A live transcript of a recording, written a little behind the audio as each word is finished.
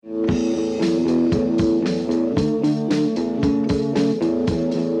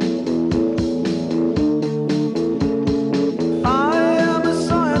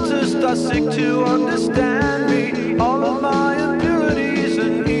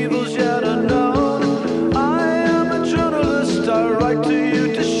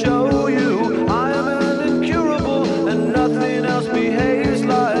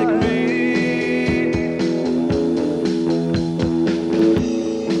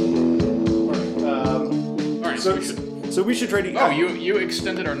nice. So we should try to... Oh, you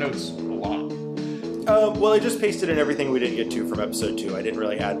extended our notes a lot. Well, I just pasted in everything we didn't get to from episode 2. I didn't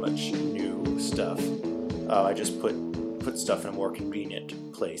really add much new stuff. I just put stuff in a more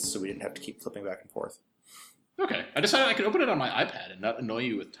convenient place so we didn't have to keep flipping back and forth. Okay. I decided I could open it on my iPad and not annoy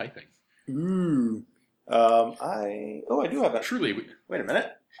you with typing. Ooh. I do have that. Truly. Wait a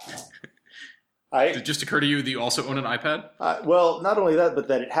minute. Did it just occur to you that you also own an iPad? Well, not only that, but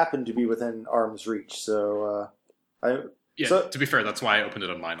that it happened to be within arm's reach. So, to be fair, that's why I opened it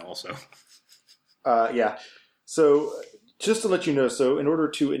on mine also. Yeah. So, just to let you know, so in order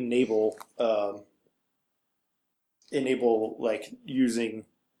to enable like using,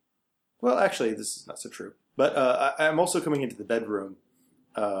 well, actually, this is not so true. But I'm also coming into the bedroom.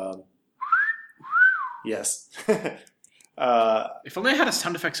 Yes. If only I had a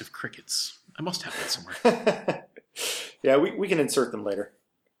sound effects of crickets. I must have that somewhere. Yeah, we can insert them later.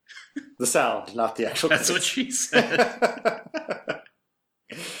 The sound, not the actual That's crickets. what she said.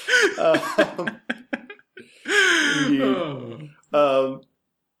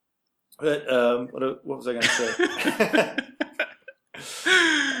 What was I going to say?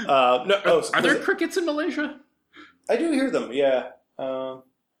 Are there crickets in Malaysia? I do hear them. Yeah,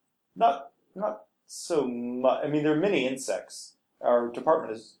 not so much. I mean, there are many insects. Our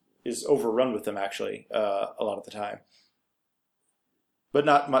department is overrun with them actually a lot of the time, but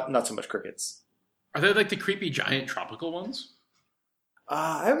not so much crickets. Are they like the creepy giant tropical ones?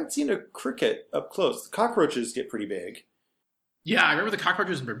 I haven't seen a cricket up close. The cockroaches get pretty big. Yeah, I remember the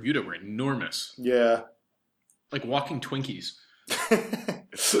cockroaches in Bermuda were enormous. Yeah. Like walking Twinkies.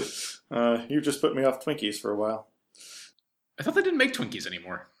 You just put me off Twinkies for a while. I thought they didn't make Twinkies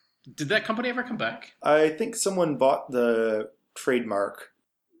anymore. Did that company ever come back? I think someone bought the trademark.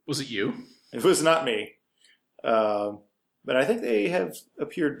 Was it you? It was not me. But I think they have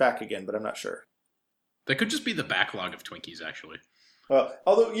appeared back again, but I'm not sure. That could just be the backlog of Twinkies, actually.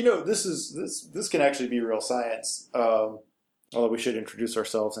 Although, this can actually be real science. Although we should introduce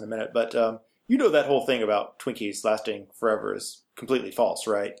ourselves in a minute. But that whole thing about Twinkies lasting forever is completely false,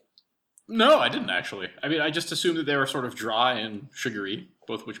 right? No, I didn't actually. I mean, I just assumed that they were sort of dry and sugary,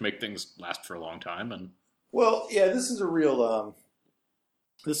 both which make things last for a long time. And well, yeah, this is a real.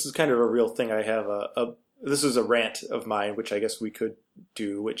 This is kind of a real thing. I have this is a rant of mine, which I guess we could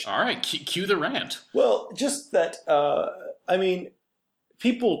do. Which all right, cue the rant. Well, just that. I mean,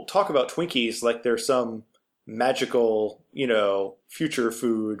 people talk about Twinkies like they're some magical, future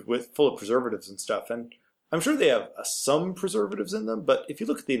food full of preservatives and stuff. And I'm sure they have some preservatives in them, but if you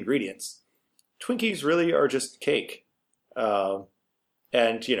look at the ingredients, Twinkies really are just cake. And,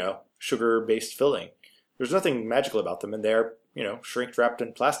 sugar-based filling. There's nothing magical about them, and they're, shrink-wrapped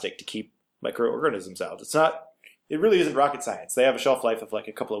in plastic to keep microorganisms out. It really isn't rocket science. They have a shelf life of like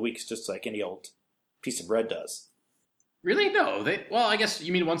a couple of weeks, just like any old piece of bread does. Really? No. Well, I guess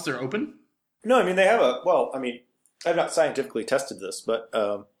you mean once they're open? No, I mean, they have I've not scientifically tested this, but,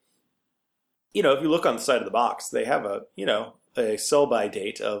 if you look on the side of the box, they have a sell-by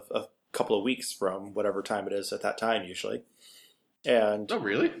date of a couple of weeks from whatever time it is at that time, usually. And oh,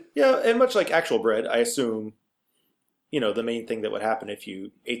 really? Yeah, and much like actual bread, I assume, the main thing that would happen if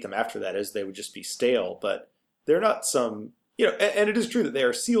you ate them after that is they would just be stale, but they're not some, and it is true that they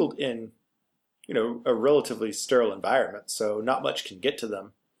are sealed in, a relatively sterile environment, so not much can get to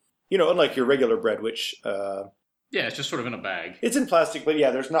them. Unlike your regular bread, which... yeah, it's just sort of in a bag. It's in plastic, but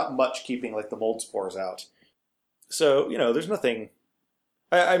yeah, there's not much keeping like the mold spores out. So, there's nothing...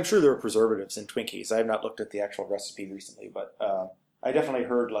 I'm sure there are preservatives in Twinkies. I have not looked at the actual recipe recently, but I definitely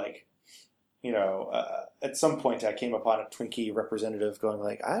heard like, at some point I came upon a Twinkie representative going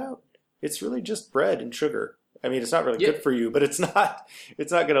like, it's really just bread and sugar. I mean, it's not really good for you, but it's not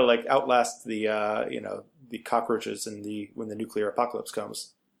going to like outlast the, the cockroaches when the nuclear apocalypse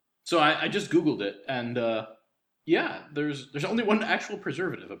comes. So I just Googled it, and there's only one actual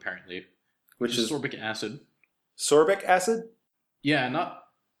preservative apparently, which is sorbic acid. Sorbic acid? Yeah,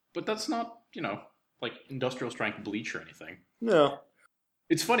 but that's not, like industrial strength bleach or anything. No.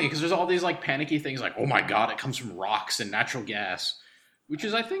 It's funny because there's all these like panicky things like, oh my god, it comes from rocks and natural gas, which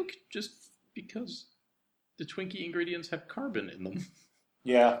is, I think, just because the Twinkie ingredients have carbon in them.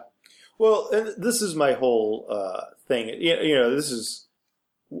 Yeah. Well, and this is my whole thing. This is,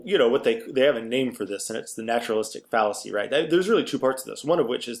 what they have a name for this, and it's the naturalistic fallacy, right? There's really two parts of this. One of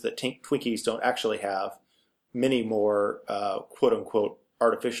which is that Twinkies don't actually have many more quote-unquote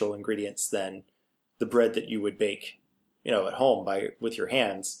artificial ingredients than the bread that you would bake, at home with your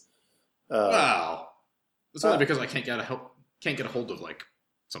hands. Wow. It's only because I can't get a hold of like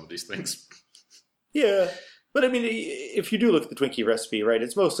some of these things. Yeah. But I mean, if you do look at the Twinkie recipe, right,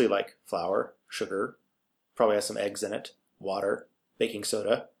 it's mostly like flour, sugar, Probably has some eggs in it, water, baking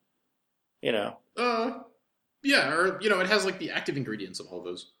soda. You know. Yeah, or, it has, like, the active ingredients of all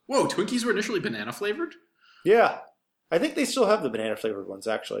those. Whoa, Twinkies were initially banana-flavored? Yeah. I think they still have the banana-flavored ones,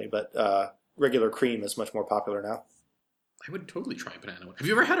 actually, but regular cream is much more popular now. I would totally try a banana one. Have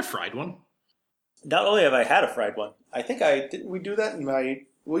you ever had a fried one? Not only have I had a fried one, I think didn't we do that in my...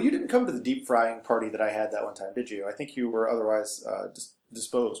 Well, you didn't come to the deep frying party that I had that one time, did you? I think you were otherwise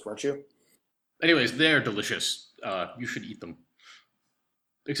disposed, weren't you? Anyways, they're delicious. You should eat them.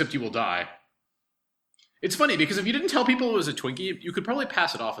 Except you will die. It's funny, because if you didn't tell people it was a Twinkie, you could probably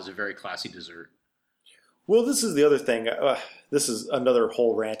pass it off as a very classy dessert. Well, this is the other thing. This is another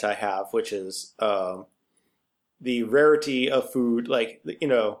whole rant I have, which is the rarity of food. Like, the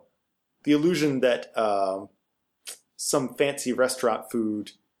illusion that some fancy restaurant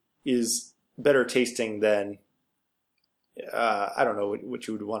food is better tasting than, I don't know what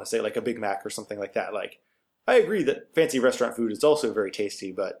you would want to say, like a Big Mac or something like that. Like, I agree that fancy restaurant food is also very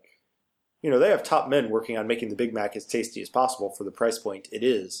tasty, but they have top men working on making the Big Mac as tasty as possible for the price point it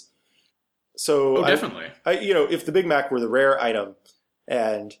is. So, definitely. If the Big Mac were the rare item,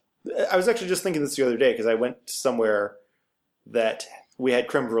 and I was actually just thinking this the other day because I went somewhere that we had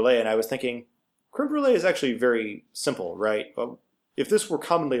creme brulee, and I was thinking, creme brulee is actually very simple, right? If this were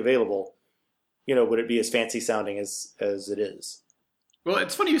commonly available, would it be as fancy sounding as it is? Well,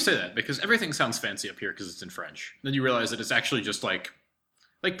 it's funny you say that, because everything sounds fancy up here because it's in French. Then you realize that it's actually just like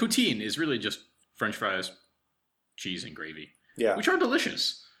poutine is really just French fries, cheese, and gravy. Yeah. Which are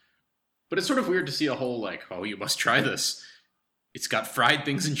delicious. But it's sort of weird to see a whole, like, oh, you must try this. It's got fried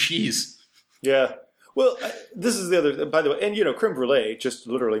things and cheese. Yeah. Well, this is the other, by the way, and creme brulee just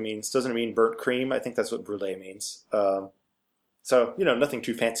literally doesn't it mean burnt cream? I think that's what brulee means. So, nothing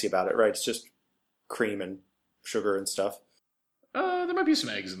too fancy about it, right? It's just cream and sugar and stuff. There might be some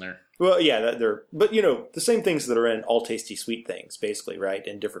eggs in there. Well, yeah, but the same things that are in all tasty sweet things, basically, right?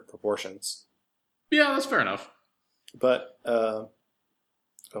 In different proportions. Yeah, that's fair enough. But, what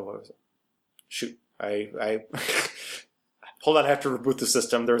was it? Shoot, I hold on, I have to reboot the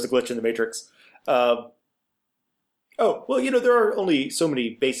system. There was a glitch in the Matrix. There are only so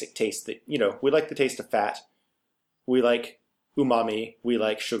many basic tastes that, we like the taste of fat. We like umami. We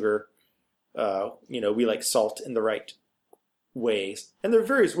like sugar. We like salt in the right ways. And there are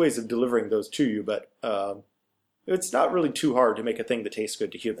various ways of delivering those to you, but it's not really too hard to make a thing that tastes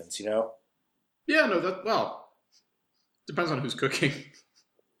good to humans, Yeah, no, depends on who's cooking.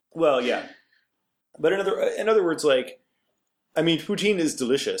 Well, yeah. But in other words, poutine is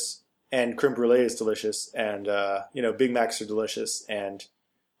delicious, and creme brulee is delicious, and, Big Macs are delicious, and,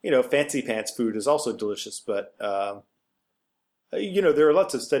 fancy pants food is also delicious, but, there are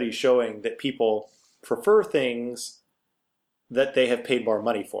lots of studies showing that people prefer things that they have paid more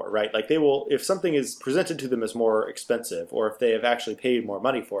money for, right? Like if something is presented to them as more expensive, or if they have actually paid more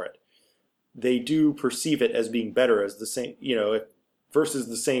money for it, they do perceive it as being better as the same, versus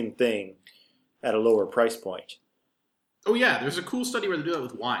the same thing at a lower price point. Oh yeah, there's a cool study where they do that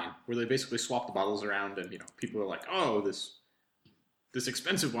with wine, where they basically swap the bottles around, and people are like, "Oh, this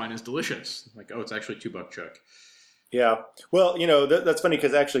expensive wine is delicious." Like, "Oh, it's actually $2 Chuck." Yeah, well, that's funny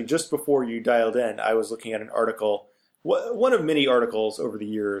because actually, just before you dialed in, I was looking at an article, one of many articles over the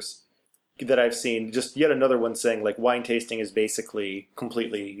years that I've seen. Just yet another one saying like wine tasting is basically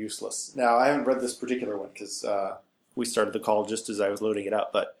completely useless. Now, I haven't read this particular one because we started the call just as I was loading it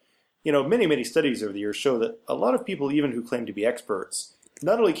up, but. Many, many studies over the years show that a lot of people, even who claim to be experts,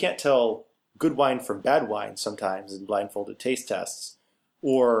 not only can't tell good wine from bad wine sometimes in blindfolded taste tests,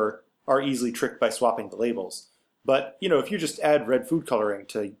 or are easily tricked by swapping the labels, but, if you just add red food coloring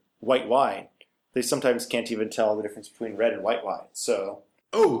to white wine, they sometimes can't even tell the difference between red and white wine, so...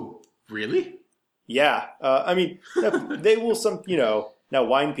 Oh, really? Yeah. They will now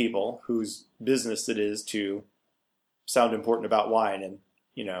wine people, whose business it is to sound important about wine and,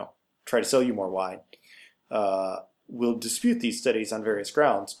 try to sell you more wine, will dispute these studies on various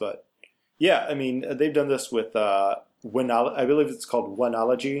grounds. But yeah, they've done this with I believe it's called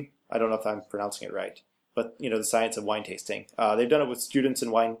winology. I don't know if I'm pronouncing it right, but the science of wine tasting. They've done it with students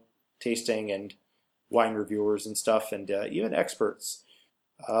in wine tasting and wine reviewers and stuff, and even experts.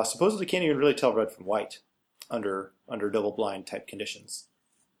 Supposedly can't even really tell red from white under double-blind type conditions.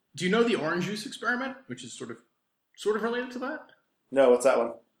 Do you know the orange juice experiment, which is sort of related to that? No, what's that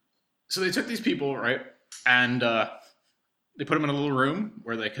one? So they took these people, right, and they put them in a little room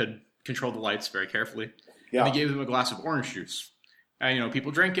where they could control the lights very carefully. Yeah. And they gave them a glass of orange juice. And,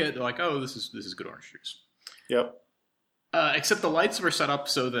 people drink it. They're like, oh, this is good orange juice. Yep. Except the lights were set up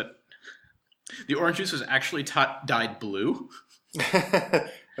so that the orange juice was actually dyed blue.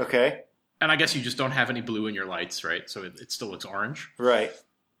 Okay. And And I guess you just don't have any blue in your lights, right? So it still looks orange. Right.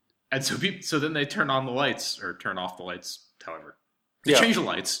 And so then they turn on the lights, or turn off the lights, however. They change the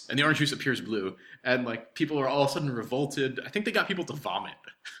lights, and the orange juice appears blue. And, like, people are all of a sudden revolted. I think they got people to vomit.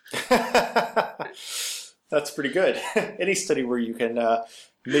 That's pretty good. Any study where you can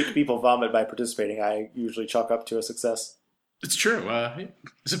make people vomit by participating, I usually chalk up to a success. It's true.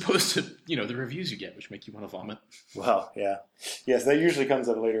 As opposed to, the reviews you get, which make you want to vomit. Well, yeah. Yes, that usually comes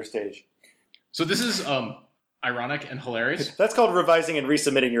at a later stage. So this is ironic and hilarious. That's called revising and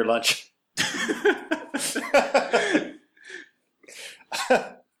resubmitting your lunch.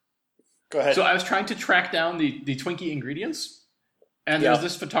 Go ahead. So I was trying to track down the Twinkie ingredients, and there's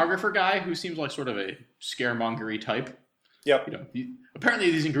this photographer guy who seems like sort of a scaremongery type. Yep. Apparently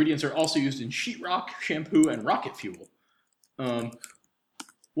these ingredients are also used in sheetrock, shampoo, and rocket fuel.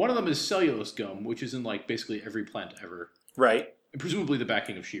 One of them is cellulose gum, which is in like basically every plant ever. Right. And presumably the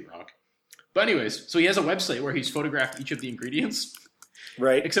backing of sheetrock. But anyways, so he has a website where he's photographed each of the ingredients.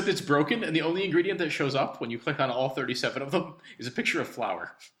 Right. Except it's broken, and the only ingredient that shows up when you click on all 37 of them is a picture of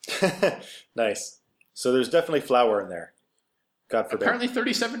flour. Nice. So there's definitely flour in there. God forbid. Apparently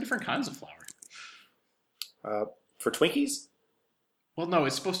 37 different kinds of flour. For Twinkies? Well, no,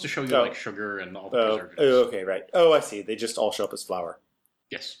 it's supposed to show you like sugar and all the preservatives. Oh, okay, right. Oh, I see. They just all show up as flour.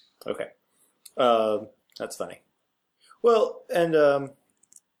 Yes. Okay. That's funny. Well, and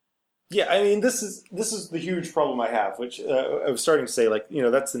yeah, I mean, this is the huge problem I have, which I was starting to say, like,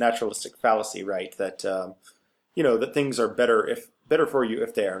 that's the naturalistic fallacy, right? That that things are better for you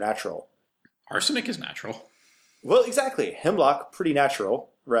if they are natural. Arsenic is natural. Well, exactly. Hemlock, pretty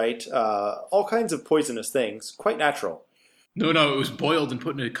natural, right? All kinds of poisonous things, quite natural. No, it was boiled and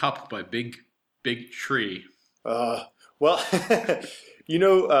put in a cup by a big tree. Well, that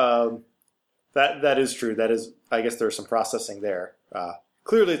is true. That is, I guess there's some processing there.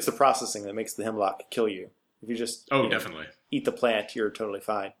 Clearly, it's the processing that makes the hemlock kill you. If you just definitely eat the plant, you're totally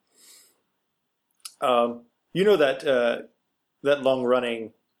fine. That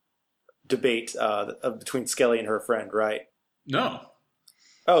long-running debate between Skelly and her friend, right? No.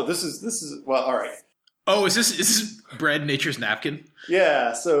 Oh, this is well, all right. Oh, is this Bread Nature's Napkin?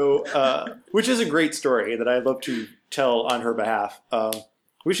 Yeah. So, which is a great story that I'd love to tell on her behalf.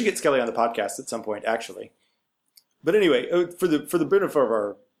 We should get Skelly on the podcast at some point, actually. But anyway, for the benefit of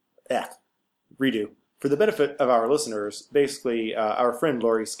our for the benefit of our listeners, basically, our friend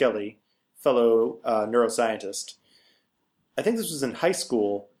Lori Skelly, fellow neuroscientist, I think this was in high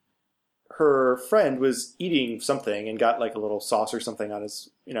school. Her friend was eating something and got like a little sauce or something on his,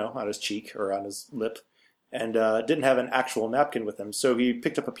 on his cheek or on his lip, and didn't have an actual napkin with him. So he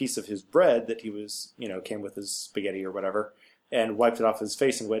picked up a piece of his bread that he was, came with his spaghetti or whatever, and wiped it off his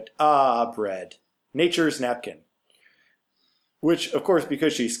face and went, bread, nature's napkin. Which, of course,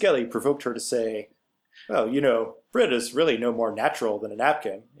 because she's Skelly, provoked her to say, well, bread is really no more natural than a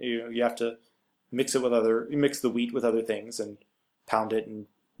napkin. You have to mix the wheat with other things and pound it and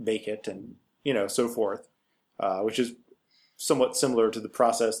bake it and, so forth, which is somewhat similar to the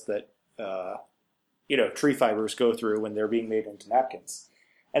process that, tree fibers go through when they're being made into napkins.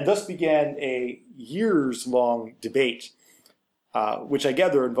 And thus began a years-long debate, which I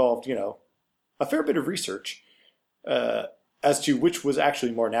gather involved, a fair bit of research, as to which was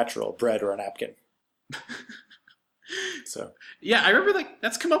actually more natural, bread or a napkin. So yeah, I remember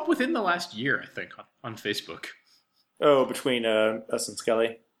that's come up within the last year, I think, on Facebook. Oh, between us and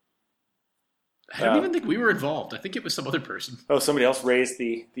Skelly. I don't even think we were involved. I think it was some other person. Oh, somebody else raised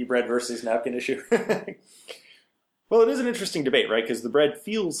the bread versus napkin issue. Well, it is an interesting debate, right? Because the bread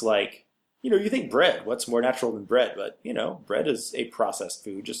feels like, you think bread, what's more natural than bread? But, bread is a processed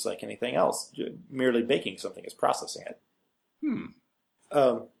food just like anything else. Merely baking something is processing it.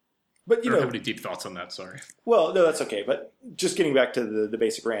 But, I don't have any deep thoughts on that, sorry. Well, no, that's okay. But just getting back to the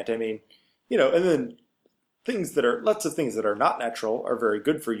basic rant, I mean, and then lots of things that are not natural are very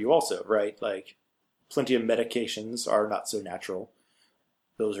good for you also, right? Like plenty of medications are not so natural.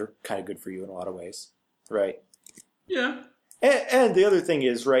 Those are kind of good for you in a lot of ways, right? Yeah. And the other thing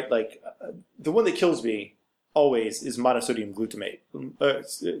is, right, like the one that kills me always is monosodium glutamate.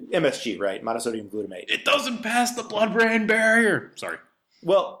 MSG, right? Monosodium glutamate. It doesn't pass the blood-brain barrier. Sorry.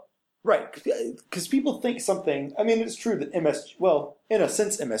 Well, right, because people think something. I mean, it's true that MSG. Well, in a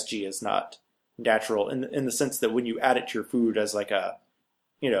sense, MSG is not natural in the sense that when you add it to your food as like a,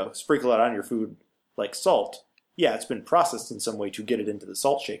 sprinkle it on your food like salt. Yeah, it's been processed in some way to get it into the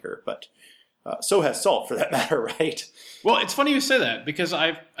salt shaker, but so has salt for that matter, right? Well, it's funny you say that because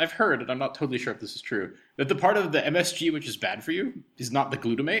I've heard, and I'm not totally sure if this is true, that the part of the MSG which is bad for you is not the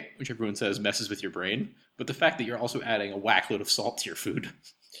glutamate, which everyone says messes with your brain, but the fact that you're also adding a whack load of salt to your food.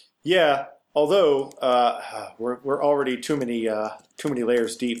 Yeah, Although we're already too many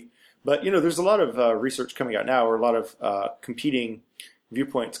layers deep. But there's a lot of research coming out now, or a lot of competing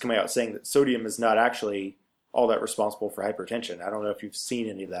viewpoints coming out saying that sodium is not actually all that responsible for hypertension. I don't know if you've seen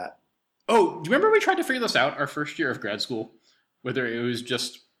any of that. Oh, do you remember we tried to figure this out our first year of grad school? Whether it was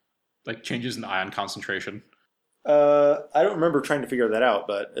just like changes in the ion concentration? I don't remember trying to figure that out,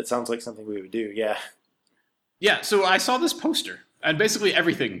 but it sounds like something we would do, yeah. Yeah, so I saw this poster, and basically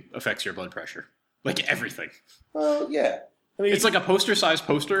everything affects your blood pressure. Like everything. Well, yeah. I mean, it's like a poster-sized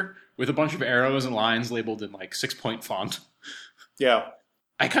poster with a bunch of arrows and lines labeled in like 6-point font. Yeah.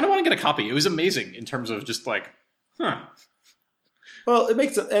 I kind of want to get a copy. It was amazing in terms of just like, Well, it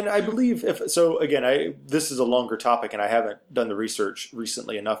makes it, and I believe again, this is a longer topic, and I haven't done the research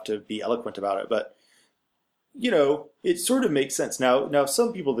recently enough to be eloquent about it, but it sort of makes sense. Now,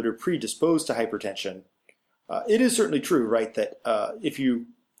 some people that are predisposed to hypertension, it is certainly true, right, that if you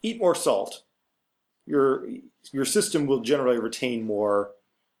eat more salt, your system will generally retain more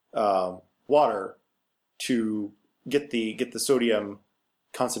water to get the sodium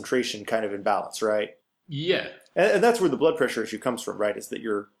concentration kind of in balance, right? Yeah. And that's where the blood pressure issue comes from, right? Is that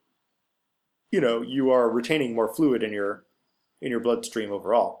you are retaining more fluid in your bloodstream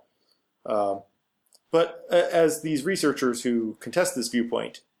overall. But as these researchers who contest this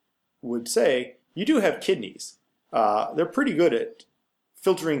viewpoint would say, you do have kidneys. They're pretty good at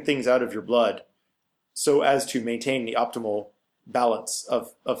filtering things out of your blood so as to maintain the optimal balance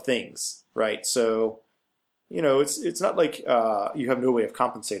of things, right? So, it's not like you have no way of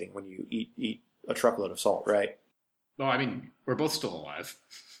compensating when you eat a truckload of salt, right? Well, I mean, we're both still alive.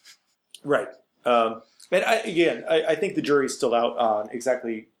 Right. And I think the jury's still out on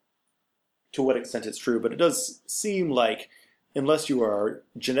exactly to what extent it's true, but it does seem like unless you are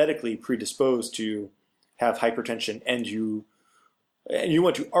genetically predisposed to have hypertension and you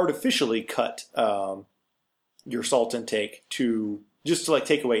want to artificially cut your salt intake to like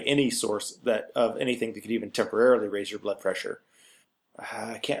take away any source of anything that could even temporarily raise your blood pressure.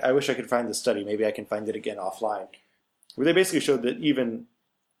 I wish I could find the study. Maybe I can find it again offline. Where they basically showed that even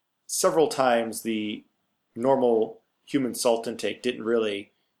several times the normal human salt intake didn't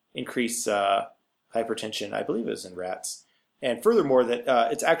really increase hypertension. I believe it was in rats. And furthermore, that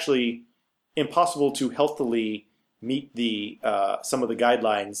it's actually impossible to healthily meet some of the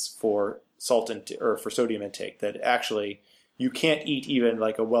guidelines for for sodium intake. That actually you can't eat even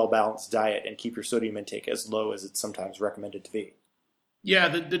like a well-balanced diet and keep your sodium intake as low as it's sometimes recommended to be. Yeah,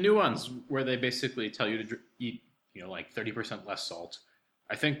 the new ones where they basically tell you to eat, like 30% less salt.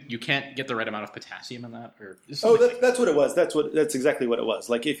 I think you can't get the right amount of potassium in that. That's what it was. That's exactly what it was.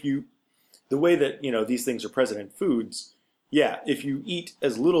 Like the way that these things are present in foods. Yeah, if you eat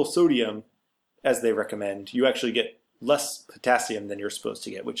as little sodium as they recommend, you actually get less potassium than you're supposed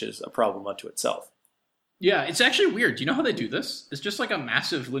to get, which is a problem unto itself. Yeah, it's actually weird. Do you know how they do this? It's just like a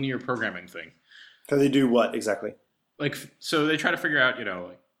massive linear programming thing. How they do what exactly? So they try to figure out,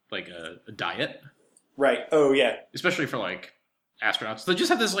 like a diet. Right. Oh, yeah. Especially for like astronauts. They just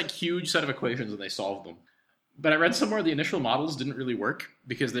have this like huge set of equations and they solve them. But I read somewhere the initial models didn't really work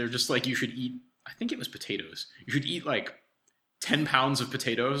because they're just like, you should eat, I think it was potatoes. You should eat like 10 pounds of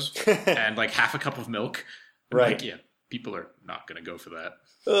potatoes and like half a cup of milk. Right. Like, yeah, people are not going to go for that.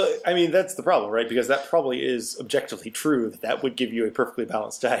 I mean, that's the problem, right? Because that probably is objectively true. That would give you a perfectly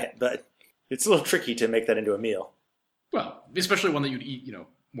balanced diet. But it's a little tricky to make that into a meal. Well, especially one that you'd eat,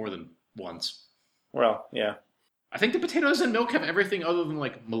 more than once. Well, yeah. I think the potatoes and milk have everything other than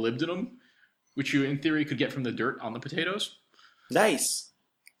like molybdenum, which you in theory could get from the dirt on the potatoes. Nice.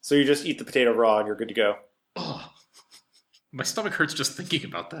 So you just eat the potato raw and you're good to go. Oh, my stomach hurts just thinking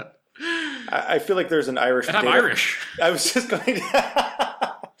about that. I feel like there's an Irish and potato. I'm Irish. I was just going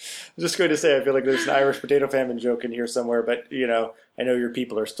to say, I feel like there's an Irish potato famine joke in here somewhere, but, I know your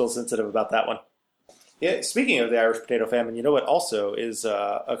people are still sensitive about that one. Yeah, speaking of the Irish potato famine, you know what also is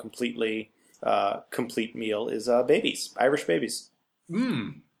a completely complete meal is babies, Irish babies.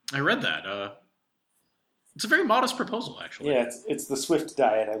 I read that. It's a very modest proposal, actually. Yeah, it's the Swift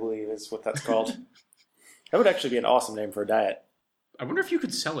diet, I believe, is what that's called. That would actually be an awesome name for a diet. I wonder if you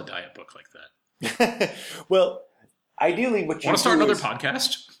could sell a diet book like that. Well, ideally, what you want to start another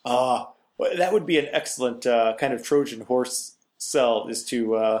podcast? That would be an excellent kind of Trojan horse sell. Is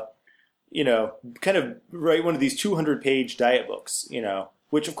to kind of write one of these 200-page diet books.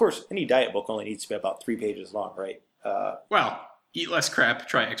 Which of course any diet book only needs to be about 3 pages long, right? Well, eat less crap,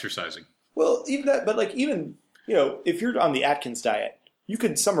 try exercising. Well, even that, but if you're on the Atkins diet, you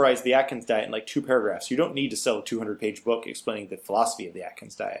could summarize the Atkins diet in like 2 paragraphs. You don't need to sell a 200-page book explaining the philosophy of the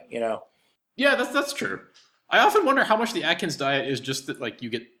Atkins diet, Yeah, that's true. I often wonder how much the Atkins diet is just that, like, you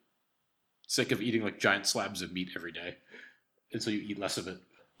get sick of eating like giant slabs of meat every day, and so you eat less of it.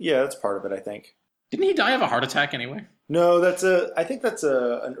 Yeah, that's part of it, I think. Didn't he die of a heart attack anyway? No, I think that's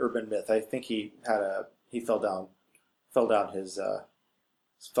an urban myth. I think he fell down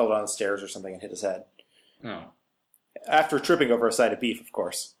the stairs or something and hit his head. Oh. After tripping over a side of beef, of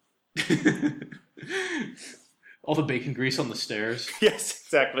course. All the bacon grease on the stairs. Yes,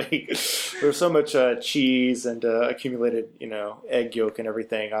 exactly. There was so much cheese and accumulated, egg yolk and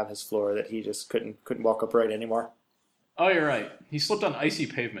everything on his floor that he just couldn't walk upright anymore. Oh, you're right. He slipped on icy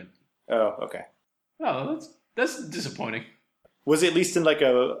pavement. Oh, okay. Oh, that's disappointing. Was he at least in like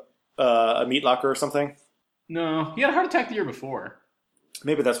a meat locker or something? No, he had a heart attack the year before.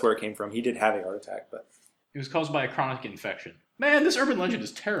 Maybe that's where it came from. He did have a heart attack, but it was caused by a chronic infection. Man, this urban legend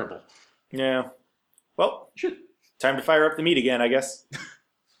is terrible. Yeah. Well, time to fire up the meat again, I guess.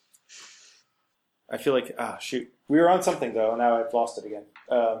 I feel like, shoot. We were on something, though, and now I've lost it again.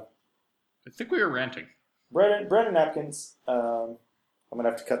 I think we were ranting. Bread and napkins. I'm going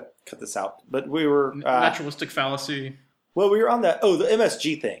to have to cut this out. But we were... naturalistic fallacy. Well, we were on that... Oh, the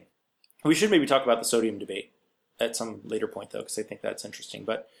MSG thing. We should maybe talk about the sodium debate at some later point, though, because I think that's interesting.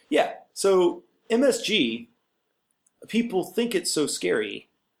 But, yeah. So, MSG, people think it's so scary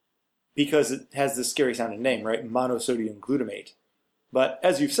because it has this scary-sounding name, right? Monosodium glutamate. But,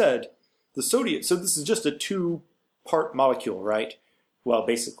 as you've said, the sodium... So, this is just a two-part molecule, right? Well,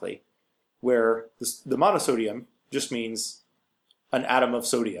 basically. Where the monosodium just means an atom of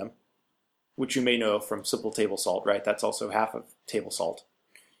sodium, which you may know from simple table salt, right? That's also half of table salt.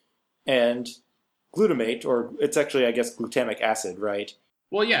 And glutamate, or it's actually, I guess, glutamic acid, right?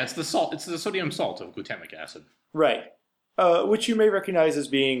 Well, yeah, it's the salt. It's the sodium salt of glutamic acid. Right. Which you may recognize as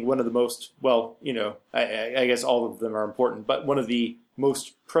being one of the most, well, I guess all of them are important, but one of the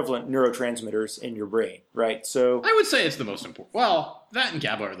most prevalent neurotransmitters in your brain, right? So I would say it's the most important. Well, that and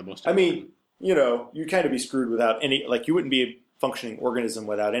GABA are the most important. I mean, you'd kind of be screwed without any, like you wouldn't be a functioning organism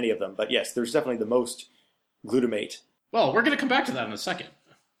without any of them. But yes, there's definitely the most glutamate. Well, we're going to come back to that in a second.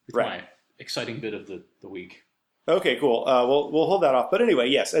 With right. My exciting bit of the week. Okay, cool. We'll hold that off. But anyway,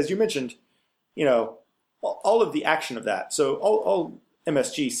 yes, as you mentioned, all of the action of that. So all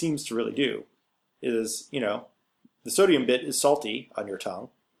MSG seems to really do is, the sodium bit is salty on your tongue,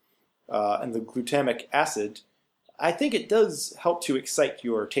 and the glutamic acid, I think it does help to excite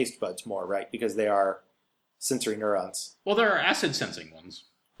your taste buds more, right? Because they are sensory neurons. Well, there are acid-sensing ones.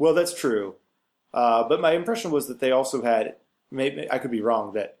 Well, that's true. But my impression was that they also had, maybe I could be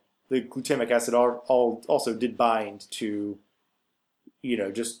wrong, that the glutamic acid also did bind to,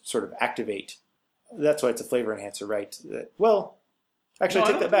 just sort of activate. That's why it's a flavor enhancer, right? Well, actually,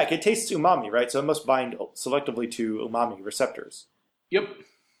 I take that back. It tastes umami, right? So it must bind selectively to umami receptors. Yep.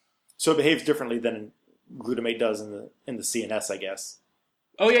 So it behaves differently than glutamate does in the CNS, I guess.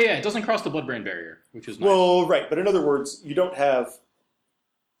 Oh, yeah. It doesn't cross the blood-brain barrier, which is nice. Well, right. But in other words, you don't have...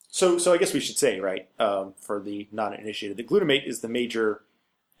 So I guess we should say, right, for the non-initiated, that glutamate is the major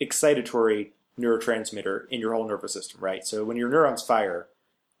excitatory neurotransmitter in your whole nervous system, right? So when your neurons fire,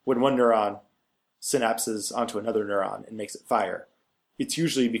 when one neuron synapses onto another neuron and makes it fire, it's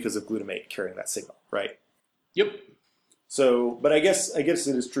usually because of glutamate carrying that signal, right? Yep. So, but I guess it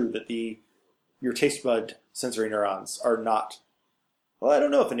is true that your taste bud sensory neurons are not, well, I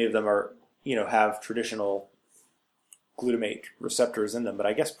don't know if any of them are, have traditional glutamate receptors in them, but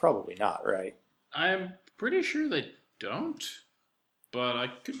I guess probably not, right? I'm pretty sure they don't, but I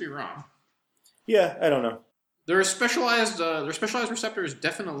could be wrong. Yeah, I don't know. There are specialized receptors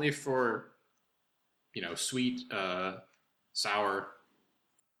definitely for, sweet, sour.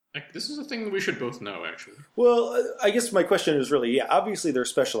 This is a thing that we should both know, actually. Well, I guess my question is really, yeah, obviously they're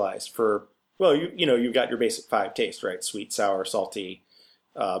specialized for, well, you've got your basic 5 tastes, right? Sweet, sour, salty,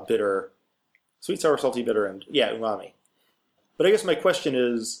 bitter. Sweet, sour, salty, bitter, and, yeah, umami. But I guess my question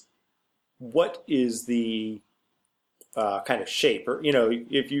is, what is the kind of shape? Or,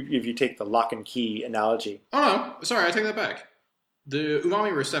 if you take the lock and key analogy. Oh, no. Sorry, I take that back. The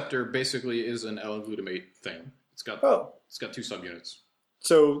umami receptor basically is an L-glutamate thing. It's got 2 subunits.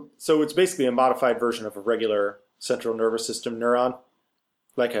 So it's basically a modified version of a regular central nervous system neuron,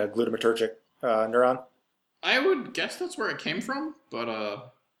 like a glutamatergic neuron. I would guess that's where it came from,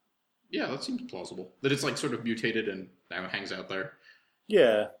 but yeah, that seems plausible. That it's like sort of mutated and now hangs out there.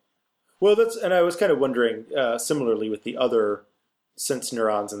 Yeah. Well, and I was kind of wondering, similarly with the other sense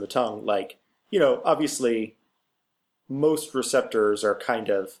neurons in the tongue, like, obviously most receptors are kind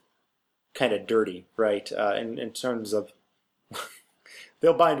of dirty, right? In terms of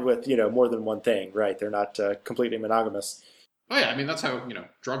they'll bind with, more than one thing, right? They're not completely monogamous. Oh yeah, I mean that's how,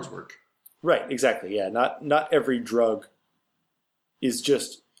 drugs work. Right, exactly. Yeah, not every drug is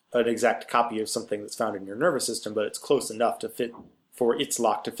just an exact copy of something that's found in your nervous system, but it's close enough to fit for its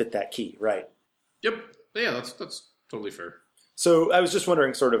lock to fit that key, right? Yep. Yeah, that's totally fair. So I was just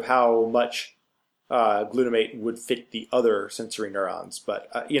wondering sort of how much glutamate would fit the other sensory neurons. But,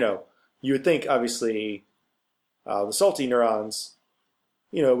 you would think, obviously, the salty neurons,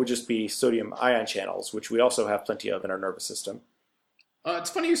 would just be sodium ion channels, which we also have plenty of in our nervous system. It's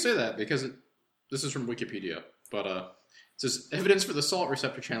funny you say that, because this is from Wikipedia, but it says, evidence for the salt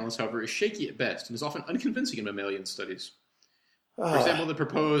receptor channels, however, is shaky at best and is often unconvincing in mammalian studies. For example, the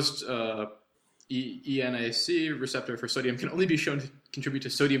proposed ENAC receptor for sodium can only be shown to contribute to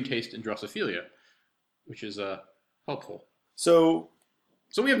sodium taste in Drosophila, which is helpful. So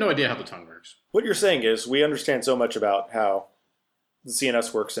we have no idea how the tongue works. What you're saying is we understand so much about how the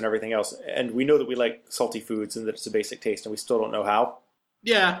CNS works and everything else, and we know that we like salty foods and that it's a basic taste, and we still don't know how?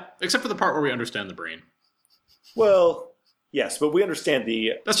 Yeah, except for the part where we understand the brain. Well, yes, but we understand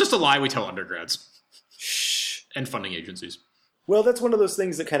That's just a lie we tell undergrads. Shh. And funding agencies. Well, that's one of those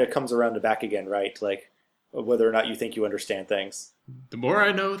things that kind of comes around and back again, right? Like, whether or not you think you understand things. The more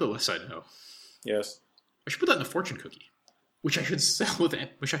I know, the less I know. Yes. I should put that in a fortune cookie, which I should sell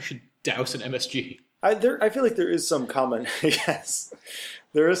which I should douse in MSG. I feel like there is some common, yes,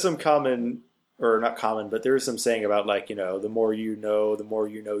 there is some common, or not common, but there is some saying about like, the more you know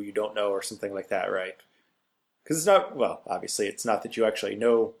you don't know, or something like that, right? Because it's not, well, obviously it's not that you actually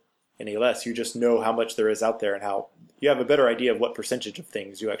know any less, you just know how much there is out there and how you have a better idea of what percentage of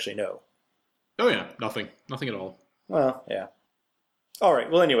things you actually know. Oh yeah, nothing at all. Well, yeah. All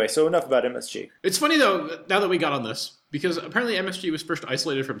right, well anyway, so enough about MSG. It's funny though, now that we got on this, because apparently MSG was first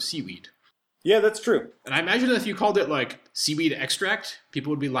isolated from seaweed. Yeah, that's true. And I imagine if you called it like seaweed extract, people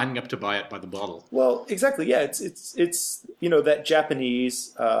would be lining up to buy it by the bottle. Well, exactly. Yeah, it's that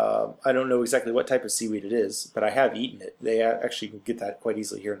Japanese. I don't know exactly what type of seaweed it is, but I have eaten it. They actually can get that quite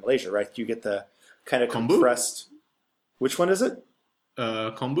easily here in Malaysia, right? You get the kind of compressed. Which one is it?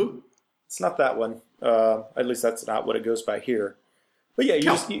 Kombu. It's not that one. At least that's not what it goes by here. But yeah,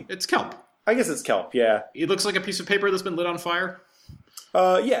 it's kelp. I guess it's kelp. Yeah. It looks like a piece of paper that's been lit on fire.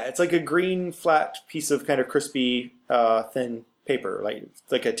 Yeah, it's like a green, flat piece of kind of crispy, thin paper,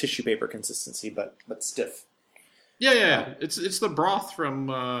 like a tissue paper consistency, but stiff. Yeah. It's the broth from.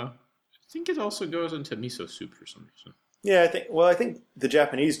 I think it also goes into miso soup for some reason. Yeah, I think the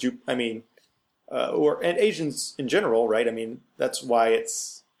Japanese do. I mean, and Asians in general, right? I mean, that's why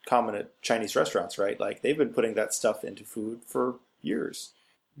it's common at Chinese restaurants, right? Like they've been putting that stuff into food for years.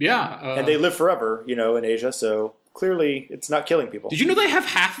 Yeah, and they live forever, in Asia, so. Clearly, it's not killing people. Did you know they have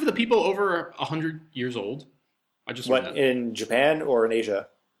half of the people over 100 years old? I just learned that. In Japan or in Asia?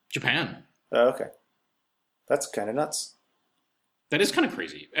 Japan. Oh, okay. That's kind of nuts. That is kind of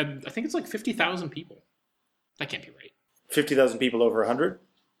crazy. And I think it's like 50,000 people. That can't be right. 50,000 people over 100?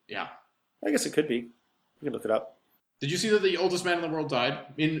 Yeah. I guess it could be. You can look it up. Did you see that the oldest man in the world died?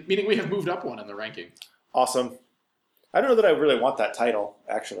 Meaning we have moved up one in the ranking. Awesome. I don't know that I really want that title,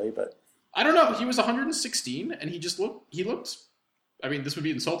 actually, but... I don't know. He was 116, and he looked, I mean, this would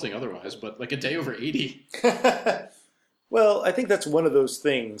be insulting otherwise, but like a day over 80. Well, I think that's one of those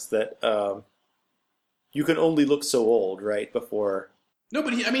things that you can only look so old, right, before... No,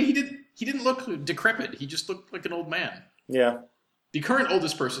 but he didn't look decrepit. He just looked like an old man. Yeah. The current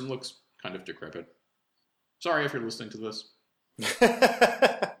oldest person looks kind of decrepit. Sorry if you're listening to this.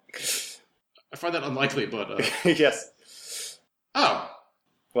 I find that unlikely, but... Yes. Oh.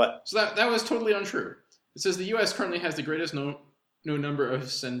 What? So that was totally untrue. It says the U.S. currently has the greatest known number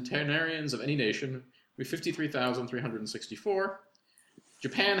of centenarians of any nation, with 53,364.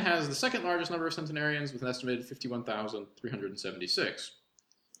 Japan has the second largest number of centenarians, with an estimated 51,376.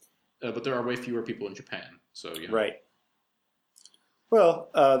 But there are way fewer people in Japan. So Right. Well,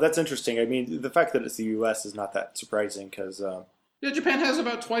 that's interesting. I mean, the fact that it's the U.S. is not that surprising, because... Japan has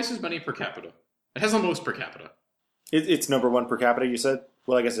about twice as many per capita. It has the most per capita. It's number one per capita, you said?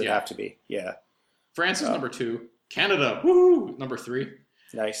 Well, I guess it'd have to be, yeah. France is number 2. Canada, woohoo, number 3.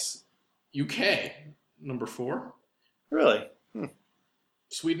 Nice. UK, number 4. Really?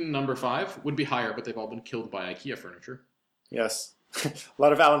 Sweden, number 5. Would be higher, but they've all been killed by IKEA furniture. Yes. A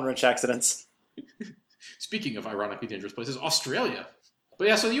lot of Allen wrench accidents. Speaking of ironically dangerous places, Australia. But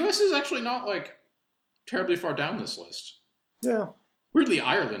yeah, so the US is actually not, like, terribly far down this list. Yeah. Weirdly,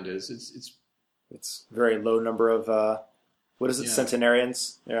 Ireland is. It's a very low number of... What is it,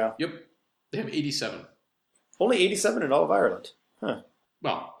 centenarians? Yeah. Yep. They have 87. Only 87 in all of Ireland? Huh.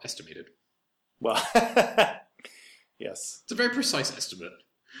 Well, estimated. Well, yes. It's a very precise estimate.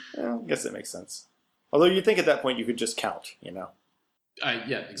 Yeah, I guess that makes sense. Although you'd think at that point you could just count, Yeah,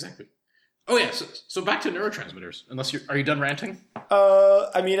 exactly. Oh yeah, so back to neurotransmitters. Are you done ranting?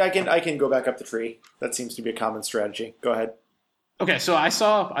 I mean, I can go back up the tree. That seems to be a common strategy. Go ahead. Okay, so I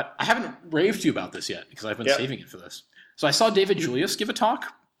haven't raved to you about this yet because I've been saving it for this. So I saw David Julius give a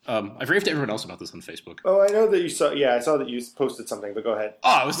talk. I've raved to everyone else about this on Facebook. Oh, I know that you saw. Yeah, I saw that you posted something. But go ahead.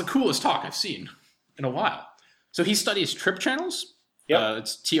 Oh, it was the coolest talk I've seen in a while. So he studies trip channels. Yeah,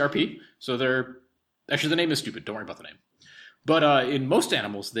 it's TRP. So actually the name is stupid. Don't worry about the name. But in most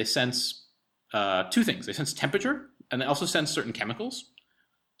animals, they sense two things. They sense temperature, and they also sense certain chemicals.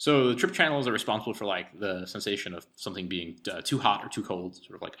 So the trip channels are responsible for like the sensation of something being too hot or too cold,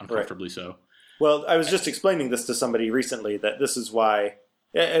 sort of like uncomfortably so. Well, I was just explaining this to somebody recently that this is why,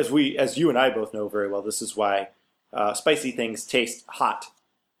 as you and I both know very well, this is why spicy things taste hot.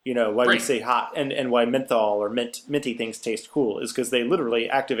 You know, why we say hot and why menthol or minty things taste cool is because they literally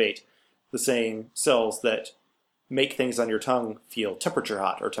activate the same cells that make things on your tongue feel temperature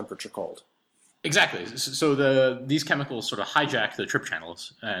hot or temperature cold. Exactly. So these chemicals sort of hijack the trip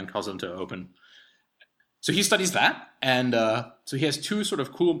channels and cause them to open. So he studies that, and so he has two sort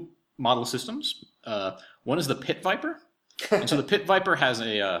of cool model systems. One is the pit viper, and so the pit viper has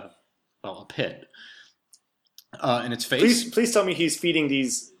a pit in its face. Please tell me he's feeding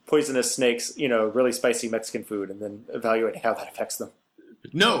these poisonous snakes, really spicy Mexican food, and then evaluating how that affects them.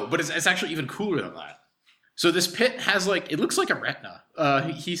 No, but it's actually even cooler than that. So this pit has it looks like a retina.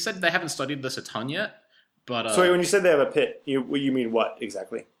 He said they haven't studied this a ton yet, but so when you said they have a pit, you mean what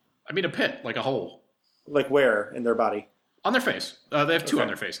exactly? I mean a pit, like a hole. Like where in their body? On their face. They have two on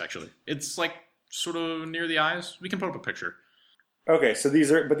their face actually. It's like sort of near the eyes. We can put up a picture. Okay, so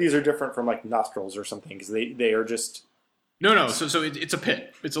these are different from like nostrils or something because they are just. No. So it's a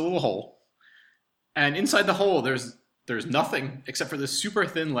pit. It's a little hole, and inside the hole there's nothing except for this super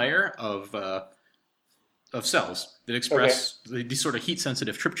thin layer of cells that express these sort of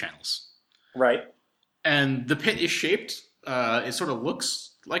heat-sensitive trip channels. Right. And the pit is shaped, it sort of looks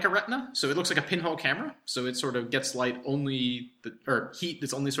like a retina, so it looks like a pinhole camera, so it sort of gets light or heat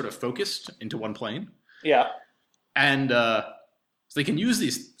that's only sort of focused into one plane. Yeah. And so they can use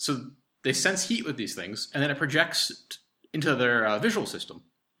these, so they sense heat with these things, and then it projects into their visual system.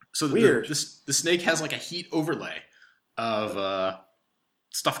 So weird. The snake has like a heat overlay of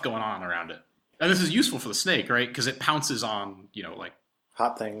stuff going on around it. And this is useful for the snake, right? Because it pounces on, like...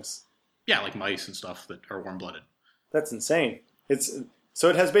 hot things. Yeah, like mice and stuff that are warm-blooded. That's insane. So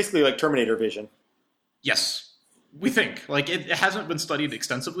it has basically like Terminator vision. Yes. We think. Like, it hasn't been studied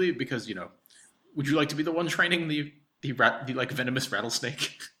extensively because, would you like to be the one training the like, venomous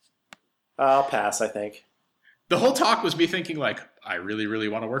rattlesnake? I'll pass, I think. The whole talk was me thinking, like, I really, really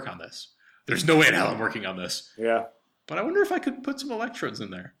want to work on this. There's no way in hell I'm working on this. Yeah. But I wonder if I could put some electrodes in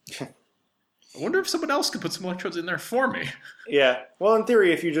there. I wonder if someone else could put some electrodes in there for me. Yeah. Well, in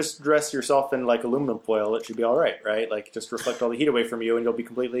theory, if you just dress yourself in like aluminum foil, it should be all right? Like just reflect all the heat away from you and you'll be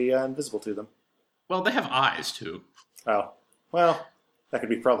completely invisible to them. Well, they have eyes too. Oh. Well, that could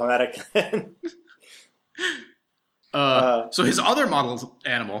be problematic. So his other model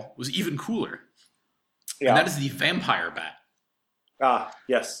animal was even cooler. Yeah. And that is the vampire bat. Ah,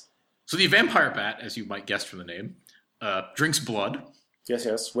 yes. So the vampire bat, as you might guess from the name, drinks blood.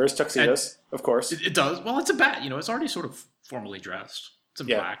 Yes. Wears tuxedos, of course. It does. Well, it's a bat. It's already sort of formally dressed. It's in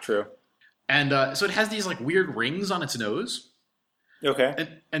black. Yeah, true. And so it has these like weird rings on its nose. Okay.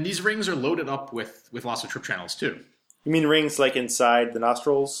 And these rings are loaded up with lots of trip channels too. You mean rings like inside the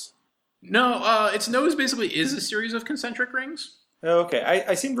nostrils? No, its nose basically is a series of concentric rings. Okay.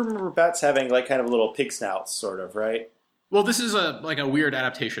 I seem to remember bats having like kind of little pig snouts, sort of, right? Well, this is a weird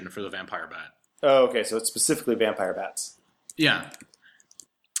adaptation for the vampire bat. Oh, okay. So it's specifically vampire bats. Yeah.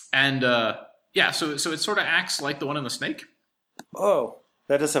 And, so it sort of acts like the one in the snake. Oh,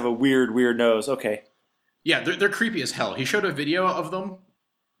 that does have a weird nose. Okay. Yeah, they're creepy as hell. He showed a video of them,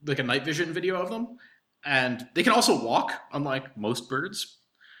 like a night vision video of them, and they can also walk, unlike most birds.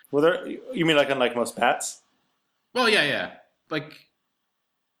 Well, you mean like unlike most bats? Well, yeah.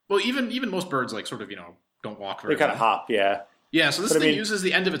 Even most birds, like, sort of, don't walk very well. They kind of hop, yeah. Yeah, so this thing uses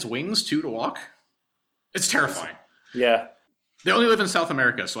the end of its wings, too, to walk. It's terrifying. Yeah. They only live in South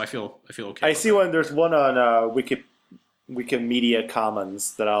America, so I feel okay. I see one. There's one on Wikimedia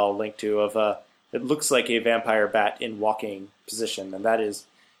Commons that I'll link to of it looks like a vampire bat in walking position, and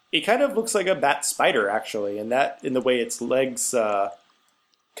it kind of looks like a bat spider actually, and that in the way its legs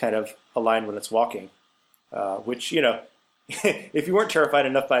kind of align when it's walking, which if you weren't terrified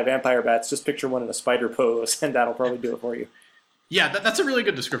enough by vampire bats, just picture one in a spider pose, and that'll probably do it for you. Yeah, that's a really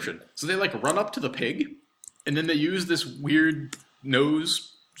good description. So they like run up to the pig. And then they use this weird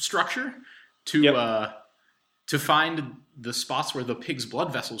nose structure to to find the spots where the pig's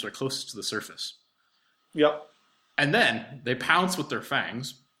blood vessels are closest to the surface. Yep. And then they pounce with their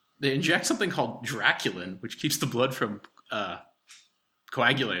fangs. They inject something called Draculin, which keeps the blood from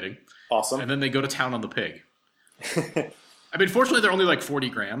coagulating. Awesome. And then they go to town on the pig. I mean, fortunately, they're only like 40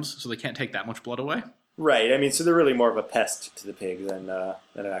 grams, so they can't take that much blood away. Right. I mean, so they're really more of a pest to the pig than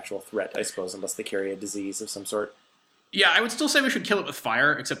an actual threat, I suppose, unless they carry a disease of some sort. Yeah, I would still say we should kill it with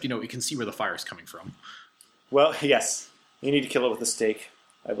fire, except, you can see where the fire is coming from. Well, yes. You need to kill it with a stake,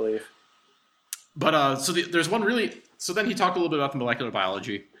 I believe. But, there's one really... So then he talked a little bit about the molecular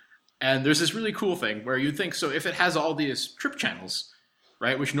biology, and there's this really cool thing where you'd think, so if it has all these trip channels,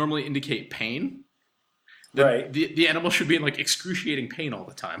 right, which normally indicate pain, then right. the animal should be in, like, excruciating pain all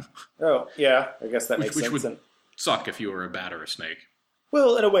the time. Oh, yeah, I guess that makes sense. Which would suck if you were a bat or a snake.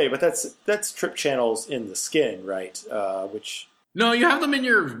 Well, in a way, but that's trip channels in the skin, right? Which... No, you have them in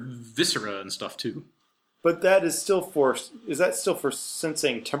your viscera and stuff, too. But that is still for... Is that still for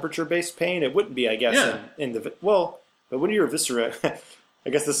sensing temperature-based pain? It wouldn't be, I guess, yeah. in the... Well, but when your viscera... I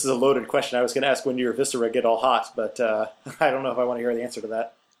guess this is a loaded question. I was going to ask when do your viscera get all hot, but I don't know if I want to hear the answer to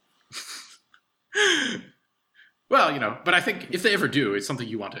that. Well, but I think if they ever do, it's something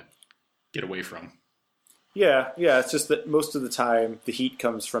you want to get away from. Yeah, it's just that most of the time the heat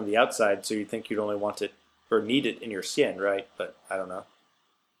comes from the outside, so you'd think you'd only want it or need it in your skin, right? But I don't know.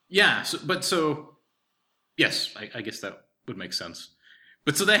 Yeah, yes, I guess that would make sense.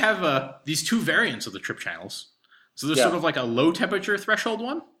 But so they have these two variants of the trip channels. So there's sort of like a low temperature threshold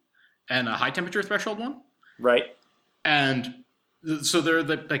one and a high temperature threshold one. Right. And so they're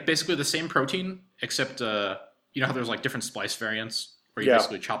like basically the same protein, except you know how there's like different splice variants where you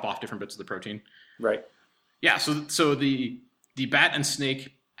basically chop off different bits of the protein. Right. Yeah. So the bat and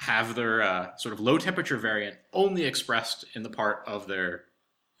snake have their sort of low temperature variant only expressed in the part of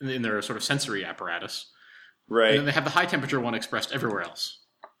in their sort of sensory apparatus. Right. And then they have the high temperature one expressed everywhere else.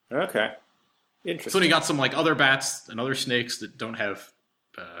 Okay. Interesting. So then you got some like other bats and other snakes that don't have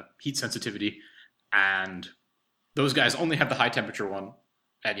heat sensitivity, and those guys only have the high temperature one,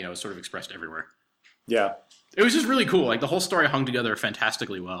 and it's sort of expressed everywhere. Yeah. It was just really cool. Like the whole story hung together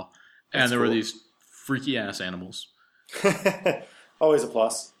fantastically well, and there were these freaky ass animals. Always a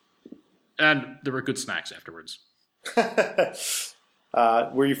plus. And there were good snacks afterwards.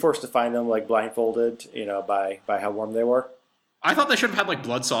 Were you forced to find them like blindfolded, by how warm they were? I thought they should have had like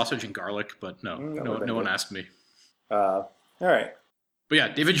blood sausage and garlic, but no one asked me. All right. But yeah,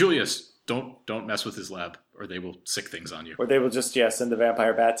 David Julius, don't mess with his lab, or they will sick things on you. Or they will just send the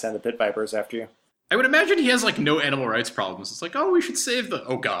vampire bats and the pit vipers after you. I would imagine he has like no animal rights problems. It's like, oh, we should save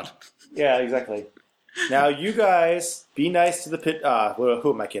oh god. Yeah, exactly. Now you guys be nice to the pit.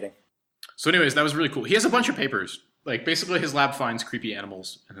 Who am I kidding? So, anyways, that was really cool. He has a bunch of papers. Like basically, his lab finds creepy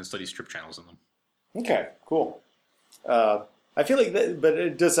animals and then studies trip channels in them. Okay, cool. I feel like but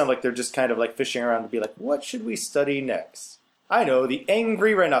it does sound like they're just kind of like fishing around to be like, what should we study next? I know, the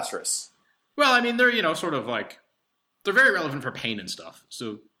angry rhinoceros. Well, I mean, they're, sort of like, they're very relevant for pain and stuff.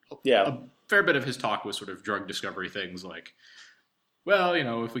 So a fair bit of his talk was sort of drug discovery things like, well,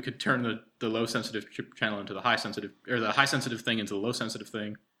 if we could turn the low sensitive trip channel into the high sensitive, or the high sensitive thing into the low sensitive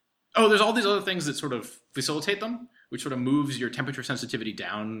thing. Oh, there's all these other things that sort of facilitate them, which sort of moves your temperature sensitivity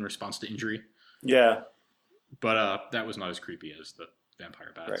down in response to injury. Yeah. But that was not as creepy as the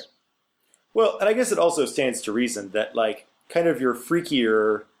vampire bats. Right. Well, and I guess it also stands to reason that, like, kind of your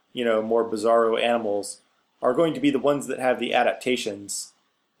freakier, more bizarro animals are going to be the ones that have the adaptations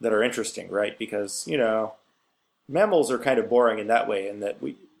that are interesting, right? Because, mammals are kind of boring in that way, in that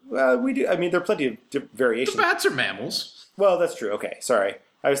we do. I mean, there are plenty of variations. The bats are mammals. Well, that's true. Okay, sorry.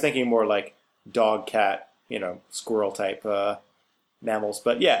 I was thinking more like dog, cat, squirrel type mammals.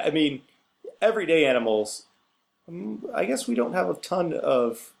 But yeah, I mean, everyday animals, I guess we don't have a ton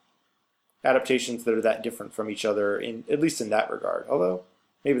of adaptations that are that different from each other, at least in that regard. Although,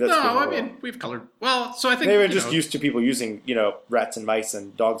 maybe that's... No, I mean, we've colored... Well, so I think... Maybe I'm just used to people using, rats and mice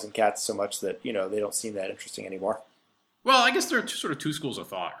and dogs and cats so much that, they don't seem that interesting anymore. Well, I guess there are two schools of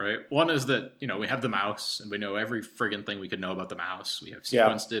thought, right? One is that, we have the mouse, and we know every friggin' thing we could know about the mouse. We have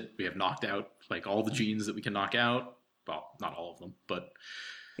sequenced it. We have knocked out, like, all the genes that we can knock out. Well, not all of them, but...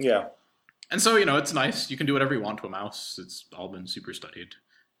 Yeah. And so, it's nice. You can do whatever you want to a mouse. It's all been super studied.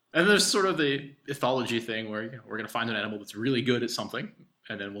 And there's sort of the ethology thing where we're going to find an animal that's really good at something,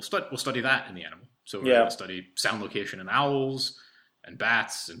 and then we'll study that in the animal. So we're going to study sound location in owls and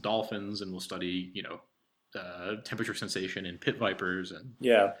bats and dolphins, and we'll study, temperature sensation in pit vipers. And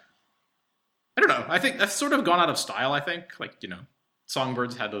I don't know. I think that's sort of gone out of style, I think. Like,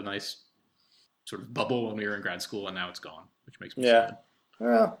 songbirds had a nice sort of bubble when we were in grad school, and now it's gone, which makes me sad.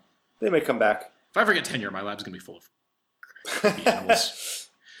 Well, they may come back. If I ever get tenure, my lab's going to be full of creepy animals.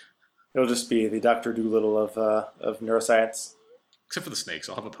 It'll just be the Dr. Dolittle of neuroscience. Except for the snakes.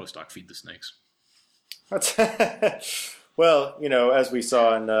 I'll have a postdoc feed the snakes. Well, as we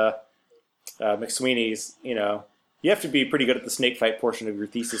saw in McSweeney's, you have to be pretty good at the snake fight portion of your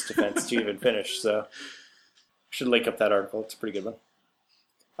thesis defense to even finish. So should link up that article. It's a pretty good one.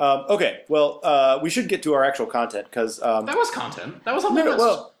 Okay, well, we should get to our actual content because that was content. That was on the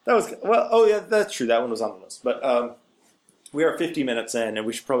list. Oh yeah, that's true. That one was on the list. But we are 50 minutes in, and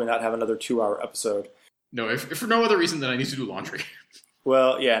we should probably not have another 2-hour episode. No, if for no other reason than I need to do laundry.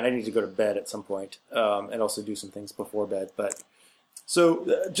 Well, yeah, and I need to go to bed at some point, and also do some things before bed. But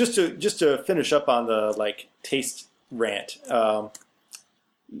so just to finish up on the taste rant,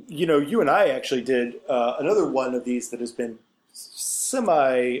 you and I actually did another one of these that has been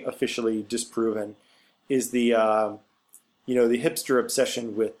semi-officially disproven, is the the hipster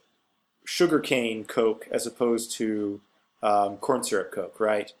obsession with sugarcane Coke as opposed to corn syrup Coke,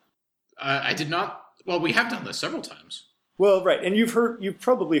 right? I did not. Well, we have done this several times. Well, right, and you've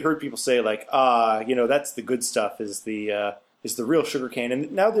probably heard people say that's the good stuff, is the real sugarcane,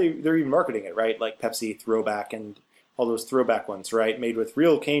 and now they're even marketing it, right? Like Pepsi Throwback and all those throwback ones, right? Made with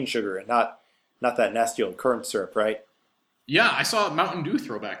real cane sugar and not that nasty old corn syrup, right? Yeah, I saw a Mountain Dew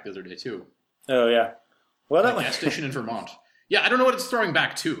throwback the other day too. Oh yeah, well that gas station in Vermont. Yeah, I don't know what it's throwing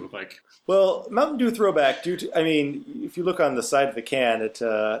back to. Well, Mountain Dew throwback. If you look on the side of the can, it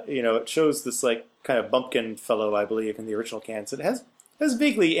shows this kind of bumpkin fellow, I believe, in the original can. So it has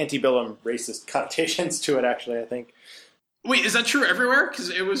vaguely antebellum racist connotations to it. Actually, I think. Wait, is that true everywhere?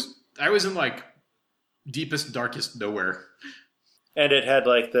 Because I was in deepest, darkest nowhere. And it had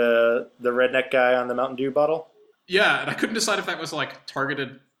the redneck guy on the Mountain Dew bottle. Yeah, and I couldn't decide if that was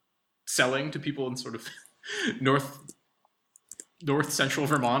targeted selling to people in sort of north central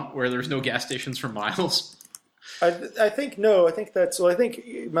Vermont where there's no gas stations for miles. I think no. I think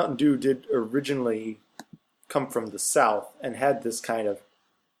Mountain Dew did originally come from the South and had this kind of,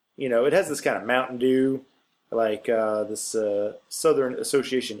 it has this kind of Mountain Dew, this Southern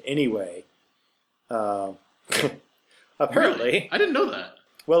association anyway. Apparently, really? I didn't know that.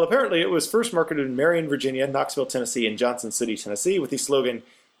 Well, apparently it was first marketed in Marion, Virginia, Knoxville, Tennessee, and Johnson City, Tennessee, with the slogan,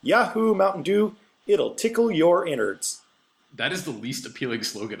 "Yahoo Mountain Dew, it'll tickle your innards." That is the least appealing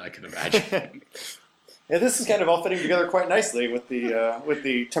slogan I can imagine. Yeah, this is kind of all fitting together quite nicely with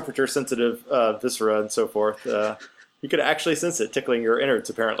the temperature-sensitive viscera and so forth. You could actually sense it tickling your innards,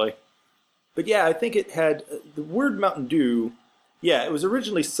 apparently. But yeah, I think it had the word Mountain Dew. Yeah, it was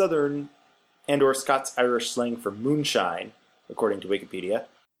originally Southern and/or Scots-Irish slang for moonshine, according to Wikipedia.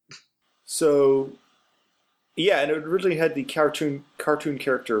 So, yeah, and it originally had the cartoon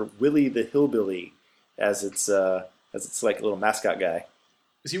character Willie the Hillbilly as its little mascot guy.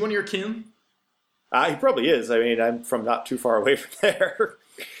 Is he one of your kin? He probably is. I mean, I'm from not too far away from there.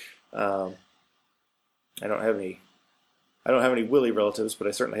 I don't have any Willie relatives, but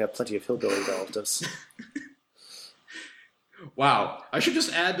I certainly have plenty of hillbilly relatives. Wow. I should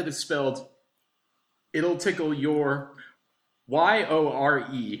just add that it's spelled "it'll tickle your YORE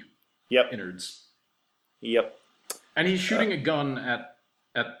innards." Yep. And he's shooting a gun at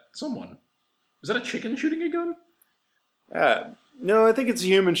someone. Is that a chicken shooting a gun? No, I think it's a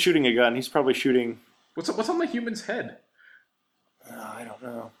human shooting a gun. He's probably shooting... What's on the human's head? I don't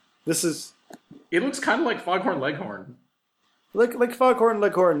know. It looks kind of like Foghorn Leghorn. Like Foghorn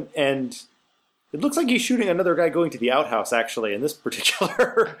Leghorn, and it looks like he's shooting another guy going to the outhouse, actually, in this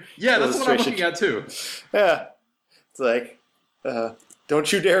particular Yeah, that's what I'm looking at, too. Yeah. It's like,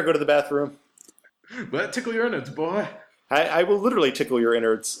 don't you dare go to the bathroom. Let it tickle your innards, boy. I will literally tickle your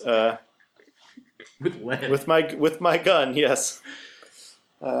innards. With lead. With my gun, yes.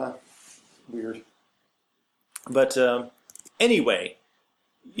 Weird. But anyway,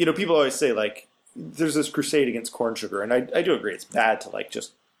 people always say there's this crusade against corn sugar, and I do agree it's bad to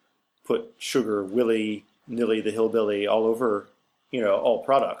just put sugar willy-nilly the hillbilly all over all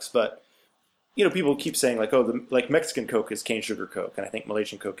products. But people keep saying Mexican Coke is cane sugar Coke, and I think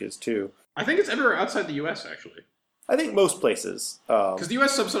Malaysian Coke is too. I think it's everywhere outside the U.S. actually. I think most places, because the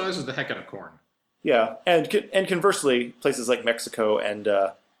U.S. subsidizes the heck out of corn. Yeah, and conversely, places like Mexico and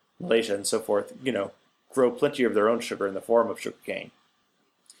Malaysia and so forth, grow plenty of their own sugar in the form of sugarcane.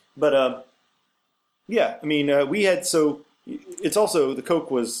 But yeah, I mean, we had it's also the Coke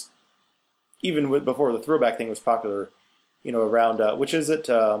was even before the throwback thing was popular, around which is it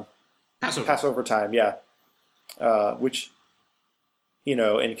Passover time, yeah. Which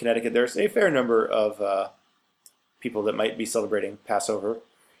in Connecticut there's a fair number of people that might be celebrating Passover.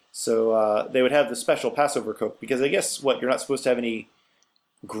 So they would have the special Passover Coke because I guess you're not supposed to have any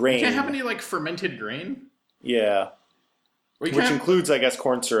grain. You can't have any, like, fermented grain? Yeah. Which includes, I guess,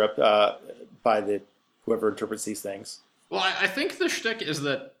 corn syrup by whoever interprets these things. Well, I think the shtick is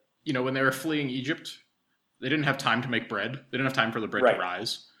that, when they were fleeing Egypt, they didn't have time to make bread. They didn't have time for the bread to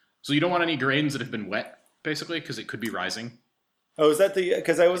rise. So you don't want any grains that have been wet, basically, because it could be rising. Oh, is that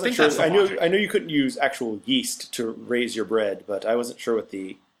because I wasn't sure. I knew you couldn't use actual yeast to raise your bread, but I wasn't sure what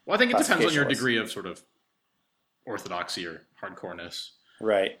the. Well, I think it depends on your degree of sort of orthodoxy or hardcoreness.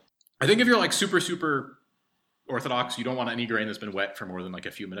 Right. I think if you're like super, super orthodox, you don't want any grain that's been wet for more than like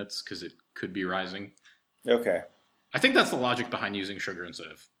a few minutes because it could be rising. Okay. I think that's the logic behind using sugar instead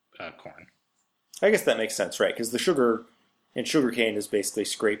of corn. I guess that makes sense, right? Because the sugar in sugarcane is basically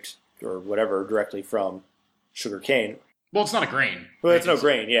scraped or whatever directly from sugarcane. Well, it's not a grain. Well, it's no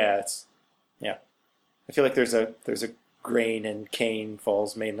grain. Yeah, I feel like there's a grain and cane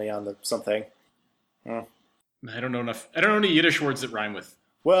falls mainly on the something. I don't know enough. I don't know any Yiddish words that rhyme with.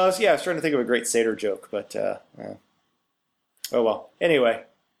 Well, I was trying to think of a great Seder joke, but oh well. Anyway,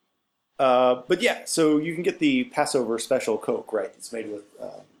 but yeah, so you can get the Passover special Coke, right? It's made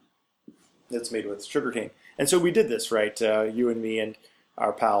with sugarcane, and so we did this, right? You and me and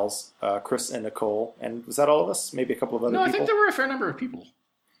our pals, Chris and Nicole, and was that all of us? Maybe a couple of other people? No, I think there were a fair number of people.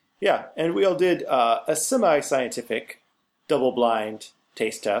 Yeah, and we all did a semi-scientific, double-blind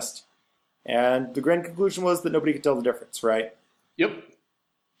taste test, and the grand conclusion was that nobody could tell the difference, right? Yep.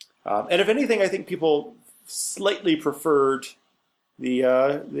 And if anything, I think people slightly preferred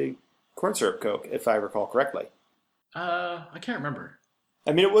the corn syrup Coke, if I recall correctly. I can't remember.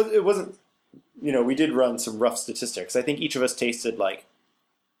 I mean, it wasn't. We did run some rough statistics. I think each of us tasted like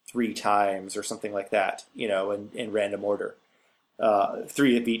 3 times or something like that. In random order,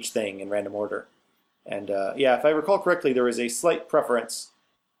 3 of each thing in random order. And if I recall correctly, there was a slight preference,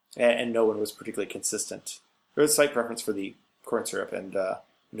 and no one was particularly consistent. There was a slight preference for the corn syrup, and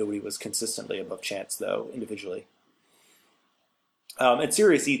nobody was consistently above chance, though, individually. And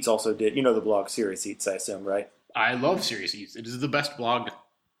Serious Eats also did. You know the blog Serious Eats, I assume, right? I love Serious Eats. It is the best blog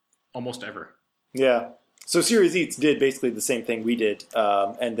almost ever. Yeah. So Serious Eats did basically the same thing we did,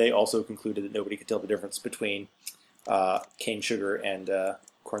 and they also concluded that nobody could tell the difference between cane sugar and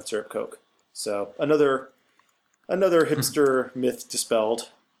corn syrup Coke. So another hipster myth dispelled.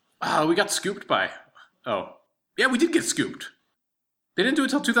 We got scooped by. Oh, yeah, we did get scooped. They didn't do it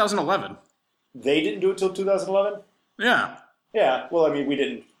till 2011. They didn't do it till 2011? Yeah. Yeah. Well, I mean, we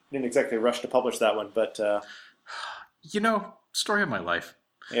didn't exactly rush to publish that one, but story of my life.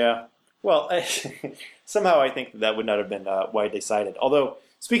 Yeah. Well, somehow I think that would not have been widely cited. Although,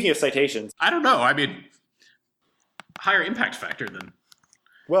 speaking of citations, I don't know. I mean, higher impact factor than.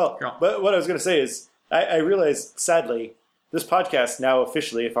 Well, but what I was going to say is, I realize, sadly, this podcast now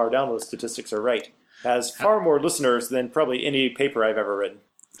officially, if our download statistics are right, has far more listeners than probably any paper I've ever written.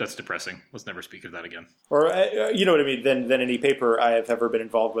 That's depressing. Let's never speak of that again. Or, you know what I mean, than any paper I have ever been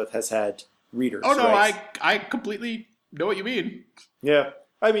involved with has had readers. Oh, no, right? I completely know what you mean. Yeah.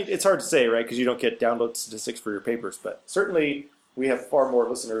 I mean, it's hard to say, right, because you don't get download statistics for your papers, but certainly we have far more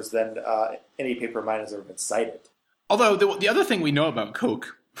listeners than any paper of mine has ever been cited. Although, the other thing we know about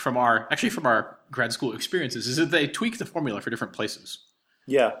Coke from our grad school experiences is that they tweak the formula for different places.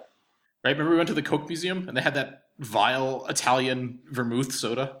 Yeah. Right? Remember we went to the Coke Museum and they had that vile Italian vermouth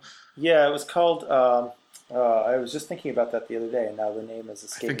soda? Yeah, it was called, I was just thinking about that the other day, and now the name is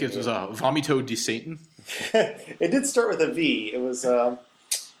escaping me. I think it was Vomito di Satan. It did start with a V. It was,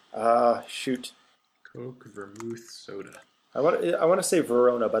 shoot. Coke vermouth soda. I want to say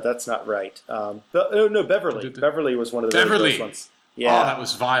Verona, but that's not right. No, Beverly. Beverly was one of the Beverly. First ones. Yeah. Oh, that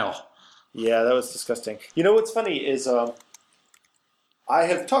was vile. Yeah, that was disgusting. You know what's funny is I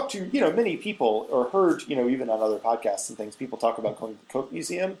have talked to many people, or heard even on other podcasts and things, people talk about going to the Coke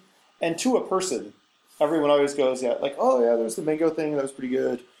Museum, and to a person, everyone always goes, there's the mango thing, that was pretty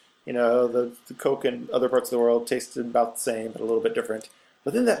good. The Coke in other parts of the world tasted about the same, but a little bit different.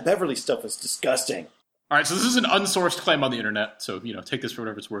 But then that Beverly stuff was disgusting. All right, so this is an unsourced claim on the internet, so take this for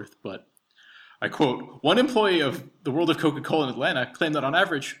whatever it's worth. But I quote: "One employee of the World of Coca-Cola in Atlanta claimed that on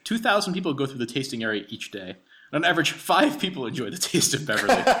average, 2,000 people go through the tasting area each day. And on average, 5 people enjoy the taste of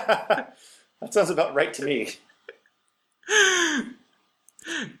Beverly." That sounds about right to me.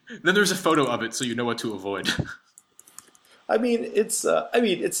 Then there's a photo of it, so you know what to avoid. I mean, it's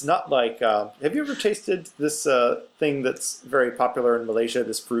not like. Have you ever tasted this thing that's very popular in Malaysia?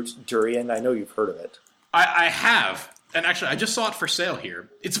 This fruit durian. I know you've heard of it. I have, and actually, I just saw it for sale here.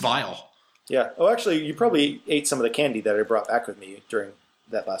 It's vile. Yeah. Oh, actually, you probably ate some of the candy that I brought back with me during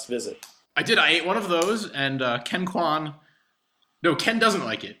that last visit. I did. I ate one of those, and Ken doesn't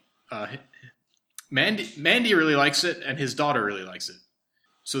like it. Mandy really likes it, and his daughter really likes it.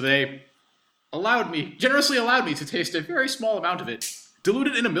 So they generously allowed me to taste a very small amount of it,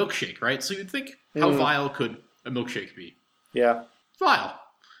 diluted in a milkshake, right? So you'd think, how vile could a milkshake be? Yeah. Vile.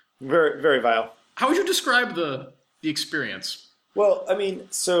 Very, very vile. How would you describe the experience? Well, I mean,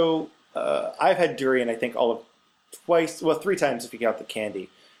 so I've had durian, I think, three times if you count the candy.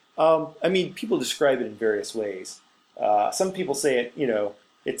 I mean, people describe it in various ways. Some people say it,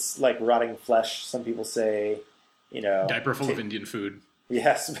 it's like rotting flesh. Some people say, diaper full of Indian food.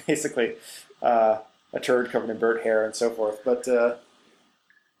 Yes, basically. A turd covered in burnt hair and so forth. But,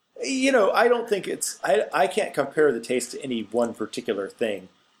 I don't think I can't compare the taste to any one particular thing.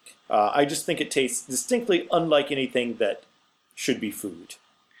 I just think it tastes distinctly unlike anything that should be food.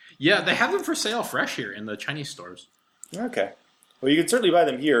 Yeah, they have them for sale fresh here in the Chinese stores. Okay. Well, you can certainly buy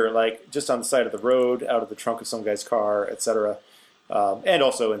them here, like just on the side of the road, out of the trunk of some guy's car, etc., and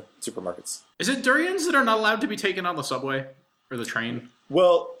also in supermarkets. Is it durians that are not allowed to be taken on the subway or the train?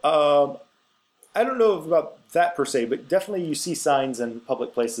 Well, I don't know about that per se, but definitely you see signs in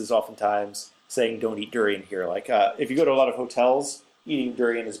public places oftentimes saying don't eat durian here. Like if you go to a lot of hotels, eating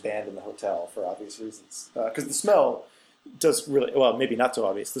durian is banned in the hotel for obvious reasons. Because the smell does really, well, maybe not so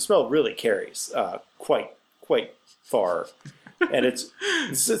obvious. The smell really carries quite far. And it's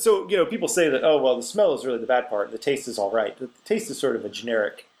so people say that, oh, well, the smell is really the bad part. The taste is all right. The taste is sort of a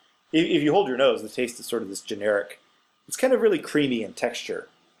generic. If you hold your nose, the taste is sort of this generic. It's kind of really creamy in texture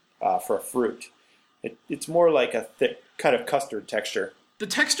for a fruit. It's more like a thick kind of custard texture. The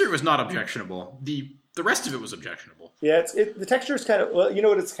texture was not objectionable. The rest of it was objectionable. Yeah, the texture is kind of, well, you know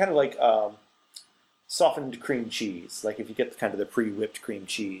what, it's kind of like softened cream cheese. Like if you get kind of the pre-whipped cream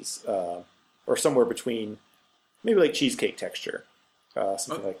cheese, or somewhere between, maybe like cheesecake texture,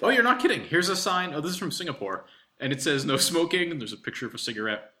 something like that. Oh, you're not kidding. Here's a sign. Oh, this is from Singapore. And it says no smoking, and there's a picture of a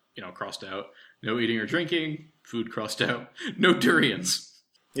cigarette, crossed out. No eating or drinking, food crossed out. No durians.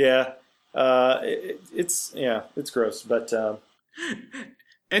 Yeah. It's gross, but...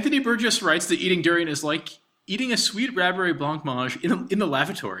 Anthony Burgess writes that eating durian is like eating a sweet raspberry blancmange in the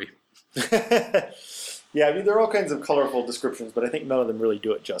lavatory. Yeah, I mean, there are all kinds of colorful descriptions, but I think none of them really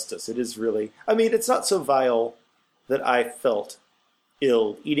do it justice. It is really... I mean, it's not so vile that I felt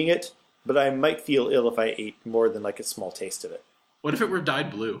ill eating it, but I might feel ill if I ate more than like a small taste of it. What if it were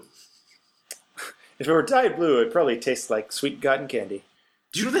dyed blue? If it were dyed blue, it'd probably taste like sweet cotton candy.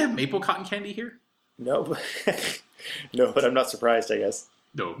 Do you know they have maple cotton candy here? No, no, but I'm not surprised, I guess.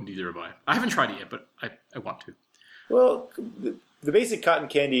 No, neither have I. I haven't tried it yet, but I want to. Well, the basic cotton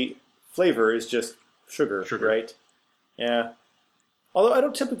candy flavor is just sugar, right? Yeah. Although I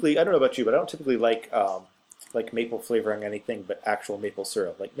don't know about you, but I don't typically like maple flavoring anything but actual maple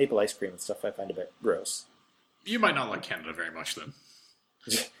syrup. Like maple ice cream and stuff I find a bit gross. You might not like Canada very much then.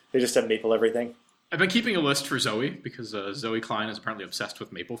 They just have maple everything? I've been keeping a list for Zoe, because Zoe Klein is apparently obsessed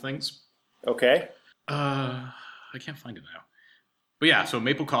with maple things. Okay. I can't find it now. But yeah, so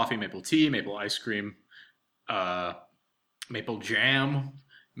maple coffee, maple tea, maple ice cream, maple jam,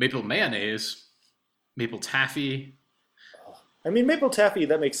 maple mayonnaise, maple taffy. I mean, maple taffy,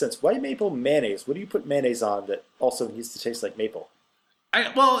 that makes sense. Why maple mayonnaise? What do you put mayonnaise on that also needs to taste like maple?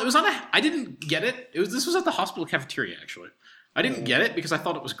 I didn't get it. This was at the hospital cafeteria, actually. I didn't get it because I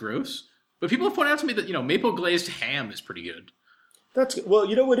thought it was gross. But people have pointed out to me that, maple glazed ham is pretty good. That's good. Well,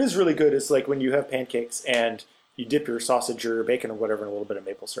 what is really good is like when you have pancakes and you dip your sausage or bacon or whatever in a little bit of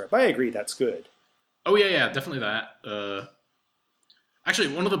maple syrup. I agree, that's good. Oh, yeah, definitely that. Actually,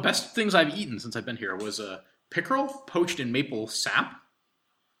 one of the best things I've eaten since I've been here was a pickerel poached in maple sap,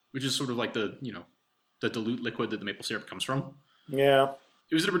 which is sort of like the dilute liquid that the maple syrup comes from. Yeah.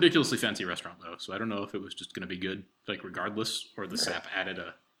 It was at a ridiculously fancy restaurant, though, so I don't know if it was just going to be good, like, regardless, or the sap added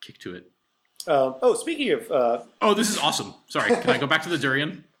a kick to it. Speaking of... Oh, this is awesome. Sorry, can I go back to the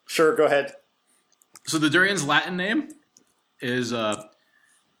durian? Sure, go ahead. So the durian's Latin name is Vivivera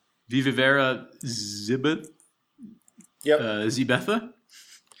zibet, zibetha.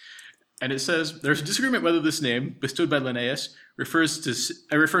 And it says, there's a disagreement whether this name, bestowed by Linnaeus, refers to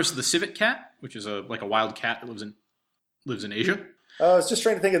the civet cat, which is a wild cat that lives in Asia. I was just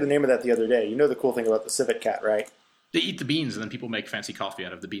trying to think of the name of that the other day. You know the cool thing about the civet cat, right? They eat the beans, and then people make fancy coffee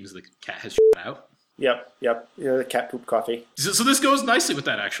out of the beans the cat has shit out. Yep. The cat poop coffee. So this goes nicely with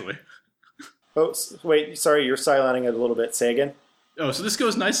that, actually. Oh, wait, sorry, you're silencing it a little bit. Say again? Oh, so this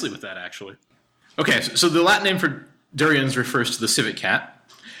goes nicely with that, actually. Okay, so the Latin name for durians refers to the civet cat.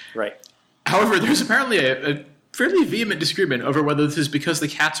 Right. However, there's apparently a fairly vehement disagreement over whether this is because the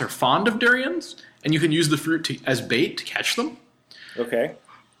cats are fond of durians, and you can use the fruit as bait to catch them. Okay.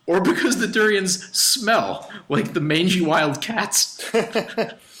 Or because the durians smell like the mangy wild cats.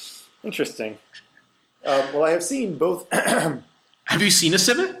 Interesting. Well, I have seen both. Have Have you seen a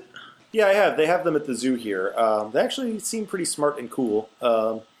civet? Yeah, I have. They have them at the zoo here. They actually seem pretty smart and cool.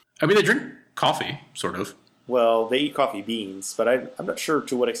 I mean, they drink coffee, sort of. Well, they eat coffee beans, but I'm not sure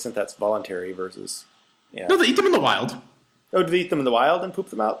to what extent that's voluntary versus... Yeah. No, they eat them in the wild. Oh, do they eat them in the wild and poop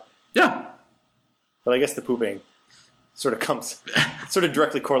them out? Yeah. But I guess the pooping sort of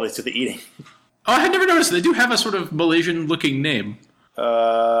directly correlates to the eating. Oh, I had never noticed. They do have a sort of Malaysian-looking name.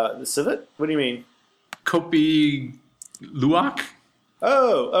 The civet? What do you mean? Kopi Luwak?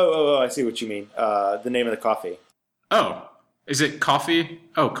 Oh, I see what you mean. The name of the coffee. Oh. Is it coffee?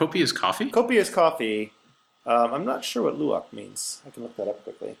 Oh, Kopi is coffee? Kopi is coffee. I'm not sure what Luwak means. I can look that up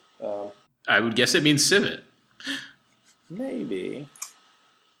quickly. I would guess it means civet. Maybe.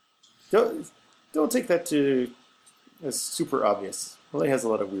 Don't take that as super obvious. Malay has a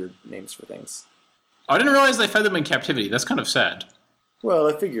lot of weird names for things. I didn't realize they fed them in captivity. That's kind of sad. Well,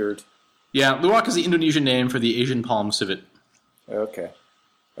 I figured. Yeah, Luwak is the Indonesian name for the Asian palm civet. Okay.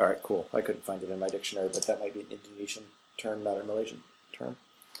 All right, cool. I couldn't find it in my dictionary, but that might be an Indonesian term, not a Malaysian term.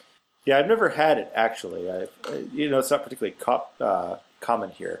 Yeah, I've never had it, actually. It's not particularly common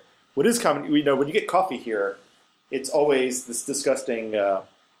here. What is common, when you get coffee here, it's always this disgusting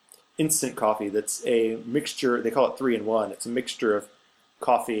instant coffee that's a mixture. They call it 3-in-1. It's a mixture of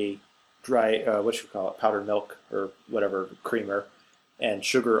coffee, dry, powdered milk or whatever, creamer, and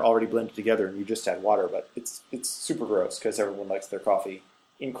sugar already blended together, and you just add water. But it's super gross because everyone likes their coffee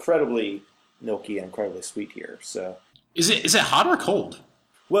incredibly milky and incredibly sweet here. So is it hot or cold?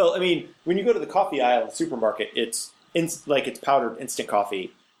 Well, I mean, when you go to the coffee aisle in the supermarket, it's powdered instant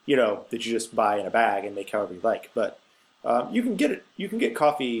coffee, that you just buy in a bag and make however you like. But you can get it. You can get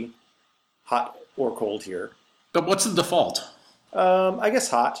coffee hot or cold here. But what's the default? I guess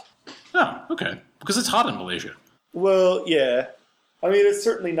hot. Oh, okay. Because it's hot in Malaysia. Well, yeah. I mean, it's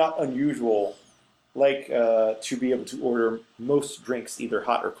certainly not unusual, to be able to order most drinks either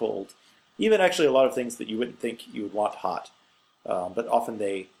hot or cold. Even actually a lot of things that you wouldn't think you would want hot. But often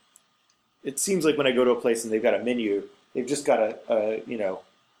it seems like when I go to a place and they've got a menu, they've just got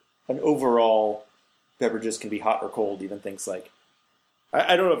an overall beverages can be hot or cold, even things like,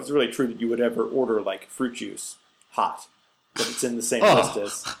 I don't know if it's really true that you would ever order like fruit juice hot, but it's in the same list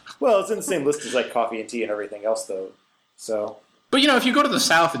it's in the same list as like coffee and tea and everything else though. So. But if you go to the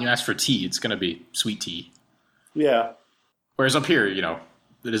South and you ask for tea, it's going to be sweet tea. Yeah. Whereas up here,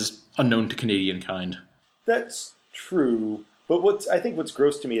 it is unknown to Canadian kind. That's true. But I think what's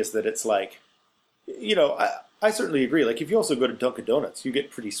gross to me is that it's like, I certainly agree. Like if you also go to Dunkin' Donuts, you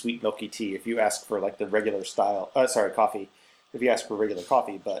get pretty sweet milky tea if you ask for like the regular style. Coffee. If you ask for regular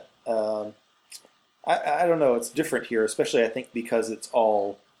coffee, but I don't know. It's different here, especially I think because it's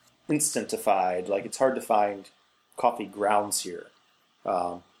all instantified. Like it's hard to find coffee grounds here.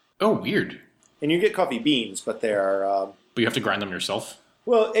 Weird. And you get coffee beans, but they are. But you have to grind them yourself.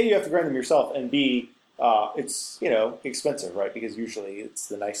 Well, A, you have to grind them yourself, and B, it's expensive, right? Because usually it's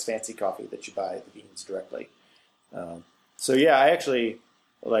the nice fancy coffee that you buy the beans directly. So yeah, I actually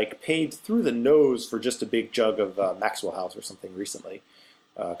paid through the nose for just a big jug of Maxwell House or something recently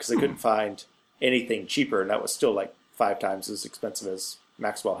because I couldn't find anything cheaper, and that was still like 5 times as expensive as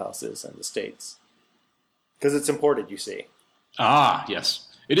Maxwell House is in the States because it's imported. You see. Ah, yes.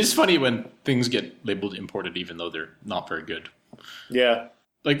 It is funny when things get labeled imported, even though they're not very good. Yeah.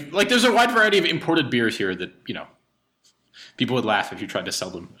 Like there's a wide variety of imported beers here that, people would laugh if you tried to sell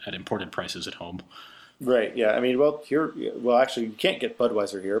them at imported prices at home. Right, yeah. I mean, actually, you can't get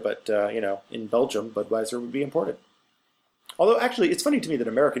Budweiser here, but, in Belgium, Budweiser would be imported. Although, actually, it's funny to me that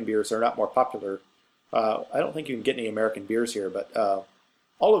American beers are not more popular. I don't think you can get any American beers here, but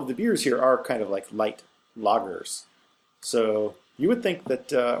all of the beers here are kind of like light lagers. So you would think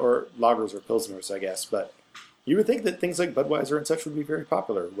that, or lagers or pilsners, I guess, but you would think that things like Budweiser and such would be very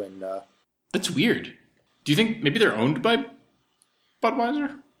popular when... That's weird. Do you think maybe they're owned by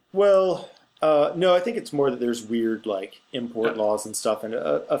Budweiser? Well, no, I think it's more that there's weird import laws and stuff, and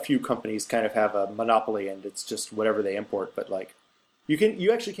a few companies kind of have a monopoly, and it's just whatever they import. But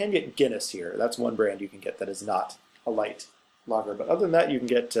you actually can get Guinness here. That's one brand you can get that is not a light lager. But other than that, you can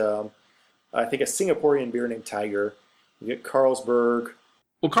get I think a Singaporean beer named Tiger. You get Carlsberg.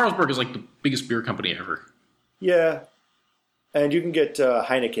 Well, Carlsberg is like the biggest beer company ever. Yeah. And you can get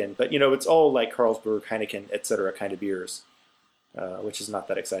Heineken, but it's all like Carlsberg, Heineken, etc. kind of beers, which is not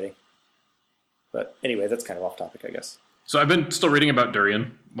that exciting. But anyway, that's kind of off topic, I guess. So I've been still reading about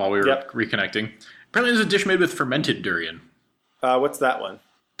durian while we were reconnecting. Apparently there's a dish made with fermented durian. What's that one?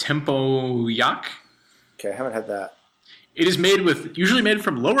 Tempoyak. Okay, I haven't had that. It is usually made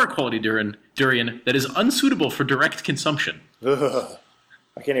from lower quality durian that is unsuitable for direct consumption. Ugh,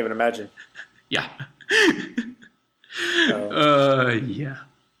 I can't even imagine. Yeah. Yeah.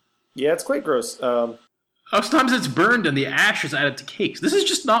 Yeah, it's quite gross. Sometimes it's burned and the ash is added to cakes. This is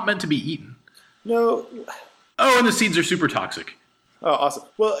just not meant to be eaten. No. Oh, and the seeds are super toxic. Oh, awesome.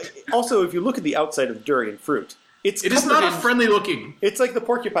 Well, also, if you look at the outside of durian fruit, it is not friendly looking. It's like the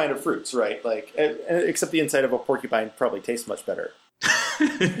porcupine of fruits, right? Like, except the inside of a porcupine probably tastes much better.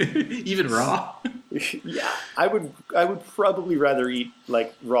 Even raw? Yeah, I would probably rather eat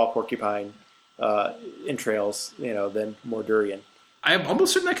like raw porcupine entrails, than more durian. I'm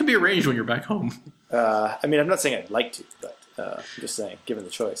almost certain that can be arranged when you're back home. I mean, I'm not saying I'd like to, but I'm just saying, given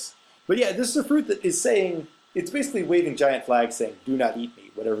the choice. But yeah, this is a fruit that is saying, it's basically waving giant flags saying, do not eat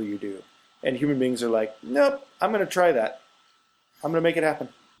me, whatever you do. And human beings are like, nope, I'm going to try that. I'm going to make it happen.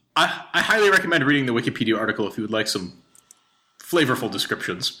 I highly recommend reading the Wikipedia article if you would like some flavorful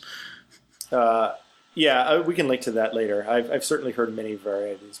descriptions. Yeah, we can link to that later. I've certainly heard many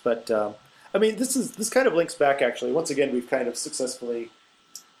varieties. But, I mean, this kind of links back, actually. Once again, we've kind of successfully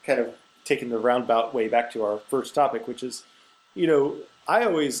kind of taken the roundabout way back to our first topic, which is,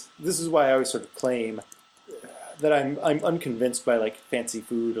 this is why I always sort of claim that I'm unconvinced by like fancy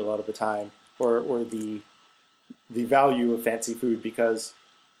food a lot of the time, or the value of fancy food, because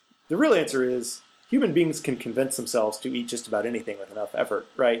the real answer is human beings can convince themselves to eat just about anything with enough effort,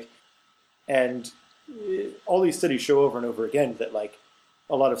 right? And all these studies show over and over again that like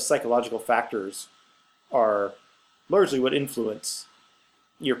a lot of psychological factors are largely what influence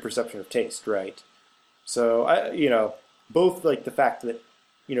your perception of taste, right? So both like the fact that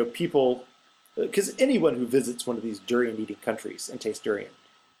people. Because anyone who visits one of these durian-eating countries and tastes durian,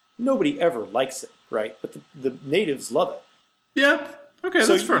 nobody ever likes it, right? But the natives love it. Yeah, okay,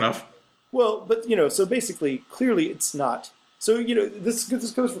 so, that's fair enough. Well, but, so basically, clearly it's not. So, this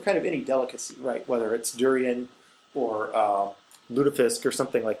goes for kind of any delicacy, right? Whether it's durian or lutefisk or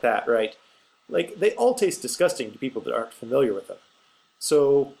something like that, right? Like, they all taste disgusting to people that aren't familiar with them.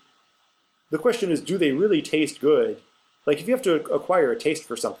 So, the question is, do they really taste good? Like, if you have to acquire a taste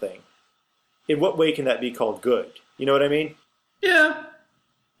for something, in what way can that be called good? You know what I mean? Yeah.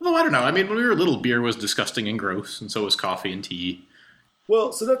 Although, I don't know. I mean, when we were little, beer was disgusting and gross, and so was coffee and tea.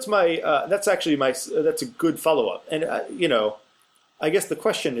 Well, so that's that's a good follow-up. And, I guess the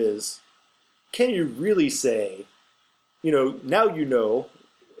question is, can you really say, now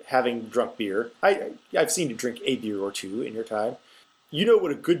having drunk beer, I've seen you drink a beer or two in your time,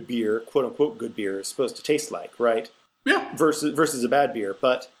 what a good beer, quote-unquote good beer, is supposed to taste like, right? Yeah. Versus a bad beer,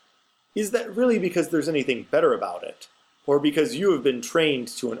 but is that really because there's anything better about it? Or because you have been trained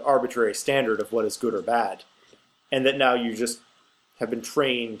to an arbitrary standard of what is good or bad, and that now you just have been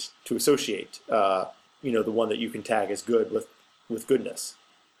trained to associate, the one that you can tag as good with goodness?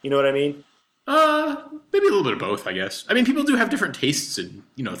 You know what I mean? Maybe a little bit of both, I guess. I mean, people do have different tastes in,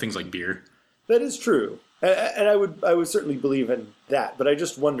 things like beer. That is true. And I would certainly believe in that, but I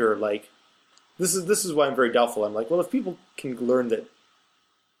just wonder, like, this is why I'm very doubtful. I'm like, well, if people can learn that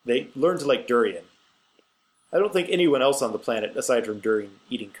they learn to like durian, I don't think anyone else on the planet, aside from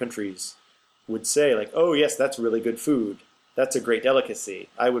durian-eating countries, would say, like, oh, yes, that's really good food. That's a great delicacy.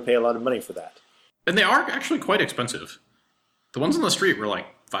 I would pay a lot of money for that. And they are actually quite expensive. The ones on the street were like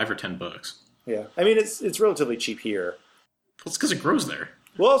 $5 or $10. Yeah. I mean, it's relatively cheap here. Well, it's because it grows there.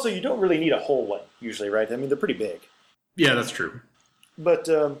 Well, also, you don't really need a whole one, usually, right? I mean, they're pretty big. Yeah, that's true. But,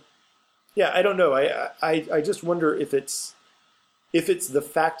 yeah, I don't know. I just wonder if it's the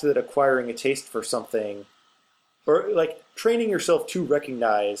fact that acquiring a taste for something, or like training yourself to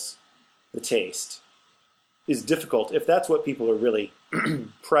recognize the taste, is difficult, if that's what people are really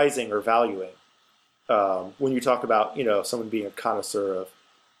prizing or valuing. When you talk about, someone being a connoisseur of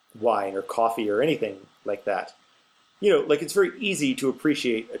wine or coffee or anything like that, like it's very easy to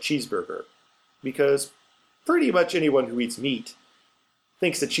appreciate a cheeseburger, because pretty much anyone who eats meat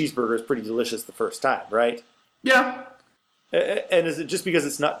thinks a cheeseburger is pretty delicious the first time, right? Yeah. And is it just because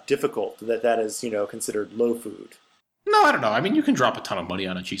it's not difficult that is, considered low food? No, I don't know. I mean, you can drop a ton of money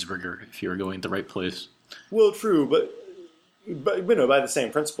on a cheeseburger if you're going to the right place. Well, true, but by the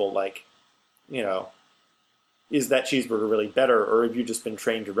same principle, like, is that cheeseburger really better, or have you just been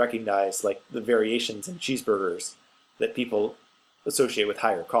trained to recognize, like, the variations in cheeseburgers that people associate with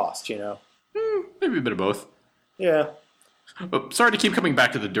higher cost, Maybe a bit of both. Yeah. Oh, sorry to keep coming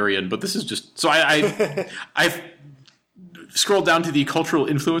back to the durian, but this is just... So I've scrolled down to the cultural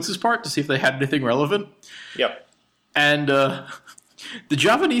influences part to see if they had anything relevant. Yep. And the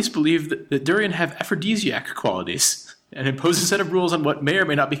Javanese believe that durian have aphrodisiac qualities and impose a set of rules on what may or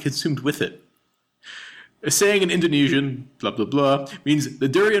may not be consumed with it. A saying in Indonesian, blah, blah, blah, means the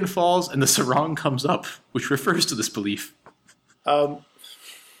durian falls and the sarong comes up, which refers to this belief. All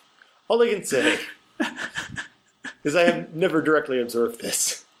I can say Because I have never directly observed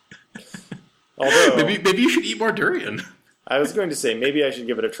this. Although maybe you should eat more durian. I was going to say maybe I should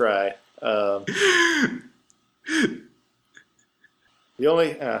give it a try. I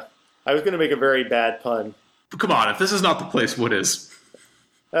was going to make a very bad pun. Come on, if this is not the place, what is?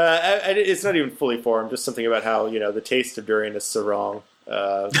 It's not even fully formed. Just something about how the taste of durian is sarong.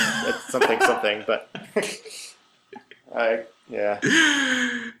 It's something, but yeah.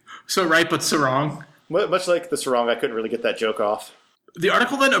 So right, but sarong. Much like the sarong, I couldn't really get that joke off. The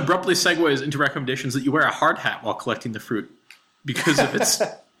article then abruptly segues into recommendations that you wear a hard hat while collecting the fruit because of its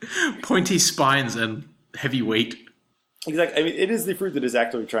pointy spines and heavy weight. Exactly. I mean, it is the fruit that is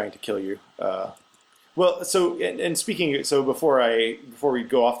actively trying to kill you. Well, so and speaking, so before we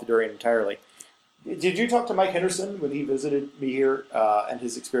go off the durian entirely, did you talk to Mike Henderson when he visited me here and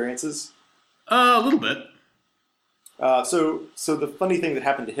his experiences? A little bit. So the funny thing that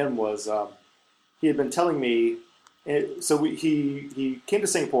happened to him was he had been telling me. He came to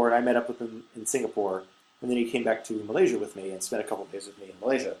Singapore and I met up with him in Singapore, and then he came back to Malaysia with me and spent a couple of days with me in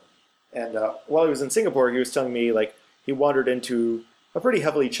Malaysia. And while he was in Singapore, he was telling me like he wandered into a pretty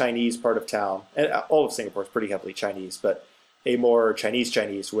heavily Chinese part of town, and all of Singapore is pretty heavily Chinese, but a more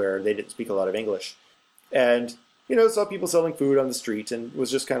Chinese where they didn't speak a lot of English, and saw people selling food on the street and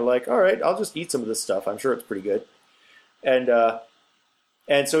was just kind of like, all right, I'll just eat some of this stuff. I'm sure it's pretty good,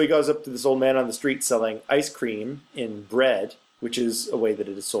 And so he goes up to this old man on the street selling ice cream in bread, which is a way that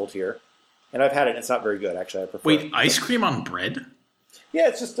it is sold here. And I've had it, and it's not very good, actually. I prefer Wait, ice cream on bread? Yeah,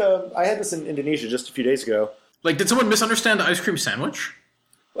 it's just, I had this in Indonesia just a few days ago. Like, did someone misunderstand the ice cream sandwich?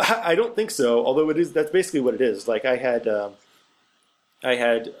 I don't think so, although that's basically what it is. Like, I had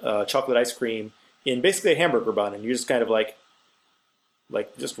chocolate ice cream in basically a hamburger bun, and you just kind of like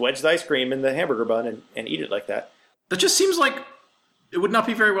just wedge the ice cream in the hamburger bun and eat it like that. That just seems like it would not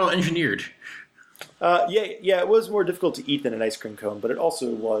be very well engineered. Yeah, it was more difficult to eat than an ice cream cone, but it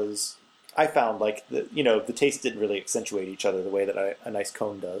also was. I found like the taste didn't really accentuate each other the way that a nice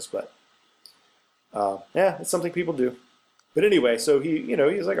cone does. But it's something people do. But anyway, so he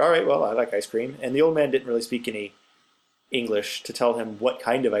was like, all right, well, I like ice cream, and the old man didn't really speak any English to tell him what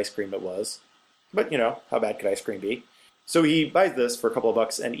kind of ice cream it was. But how bad could ice cream be? So he buys this for a couple of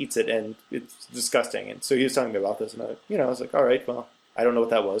bucks and eats it, and it's disgusting. And so he was telling me about this, and I was like, all right, well, I don't know what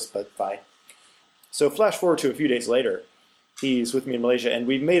that was, but fine. So flash forward to a few days later, he's with me in Malaysia, and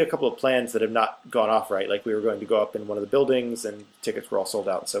we've made a couple of plans that have not gone off right. Like we were going to go up in one of the buildings, and tickets were all sold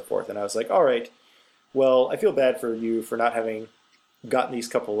out and so forth. And I was like, all right, well, I feel bad for you for not having gotten these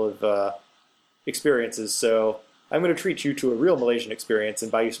couple of experiences, so I'm going to treat you to a real Malaysian experience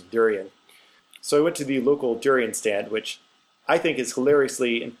and buy you some durian. So I went to the local durian stand, which I think is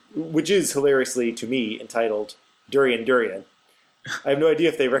hilariously to me entitled Durian Durian. I have no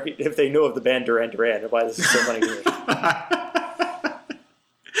idea if they know of the band Duran Duran and why this is so funny to me.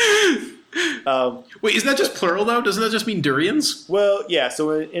 Wait, isn't that just plural though? Doesn't that just mean durians? Well, yeah. So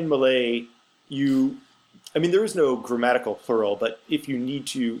in Malay, there is no grammatical plural, but if you need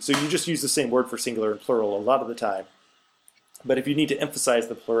to, so you just use the same word for singular and plural a lot of the time. But if you need to emphasize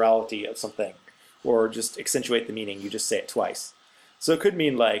the plurality of something or just accentuate the meaning, you just say it twice. So it could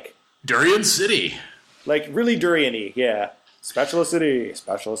mean like Durian City. Like really durian-y, yeah. Spatula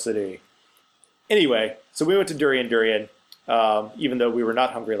City. Anyway, so we went to Durian, even though we were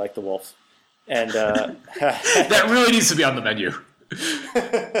not hungry like the wolf. And that really needs to be on the menu.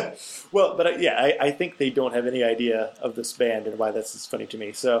 Well, but I think they don't have any idea of this band and why this is funny to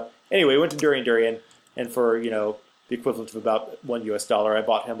me. So anyway, we went to Durian, and for, the equivalent of about $1, I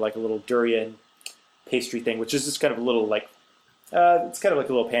bought him like a little durian pastry thing, which is just kind of a little like, it's kind of like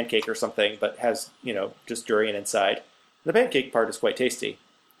a little pancake or something, but has, just durian inside. The pancake part is quite tasty,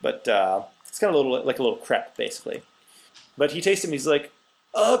 but it's kind of like a little crepe, basically. But he tasted me, he's like,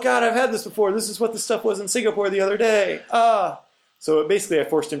 oh God, I've had this before. This is what the stuff was in Singapore the other day. So basically I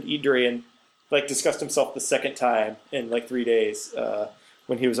forced him to eat durian, like disgust himself the second time in like 3 days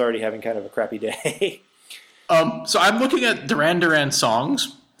when he was already having kind of a crappy day. So I'm looking at Duran Duran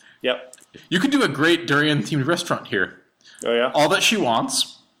songs. Yep. You could do a great durian-themed restaurant here. Oh, yeah? All That She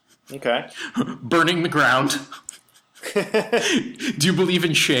Wants. Okay. Burning the Ground. Do You Believe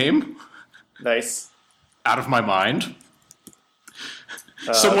in Shame? Nice. Out of My Mind.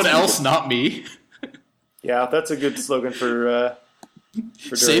 Someone Else, Not Me. Yeah, that's a good slogan for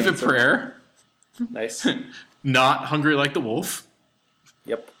Save a Prayer. Nice. Not Hungry Like the Wolf.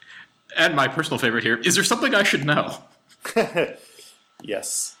 Yep. And my personal favorite here, Is There Something I Should Know?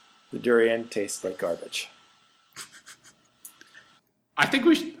 Yes. The durian tastes like garbage. I think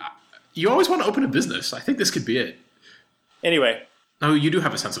we should... You always want to open a business. I think this could be it. Anyway. Oh, you do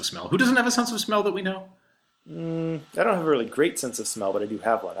have a sense of smell. Who doesn't have a sense of smell that we know? I don't have a really great sense of smell, but I do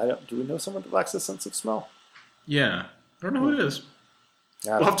have one. Do we know someone that lacks a sense of smell? Yeah. I don't know who it is.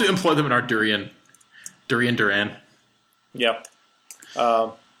 We'll have to employ them in our Duran. Yeah.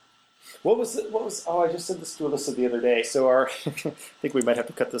 What was? Oh, I just said this to Alyssa the other day. So I think we might have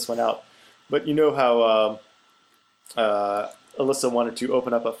to cut this one out. But you know how Alyssa wanted to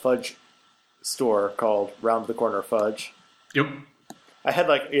open up a fudge store called Round the Corner Fudge. Yep. I had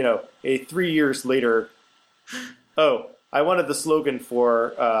a 3 years later. Oh, I wanted the slogan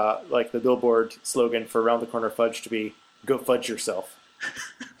for the billboard slogan for Round the Corner Fudge to be "Go fudge yourself."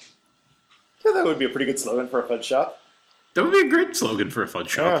 Yeah, that would be a pretty good slogan for a fudge shop. That would be a great slogan for a fudge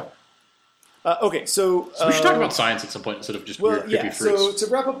shop. Okay, so we should talk about science at some point instead of just weird hippie fruits. So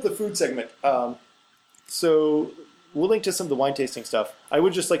to wrap up the food segment, so we'll link to some of the wine tasting stuff. I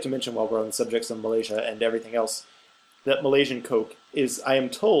would just like to mention, while we're on the subjects of Malaysia and everything else, that Malaysian Coke is, I am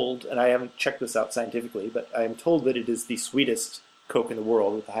told, and I haven't checked this out scientifically, but I am told that it is the sweetest Coke in the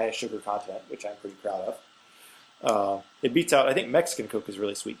world with the highest sugar content, which I'm pretty proud of. It beats out, I think Mexican Coke is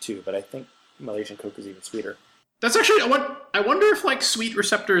really sweet too, but I think Malaysian Coke is even sweeter. That's actually, I wonder if sweet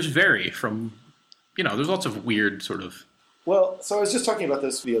receptors vary from, there's lots of weird sort of... Well, so I was just talking about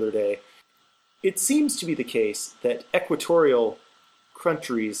this the other day. It seems to be the case that equatorial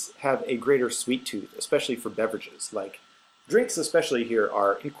countries have a greater sweet tooth, especially for beverages. Like, drinks especially here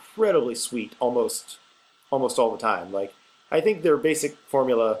are incredibly sweet almost all the time. Like, I think their basic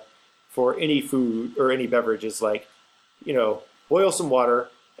formula for any food or any beverage is boil some water,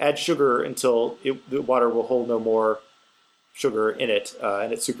 add sugar until the water will hold no more sugar in it,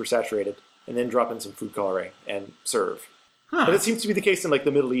 and it's super saturated, and then drop in some food coloring and serve. Huh. But it seems to be the case in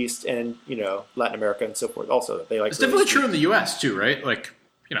the Middle East and Latin America and so forth. Also, that they like. It's definitely true in the U.S. too, right?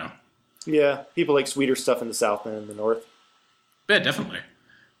 Yeah, people like sweeter stuff in the South than in the North. Yeah, definitely.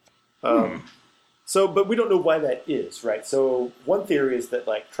 So, but we don't know why that is, right? So, one theory is that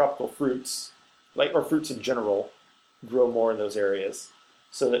tropical fruits, or fruits in general, grow more in those areas,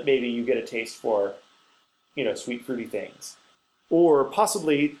 so that maybe you get a taste for, sweet fruity things. Or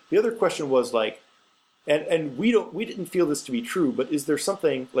possibly the other question was and we didn't feel this to be true, but is there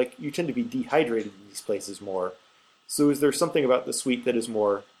something you tend to be dehydrated in these places more? So is there something about the sweet that is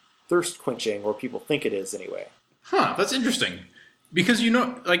more thirst quenching, or people think it is anyway? Huh, that's interesting. Because you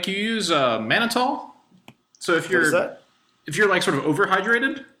use mannitol. So if you're sort of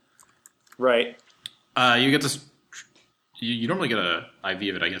overhydrated, right? You get this. You normally get a IV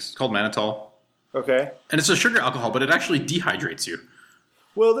of it, I guess. It's called mannitol. Okay. And it's a sugar alcohol, but it actually dehydrates you.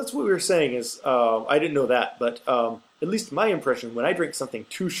 Well, that's what we were saying is, I didn't know that, but at least my impression, when I drink something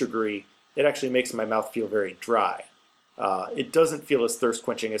too sugary, it actually makes my mouth feel very dry. It doesn't feel as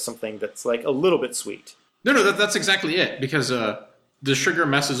thirst-quenching as something that's a little bit sweet. No, that's exactly it, because the sugar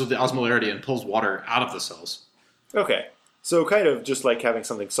messes with the osmolarity and pulls water out of the cells. Okay. So kind of just like having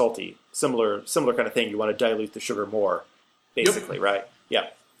something salty, similar kind of thing. You want to dilute the sugar more, basically, yep. Right? Yeah.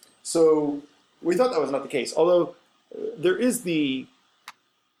 So we thought that was not the case, although there is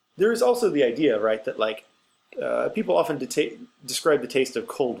also the idea, right, that people often describe the taste of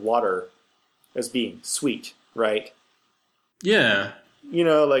cold water as being sweet, right? Yeah.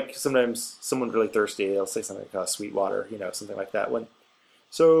 Sometimes someone really thirsty, they'll say something like sweet water, something like that.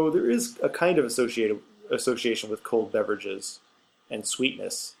 So there is a kind of association with cold beverages and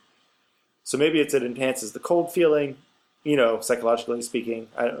sweetness. So maybe it enhances the cold feeling, psychologically speaking.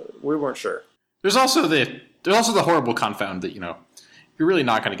 We weren't sure. There's also the horrible confound that, you're really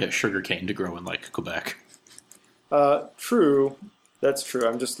not going to get sugarcane to grow in Quebec. True. That's true.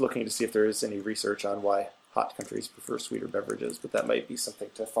 I'm just looking to see if there is any research on why hot countries prefer sweeter beverages, but that might be something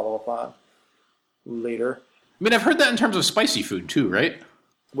to follow up on later. I mean, I've heard that in terms of spicy food too, right?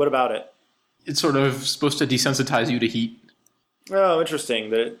 What about it? It's sort of supposed to desensitize you to heat. Oh,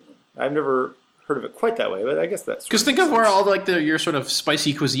 interesting. I've never heard of it quite that way, but I guess that's... Because think of where all your sort of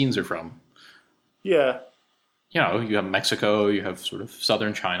spicy cuisines are from. Yeah. You have Mexico, you have sort of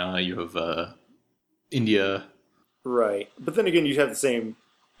southern China, you have India. Right. But then again, you have the same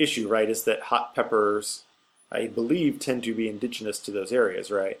issue, right, is that hot peppers, I believe, tend to be indigenous to those areas,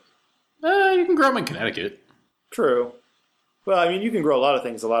 right? You can grow them in Connecticut. True. Well, I mean, you can grow a lot of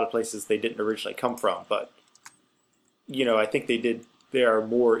things, a lot of places they didn't originally come from, but, I think they are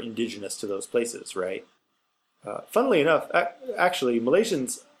more indigenous to those places, right? Funnily enough, actually,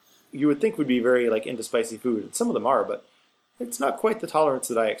 Malaysians, you would think would be very, into spicy food, and some of them are, but it's not quite the tolerance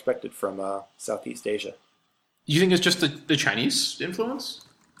that I expected from Southeast Asia. You think it's just the Chinese influence?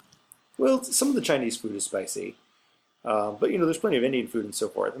 Well, some of the Chinese food is spicy, but, there's plenty of Indian food and so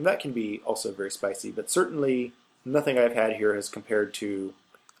forth, and that can be also very spicy, but certainly nothing I've had here has compared to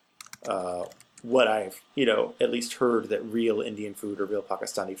what I've, at least heard that real Indian food or real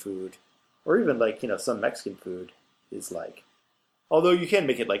Pakistani food, or even like, some Mexican food is like. Although you can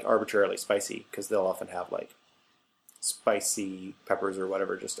make it like arbitrarily spicy because they'll often have like spicy peppers or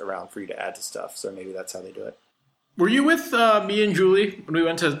whatever just around for you to add to stuff. So maybe that's how they do it. Were you with me and Julie when we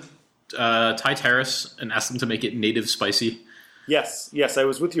went to Thai Terrace and asked them to make it native spicy? Yes, I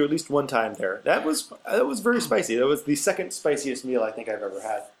was with you at least one time there. That was very spicy. That was the second spiciest meal I think I've ever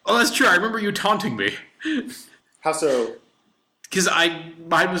had. Oh, that's true. I remember you taunting me. How so? Because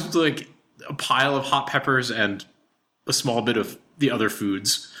mine was like a pile of hot peppers and a small bit of the other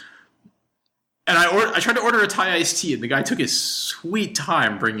foods. And I tried to order a Thai iced tea, and the guy took his sweet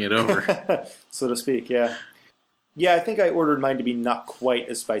time bringing it over. So to speak, yeah. Yeah, I think I ordered mine to be not quite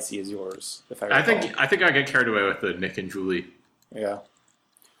as spicy as yours, if I recall. I think I get carried away with the Nick and Julie. Yeah.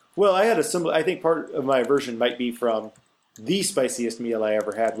 Well, I had a similar... I think part of my version might be from the spiciest meal I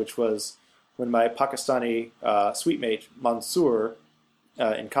ever had, which was when my Pakistani sweet mate, Mansoor,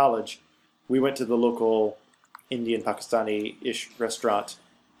 in college, we went to the local Indian Pakistani-ish restaurant.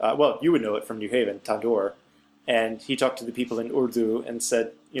 Well, you would know it from New Haven, Tandoor. And he talked to the people in Urdu and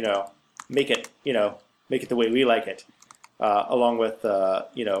said, make it the way we like it, along with,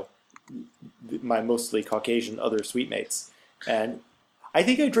 my mostly Caucasian other sweet mates. And I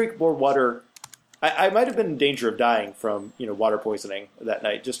think I drank more water. I might have been in danger of dying from, water poisoning that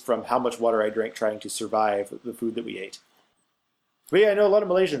night, just from how much water I drank trying to survive the food that we ate. But yeah, I know a lot of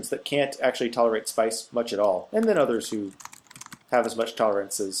Malaysians that can't actually tolerate spice much at all. And then others who have as much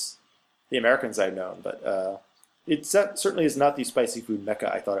tolerance as the Americans I've known. But it certainly is not the spicy food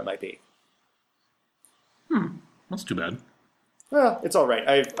mecca I thought it might be. That's too bad. Well, it's all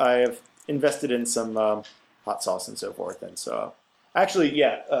right. I've invested in some hot sauce and so forth, and so actually,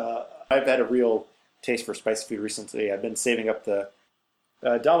 yeah, I've had a real taste for spicy food recently. I've been saving up the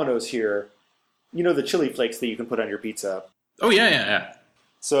Domino's here. The chili flakes that you can put on your pizza. Oh yeah.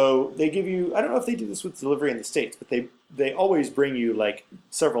 So they give you. I don't know if they do this with delivery in the States, but they always bring you like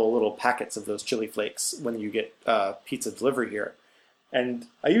several little packets of those chili flakes when you get pizza delivery here. And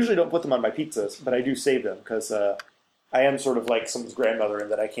I usually don't put them on my pizzas, but I do save them because I am sort of like someone's grandmother in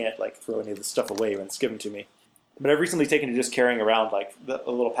that I can't like throw any of the stuff away when it's given to me. But I've recently taken to just carrying around like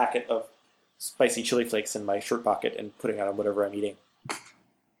a little packet of spicy chili flakes in my shirt pocket and putting it on whatever I'm eating.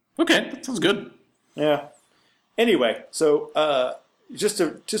 Okay, that sounds good. Yeah. Anyway, so just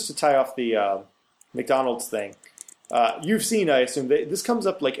to tie off the McDonald's thing, you've seen, I assume, this comes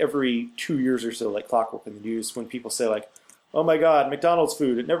up like every 2 years or so, like clockwork in the news, when people say like, "Oh my God, McDonald's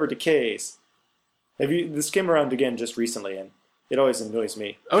food, it never decays." This came around again just recently, and it always annoys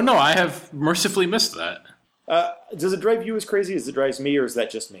me. Oh no, I have mercifully missed that. Does it drive you as crazy as it drives me, or is that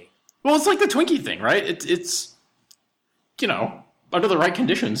just me? Well, it's like the Twinkie thing, right? It's under the right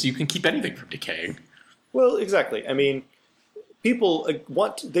conditions, you can keep anything from decaying. Well, exactly. I mean, people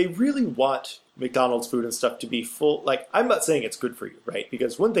they really want McDonald's food and stuff to be full. Like, I'm not saying it's good for you, right?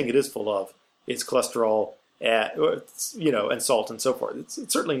 Because one thing it is full of is cholesterol, and salt and so forth.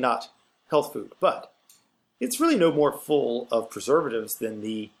 It's certainly not health food, but it's really no more full of preservatives than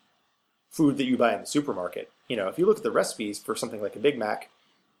the food that you buy in the supermarket. If you look at the recipes for something like a Big Mac,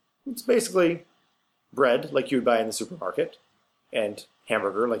 it's basically bread like you would buy in the supermarket, and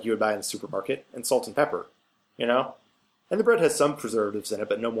hamburger like you would buy in the supermarket, and salt and pepper, And the bread has some preservatives in it,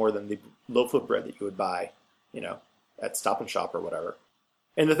 but no more than the loaf of bread that you would buy, at Stop and Shop or whatever.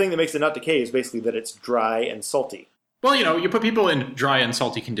 And the thing that makes it not decay is basically that it's dry and salty. Well, you put people in dry and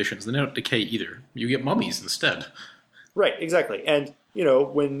salty conditions, they don't decay either. You get mummies instead. Right, exactly. And,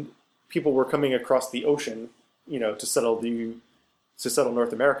 when people were coming across the ocean, to settle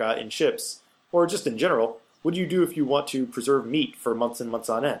North America in ships, or just in general, what do you do if you want to preserve meat for months and months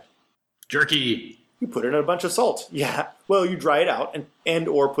on end? Jerky. You put in a bunch of salt. Yeah. Well, you dry it out and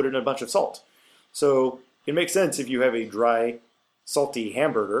or put in a bunch of salt. So it makes sense if you have a dry, salty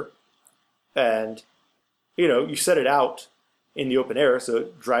hamburger and, you set it out in the open air so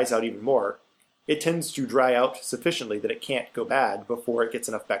it dries out even more. It tends to dry out sufficiently that it can't go bad before it gets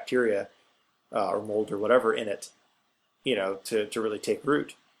enough bacteria or mold or whatever in it, to really take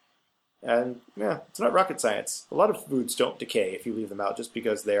root. And, yeah, it's not rocket science. A lot of foods don't decay if you leave them out just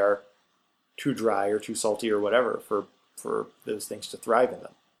because they are too dry or too salty or whatever for those things to thrive in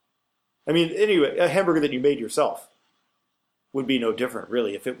them. I mean, anyway, a hamburger that you made yourself would be no different,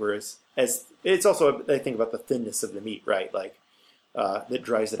 really, if it were as it's also, I think, about the thinness of the meat, right? Like, that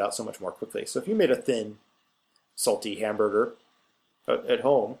dries it out so much more quickly. So if you made a thin, salty hamburger at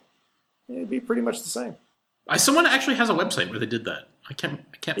home, it'd be pretty much the same. Someone actually has a website where they did that. I can't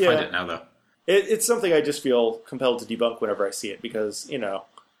find it now, though. It's something I just feel compelled to debunk whenever I see it because,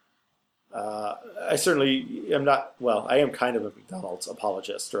 I certainly am not. Well, I am kind of a McDonald's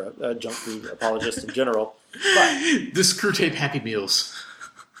apologist or a junk food apologist in general. But the Screw Tape Happy Meals.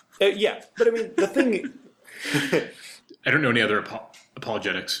 Yeah, but I mean the thing. I don't know any other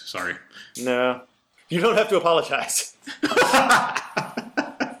apologetics. Sorry. No, you don't have to apologize.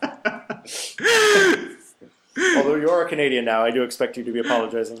 Although you are a Canadian now, I do expect you to be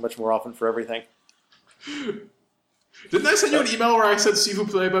apologizing much more often for everything. Didn't I send you an email where I said "s'il vous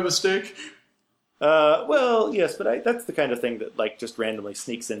plaît" by mistake? Well, yes, but that's the kind of thing that like just randomly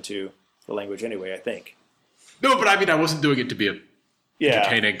sneaks into the language anyway, I think. No, but I mean, I wasn't doing it to be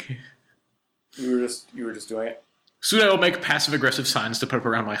entertaining. You were just doing it. Soon I will make passive-aggressive signs to put up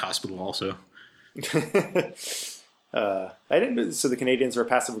around my hospital also. I didn't. So the Canadians are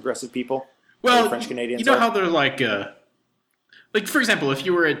passive-aggressive people? Well, French Canadians you know how they're like for example, if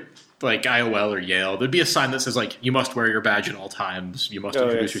you were at like IOL or Yale, there'd be a sign that says like, you must wear your badge at all times. You must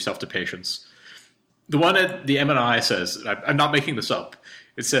introduce yourself to patients. The one at the M&I says, I'm not making this up.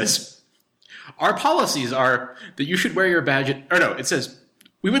 It says, our policies are that you should wear your badge it says,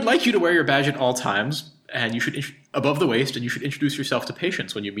 we would like you to wear your badge at all times, and you should above the waist, and you should introduce yourself to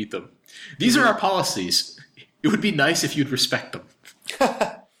patients when you meet them. These are our policies. It would be nice if you'd respect them.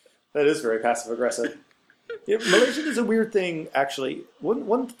 That is very passive-aggressive. Yeah, Malaysian is a weird thing, actually.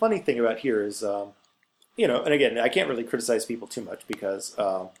 One funny thing about here is, and again, I can't really criticize people too much because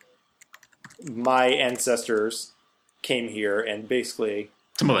my ancestors came here and basically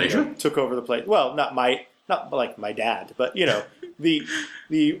to Malaysia took over the place. Well, not like my dad, but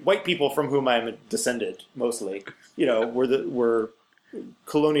the white people from whom I'm descended mostly, were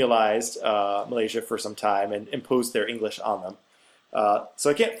colonialized Malaysia for some time and imposed their English on them. So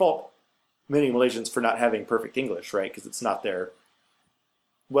I can't fault many Malaysians for not having perfect English, right? Because it's not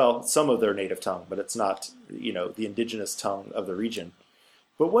some of their native tongue, but it's not, the indigenous tongue of the region.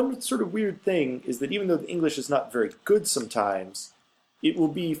 But one sort of weird thing is that even though the English is not very good sometimes, it will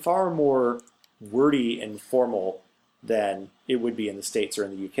be far more wordy and formal than it would be in the States or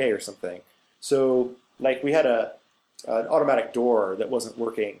in the UK or something. So, like, we had an automatic door that wasn't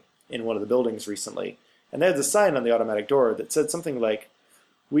working in one of the buildings recently, and they had a sign on the automatic door that said something like,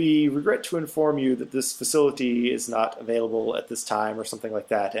 "We regret to inform you that this facility is not available at this time," or something like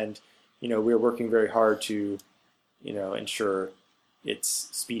that. And, we're working very hard to, ensure its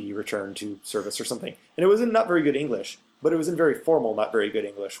speedy return to service or something. And it was in not very good English, but it was in very formal, not very good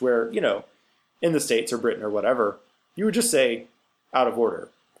English, where, in the States or Britain or whatever, you would just say out of order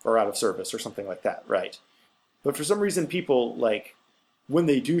or out of service or something like that, right? But for some reason, people, like, when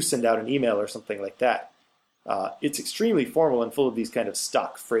they do send out an email or something like that, it's extremely formal and full of these kind of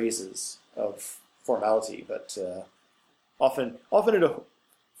stock phrases of formality, but often in a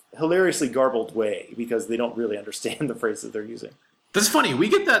hilariously garbled way because they don't really understand the phrases they're using. That's funny. We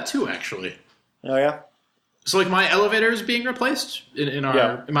get that too, actually. Oh, yeah? So, like, my elevator is being replaced in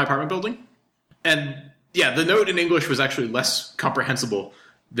my apartment building. And, yeah, the note in English was actually less comprehensible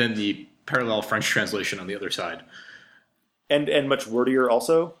than the parallel French translation on the other side. And much wordier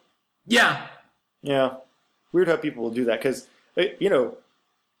also? Yeah. Yeah. Weird how people will do that because,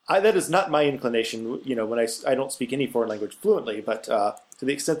 that is not my inclination, when I don't speak any foreign language fluently, but to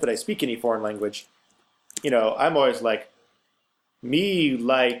the extent that I speak any foreign language, I'm always like, me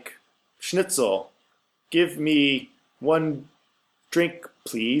like schnitzel, give me one drink,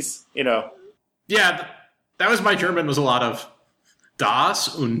 please, Yeah, that was my German, was a lot of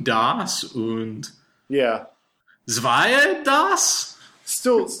das und yeah. Zwei das?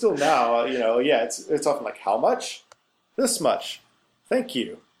 Still now, it's often like, how much? This much. Thank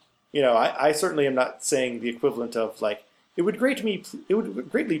you. I certainly am not saying the equivalent of like, it would greatly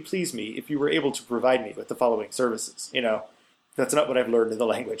please me if you were able to provide me with the following services, That's not what I've learned in the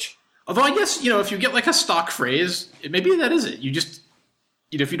language. Although I guess, if you get like a stock phrase, maybe that is it. You just,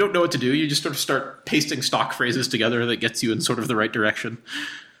 if you don't know what to do, you just sort of start pasting stock phrases together that gets you in sort of the right direction.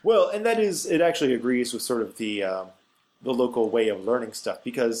 Well, and it actually agrees with sort of the local way of learning stuff,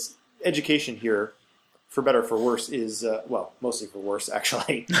 because education here, for better or for worse, is, mostly for worse,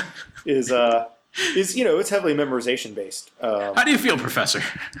 actually, is it's heavily memorization based. How do you feel, Professor?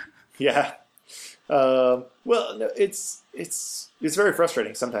 Yeah. No, it's very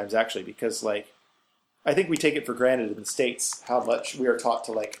frustrating sometimes, actually, because, like, I think we take it for granted in the States how much we are taught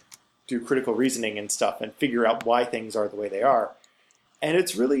to, like, do critical reasoning and stuff and figure out why things are the way they are. And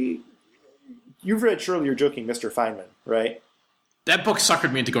it's really... You've read Surely You're Joking, Mr. Feynman, right? That book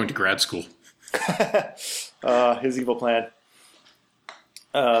suckered me into going to grad school. His evil plan.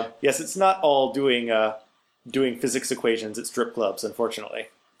 Yes, it's not all doing physics equations at strip clubs, unfortunately.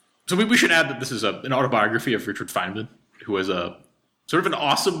 So we should add that this is an autobiography of Richard Feynman, who was a Sort of an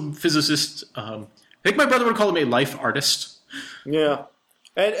awesome physicist. I think my brother would call him a life artist. Yeah.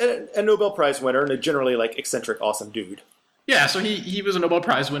 And a Nobel Prize winner and a generally, like, eccentric, awesome dude. Yeah, so he was a Nobel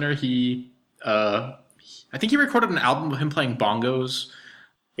Prize winner. I think he recorded an album of him playing bongos.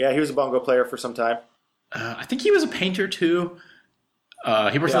 Yeah, he was a bongo player for some time. I think he was a painter, too.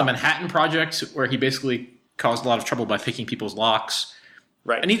 He worked on the Manhattan Project, where he basically caused a lot of trouble by picking people's locks.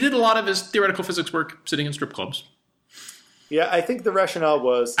 Right. And he did a lot of his theoretical physics work sitting in strip clubs. Yeah, I think the rationale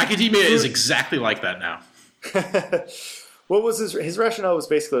was... Academia is exactly like that now. What was his rationale was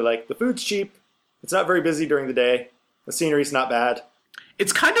basically like, the food's cheap, it's not very busy during the day, the scenery's not bad.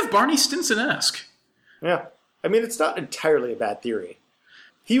 It's kind of Barney Stinson-esque. Yeah. I mean, it's not entirely a bad theory.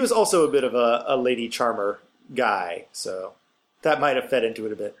 He was also a bit of a lady charmer guy, so that might have fed into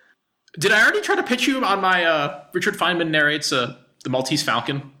it a bit. Did I already try to pitch you on my Richard Feynman narrates The Maltese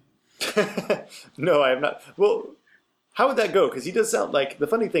Falcon? No, I have not. Well, how would that go? Because he does sound like... The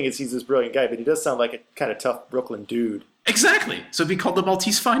funny thing is he's this brilliant guy, but he does sound like a kind of tough Brooklyn dude. Exactly. So it'd be called The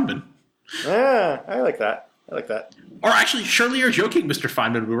Maltese Feynman. Ah, I like that. Or actually, Surely You're Joking, Mr.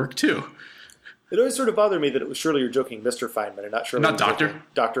 Feynman would work too. It always sort of bothered me that it was Surely You're Joking, Mr. Feynman, and not Surely Not Doctor?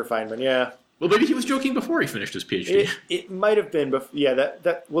 Dr. Feynman, yeah. Well, maybe he was joking before he finished his PhD. It might have been, yeah,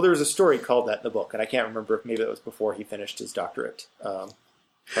 well, there was a story called that in the book, and I can't remember if maybe that was before he finished his doctorate. Hard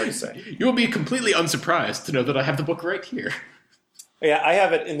to say. You will be completely unsurprised to know that I have the book right here. Yeah, I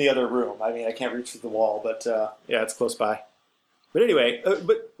have it in the other room. I mean, I can't reach through the wall, but yeah, it's close by. But anyway,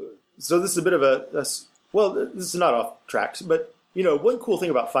 so this is a bit of well, this is not off track, but, one cool thing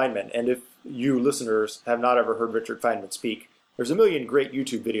about Feynman, and if you listeners have not ever heard Richard Feynman speak, there's a million great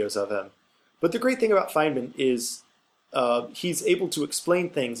YouTube videos of him. But the great thing about Feynman is he's able to explain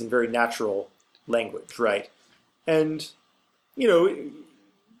things in very natural language, right? And,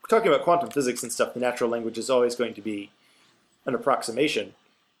 talking about quantum physics and stuff, the natural language is always going to be an approximation.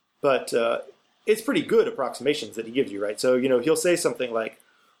 But it's pretty good approximations that he gives you, right? So, he'll say something like,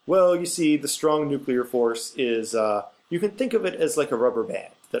 well, you see, the strong nuclear force is, you can think of it as like a rubber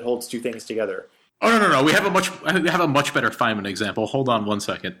band that holds two things together. Oh, no. We have a much better Feynman example. Hold on one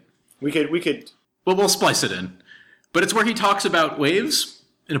second. We could. Well, we'll splice it in. But it's where he talks about waves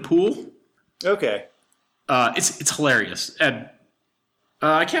in a pool. Okay. It's hilarious. And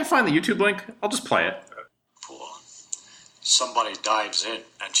I can't find the YouTube link. I'll just play it. Pool. Somebody dives in,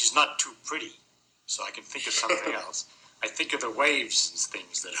 and she's not too pretty, so I can think of something else. I think of the waves and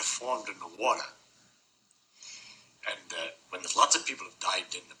things that have formed in the water. And when there's lots of people have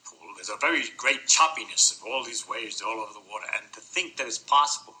dived in the pool, there's a very great choppiness of all these waves all over the water. And to think that it's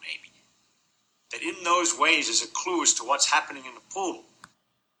possible, maybe, that in those waves is a clue as to what's happening in the pool.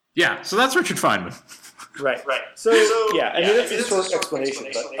 Yeah, so that's Richard Feynman. Right. So yeah, I mean, that's a short explanation,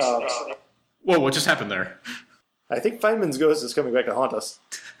 but... Whoa, what just happened there? I think Feynman's ghost is coming back to haunt us.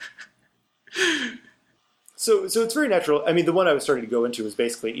 So it's very natural. I mean, the one I was starting to go into is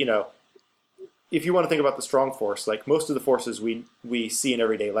basically, if you want to think about the strong force, like most of the forces we see in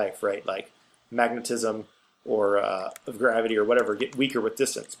everyday life, right? Like magnetism or of gravity or whatever get weaker with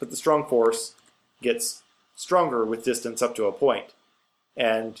distance. But the strong force gets stronger with distance up to a point.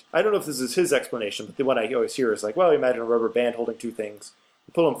 And I don't know if this is his explanation, but the one I always hear is like, well, imagine a rubber band holding two things.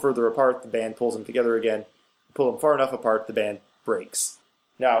 You pull them further apart, the band pulls them together again. You pull them far enough apart, the band breaks.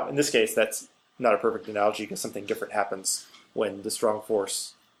 Now, in this case, that's not a perfect analogy because something different happens when the strong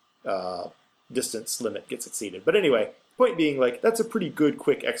force distance limit gets exceeded. But anyway, point being, like, that's a pretty good,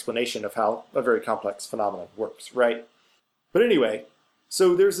 quick explanation of how a very complex phenomenon works, right? But anyway,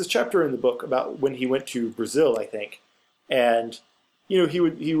 so there's this chapter in the book about when he went to Brazil, I think, and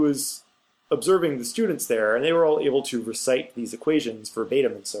he was observing the students there, and they were all able to recite these equations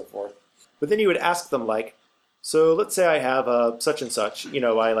verbatim and so forth. But then he would ask them, like, so let's say I have a such and such,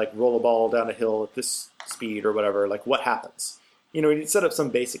 I like roll a ball down a hill at this speed or whatever, like what happens? He'd set up some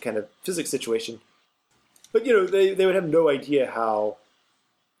basic kind of physics situation. But, they would have no idea how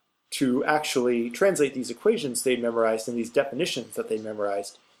to actually translate these equations they'd memorized and these definitions that they'd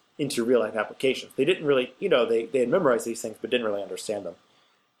memorized into real-life applications. They didn't really, they had memorized these things but didn't really understand them.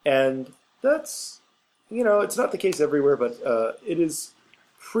 And that's, it's not the case everywhere, but it is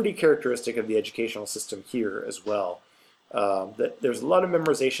pretty characteristic of the educational system here as well. That there's a lot of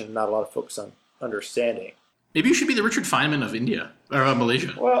memorization and not a lot of focus on understanding. Maybe you should be the Richard Feynman of India, or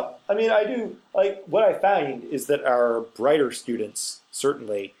Malaysia. Well, I mean, I do, what I find is that our brighter students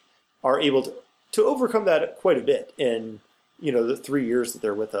certainly are able to overcome that quite a bit in, the 3 years that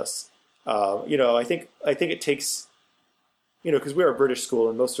they're with us. I think it takes, because we're a British school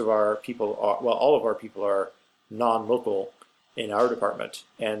and most of our people are, well, all of our people are non-local in our department.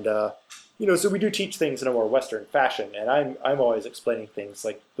 And, so we do teach things in a more Western fashion, and I'm always explaining things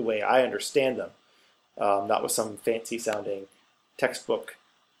like the way I understand them, not with some fancy-sounding textbook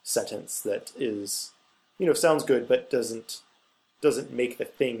sentence that is, sounds good but doesn't make the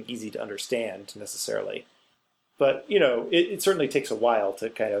thing easy to understand necessarily. But, it certainly takes a while to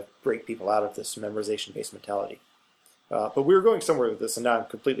kind of break people out of this memorization-based mentality. But we were going somewhere with this, and now I'm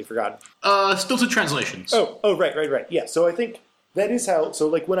completely forgotten. Still to translations. Oh, right. Yeah, so I think that is how... So,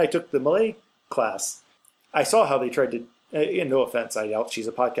 like, when I took the Malay class, I saw how they tried to... and no offense, I doubt she's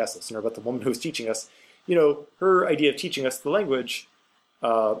a podcast listener, but the woman who was teaching us, her idea of teaching us the language,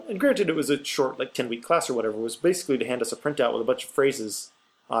 and granted it was a short, 10-week class or whatever, was basically to hand us a printout with a bunch of phrases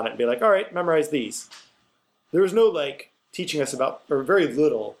on it and be like, all right, memorize these. There was no, teaching us about... or very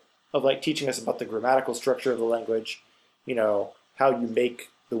little of, teaching us about the grammatical structure of the language, how you make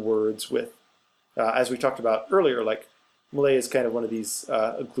the words with, as we talked about earlier, Malay is kind of one of these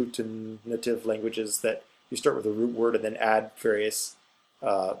agglutinative languages that you start with a root word and then add various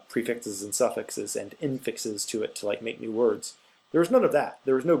prefixes and suffixes and infixes to it to make new words. There was none of that.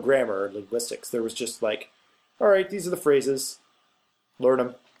 There was no grammar or linguistics. There was just all right, these are the phrases, learn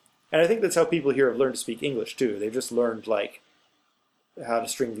them. And I think that's how people here have learned to speak English too. They've just learned how to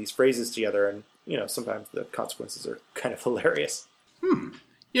string these phrases together, and sometimes the consequences are kind of hilarious.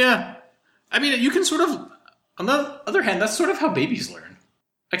 Yeah. I mean, you can sort of... On the other hand, that's sort of how babies learn.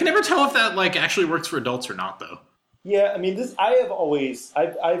 I can never tell if that actually works for adults or not, though. Yeah, I mean, I've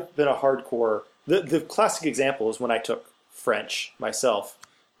been a hardcore... The classic example is when I took French myself,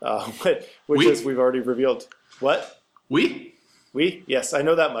 which is, we've already revealed. What? Oui? Oui? Yes, I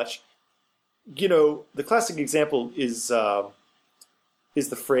know that much. The classic example is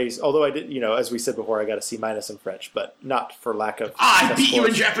the phrase, although I did, as we said before, I got a C- in French, but not for lack of... I beat you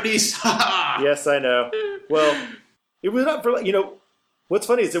in Japanese! Yes, I know. Well, it was not for, what's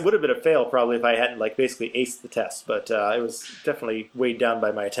funny is it would have been a fail probably if I hadn't, basically aced the test, but it was definitely weighed down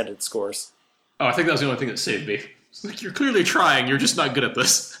by my attendance scores. Oh, I think that was the only thing that saved me. It's you're clearly trying, you're just not good at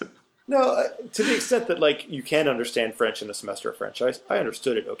this. No, to the extent that, you can understand French in a semester of French, I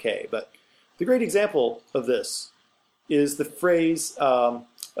understood it okay, but the great example of this is the phrase, a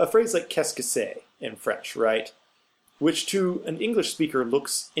phrase like qu'est-ce que c'est in French, right? Which to an English speaker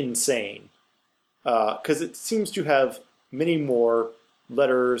looks insane, because it seems to have many more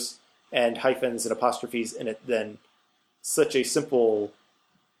letters and hyphens and apostrophes in it than such a simple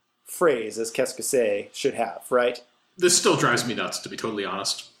phrase as qu'est-ce que c'est should have, right? This still drives me nuts, to be totally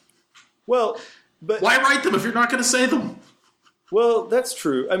honest. Well, but... Why write them if you're not going to say them? Well, that's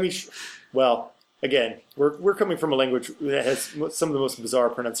true. I mean, again, we're coming from a language that has some of the most bizarre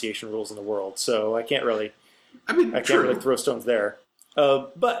pronunciation rules in the world, so I can't really... I can't really throw stones there.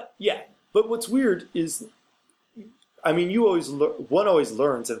 But what's weird is... one always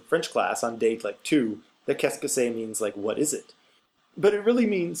learns in French class on day 2 that qu'est-ce que c'est means what is it? But it really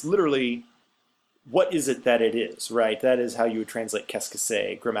means literally what is it that it is, right? That is how you would translate qu'est-ce que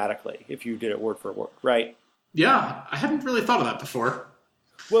c'est grammatically if you did it word for word, right? Yeah, I hadn't really thought of that before.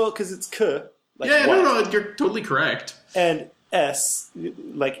 Well, because it's que. No, you're totally correct. And s,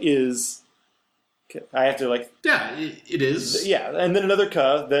 is... I have to, Yeah, it is. Yeah, and then another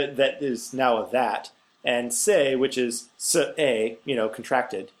ka that is now a that. And se, which is se,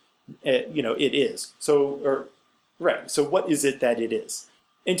 contracted, it is. So what is it that it is?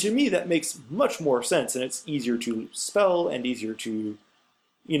 And to me, that makes much more sense, and it's easier to spell and easier to,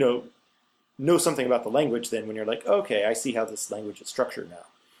 know something about the language than when you're okay, I see how this language is structured now.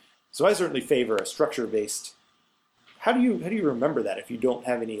 So I certainly favor a structure-based... How do you remember that if you don't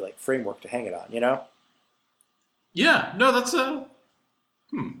have any, framework to hang it on, Yeah, no, that's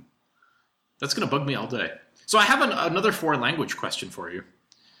That's going to bug me all day. So I have another foreign language question for you.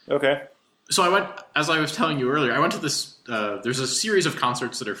 Okay. So as I was telling you earlier, I went to this, there's a series of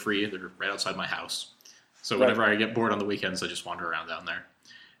concerts that are free that are right outside my house. So whenever I get bored on the weekends, I just wander around down there.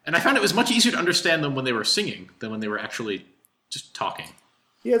 And I found it was much easier to understand them when they were singing than when they were actually just talking.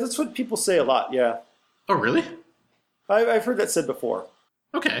 Yeah, that's what people say a lot, yeah. Oh, really? I've heard that said before.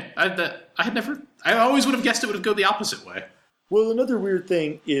 Okay. I always would have guessed it would go the opposite way. Well, another weird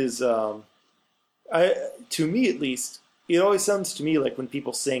thing is, to me at least, it always sounds to me like when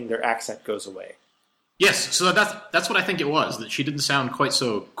people sing, their accent goes away. Yes, so that's what I think it was, that she didn't sound quite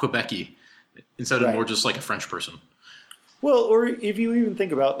so Quebec-y. Instead of more just like a French person. Well, or if you even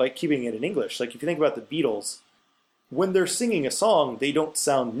think about keeping it in English, if you think about the Beatles, when they're singing a song, they don't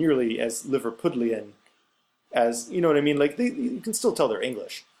sound nearly as Liverpudlian as, you know what I mean? You can still tell they're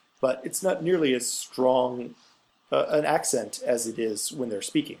English, but it's not nearly as strong an accent as it is when they're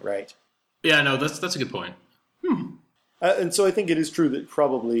speaking, right? Yeah, no, that's a good point. And so I think it is true that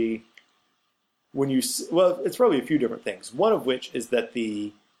probably well, it's probably a few different things. One of which is that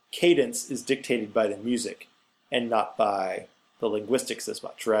the cadence is dictated by the music and not by the linguistics as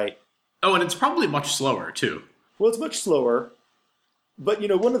much, right? Oh, and it's probably much slower, too. Well, it's much slower. But,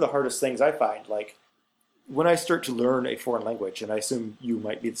 one of the hardest things I find, like, when I start to learn a foreign language, and I assume you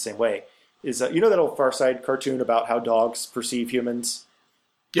might be the same way, is, that old Far Side cartoon about how dogs perceive humans?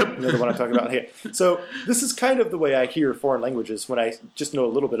 Yep. The one I'm talking about here. So this is kind of the way I hear foreign languages when I just know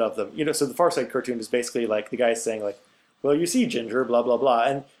a little bit of them. So the Far Side cartoon is basically like the guy saying like, well, you see, Ginger, blah, blah,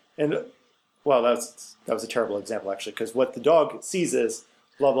 blah. And well, that was a terrible example, actually, because what the dog sees is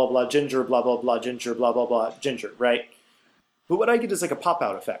blah, blah, blah, Ginger, blah, blah, blah, Ginger, blah, blah, blah, Ginger, right? But what I get is like a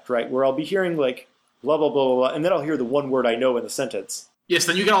pop-out effect, right? Where I'll be hearing like blah, blah, blah, blah, blah, and then I'll hear the one word I know in the sentence. Yes,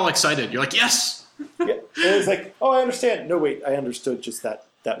 then you get all excited. You're like, yes! Yeah, and it's like, oh, I understand. No, wait, I understood just that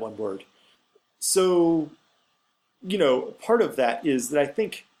one word. So, part of that is that I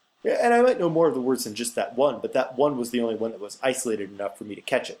think, and I might know more of the words than just that one, but that one was the only one that was isolated enough for me to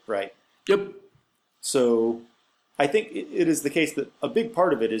catch it, right? Yep. So I think it is the case that a big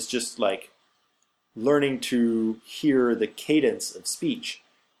part of it is just like learning to hear the cadence of speech.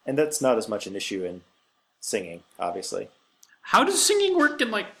 And that's not as much an issue in singing, obviously. How does singing work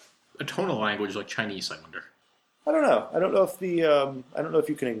in like a tonal language like Chinese, I wonder? I don't know. I don't know if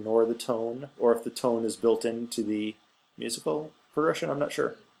you can ignore the tone or if the tone is built into the musical progression. I'm not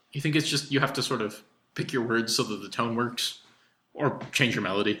sure. You think it's just you have to sort of pick your words so that the tone works? Or change your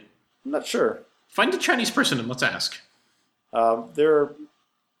melody? I'm not sure. Find a Chinese person and let's ask. There are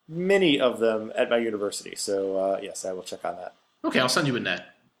many of them at my university, so yes, I will check on that. Okay, I'll send you a net.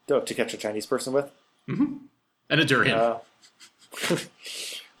 Oh, to catch a Chinese person with? Mm-hmm. And a durian. I'll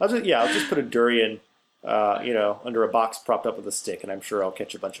just put a durian under a box propped up with a stick, and I'm sure I'll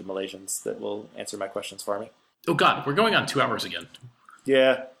catch a bunch of Malaysians that will answer my questions for me. Oh God, we're going on 2 hours again.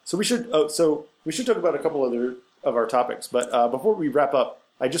 Yeah, so we should talk about a couple other of our topics, but before we wrap up,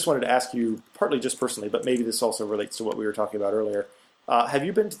 I just wanted to ask you, partly just personally, but maybe this also relates to what we were talking about earlier. Have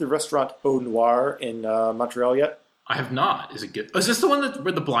you been to the restaurant Au Noir in Montreal yet? I have not. Is it good? Is this the one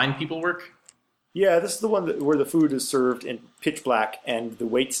where the blind people work? Yeah, this is the one where the food is served in pitch black, and the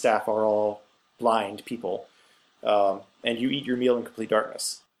wait staff are all blind people, and you eat your meal in complete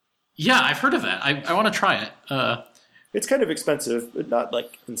darkness. Yeah, I've heard of that. I want to try it. It's kind of expensive, but not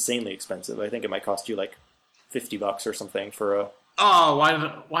like insanely expensive. I think it might cost you like $50 or something for a... Oh,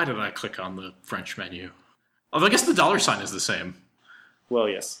 why did I click on the French menu? Although I guess the dollar sign is the same. Well,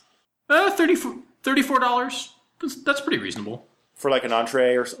 yes. $34. That's pretty reasonable. For like an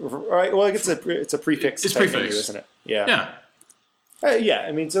entree or right? Well, it's a prefix. It's prefix, menu, isn't it? Yeah. Yeah. Yeah.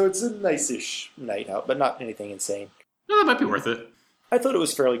 I mean, so it's a nice-ish night out, but not anything insane. No, that might be worth it. I thought it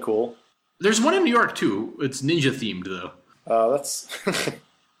was fairly cool. There's one in New York too. It's ninja themed though. That's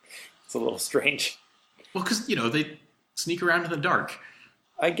it's a little strange. Well, because they sneak around in the dark.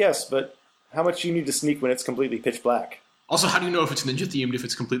 I guess, but how much do you need to sneak when it's completely pitch black? Also, how do you know if it's ninja themed if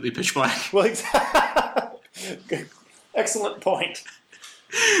it's completely pitch black? Well, exactly. Excellent point.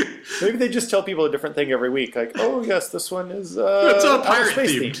 Maybe they just tell people a different thing every week. Like, oh yes, this one is it's pirate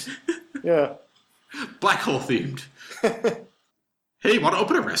themed. Yeah, black hole themed. Hey, want to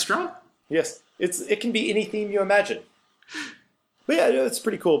open a restaurant? Yes, it can be any theme you imagine. But yeah, it's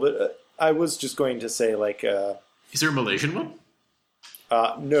pretty cool. But I was just going to say, like, is there a Malaysian one?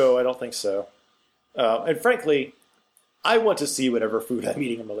 No, I don't think so. And frankly, I want to see whatever food I'm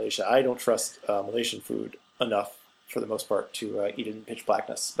eating in Malaysia. I don't trust Malaysian food enough, for the most part, to eat it in pitch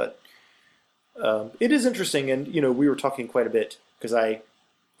blackness. But it is interesting, and we were talking quite a bit, because I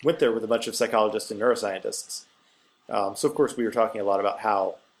went there with a bunch of psychologists and neuroscientists. So, of course, we were talking a lot about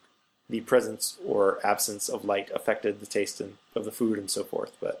how the presence or absence of light affected the taste of the food and so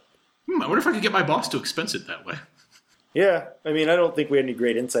forth. But I wonder if I could get my boss to expense it that way. Yeah, I mean, I don't think we had any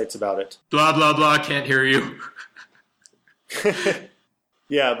great insights about it. Blah, blah, blah, can't hear you.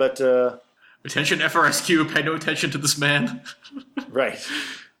 Yeah, but... Attention FRSQ, pay no attention to this man. Right.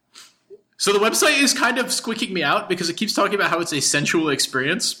 So the website is kind of squeaking me out because it keeps talking about how it's a sensual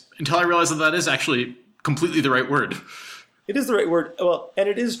experience until I realize that is actually completely the right word. It is the right word. Well, and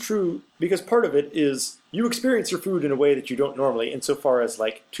it is true because part of it is you experience your food in a way that you don't normally, insofar as,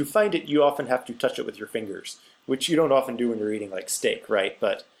 like, to find it, you often have to touch it with your fingers, which you don't often do when you're eating, like, steak, right?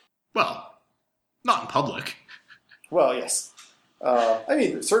 But... Well, not in public. Well, yes. I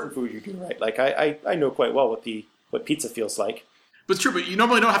mean, certain food you do, right? Like, I know quite well what pizza feels like. But it's true, but you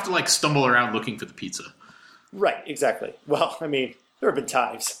normally don't have to, like, stumble around looking for the pizza. Right, exactly. Well, I mean, there have been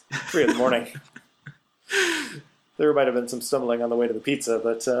times, 3 a.m. There might have been some stumbling on the way to the pizza,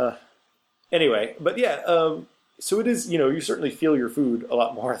 but anyway. But yeah, so it is, you certainly feel your food a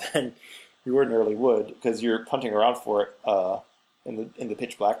lot more than you ordinarily would, because you're hunting around for it in the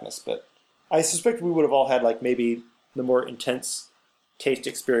pitch blackness. But I suspect we would have all had like maybe the more intense taste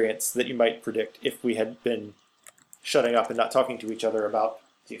experience that you might predict if we had been shutting up and not talking to each other about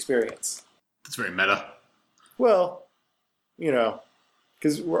the experience. That's very meta. Well,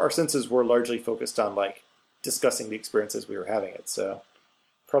 because our senses were largely focused on like discussing the experiences we were having it, so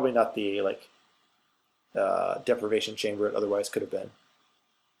probably not the like deprivation chamber it otherwise could have been.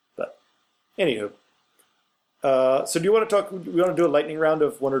 But anywho, so do you want to talk? We want to do a lightning round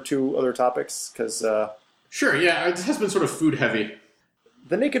of one or two other topics because sure, yeah, it has been sort of food heavy.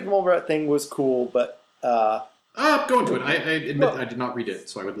 The naked mole rat thing was cool, but go into it. I admit I did not read it,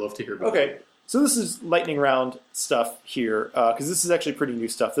 so I would love to hear about it. Okay. So this is lightning round stuff here, because this is actually pretty new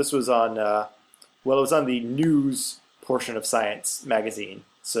stuff. This was on, it was on the news portion of Science magazine,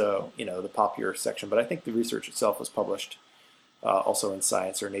 so, the popular section. But I think the research itself was published also in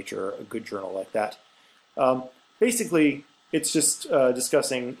Science or Nature, a good journal like that. Basically, it's just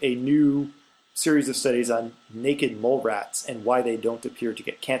discussing a new series of studies on naked mole rats and why they don't appear to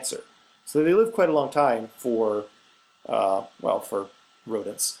get cancer. So they live quite a long time for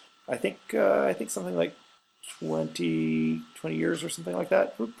rodents. I think something like 20 years or something like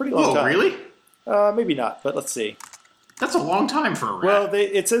that. Pretty long time. Oh, really? Maybe not, but let's see. That's a long time for a rat. Well,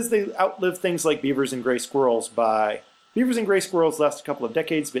 it says they outlive things like beavers and gray squirrels by... Beavers and gray squirrels last a couple of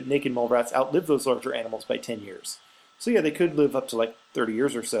decades, but naked mole rats outlive those larger animals by 10 years. So yeah, they could live up to like 30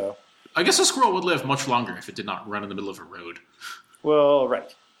 years or so. I guess a squirrel would live much longer if it did not run in the middle of a road. Well,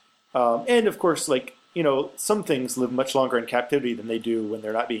 right. And of course, like, some things live much longer in captivity than they do when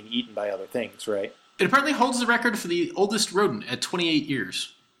they're not being eaten by other things, right? It apparently holds the record for the oldest rodent at 28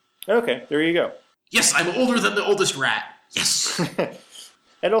 years. Okay, there you go. Yes, I'm older than the oldest rat. Yes.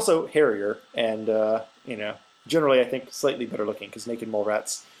 And also hairier, and, generally I think slightly better looking, because naked mole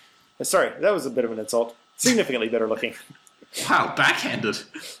rats... Sorry, that was a bit of an insult. Significantly better looking. Wow, backhanded.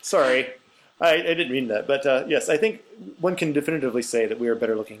 Sorry. I didn't mean that, but yes, I think one can definitively say that we are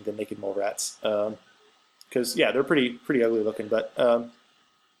better looking than naked mole rats. Because, they're pretty ugly looking, but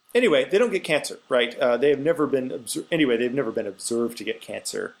anyway, they don't get cancer, right? They've never been observed to get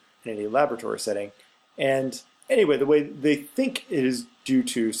cancer in any laboratory setting. And anyway, the way they think it is due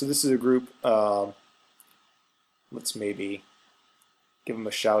to, so this is a group, let's maybe give them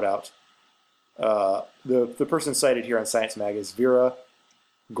a shout out. The person cited here on Science Mag is Vera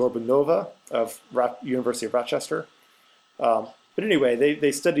Gorbanova of University of Rochester. But anyway,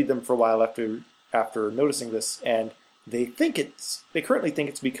 they studied them for a while after noticing this, and they currently think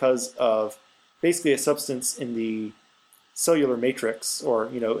it's because of basically a substance in the cellular matrix, or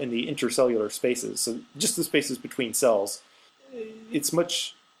in the intercellular spaces. So just the spaces between cells.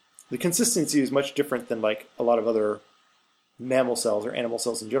 The consistency is much different than like a lot of other mammal cells or animal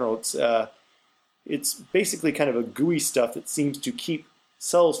cells in general. It's basically kind of a gooey stuff that seems to keep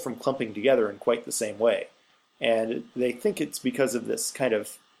cells from clumping together in quite the same way. And they think it's because of this kind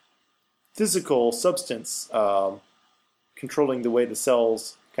of physical substance controlling the way the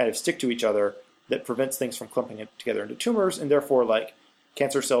cells kind of stick to each other that prevents things from clumping together into tumors, and therefore like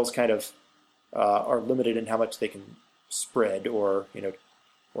cancer cells kind of are limited in how much they can spread, or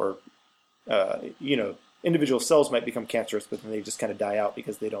individual cells might become cancerous, but then they just kind of die out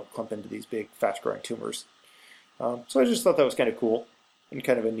because they don't clump into these big, fast-growing tumors. So I just thought that was kind of cool and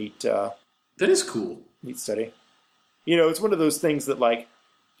kind of a neat... that is cool. Neat study. It's one of those things that, like,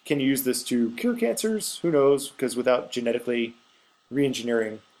 can you use this to cure cancers? Who knows? Because without genetically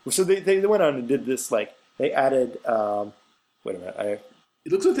re-engineering... So they went on and did this, like, they added... wait a minute.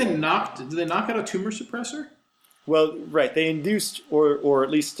 It looks like did they knock out a tumor suppressor? Well, right. They induced, or at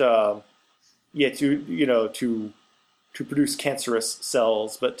least... to produce cancerous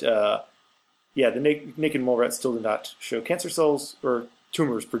cells, but the naked mole rat still did not show cancer cells or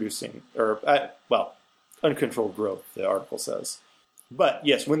tumors producing, or uncontrolled growth, the article says. But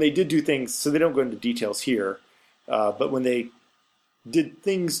yes, when they did do things, so they don't go into details here, but when they did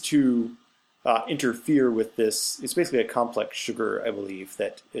things to interfere with this, it's basically a complex sugar, I believe,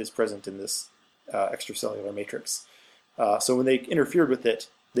 that is present in this extracellular matrix. So when they interfered with it,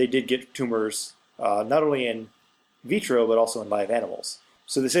 they did get tumors not only in vitro, but also in live animals.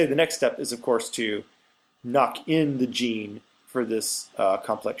 So they say the next step is, of course, to knock in the gene for this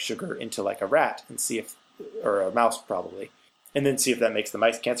complex sugar into like a rat and see if, or a mouse probably, and then see if that makes the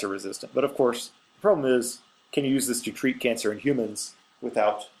mice cancer resistant. But of course, the problem is, can you use this to treat cancer in humans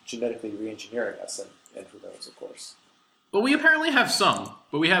without genetically re-engineering us? And who knows, of course. Well, we apparently have some,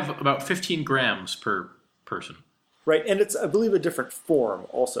 but we have about 15 grams per person. Right, and it's, I believe, a different form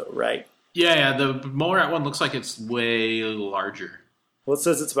also, right? Yeah, the mole rat one looks like it's way larger. Well, it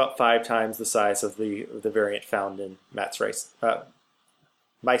says it's about 5 times the size of the variant found in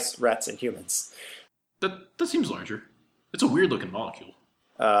mice, rats, and humans. That seems larger. It's a weird-looking molecule.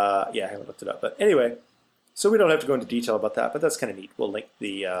 Yeah, I haven't looked it up. But anyway, so we don't have to go into detail about that, but that's kind of neat. We'll link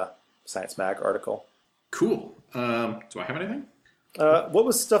the Science Mag article. Cool. Do I have anything? What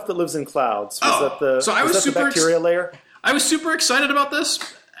was stuff that lives in clouds? Was the bacteria layer? I was super excited about this,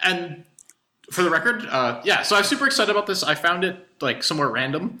 and for the record, so I was super excited about this. I found it like somewhere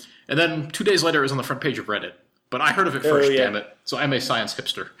random, and then 2 days later it was on the front page of Reddit. But I heard of it first, damn it. So I'm a science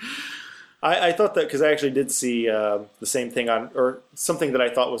hipster. I thought that because I actually did see the same thing or something that I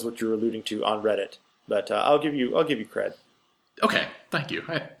thought was what you were alluding to on Reddit. But I'll give you cred. Okay, thank you.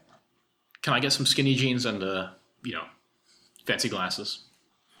 Can I get some skinny jeans and fancy glasses?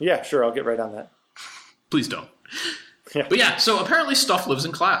 Yeah, sure. I'll get right on that. Please don't. Yeah. But yeah, so apparently stuff lives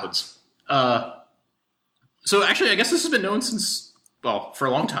in clouds. So actually, I guess this has been known for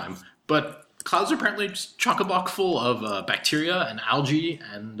a long time. But clouds are apparently just chock-a-block full of bacteria and algae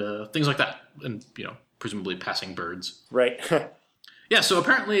and things like that. And, presumably passing birds. Right. Yeah, so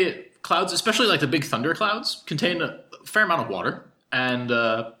apparently clouds, especially like the big thunder clouds, contain a fair amount of water. And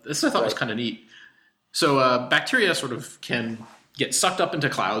this I thought was kind of neat. So bacteria sort of can get sucked up into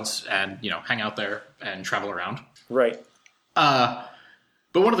clouds and, hang out there and travel around. Right. But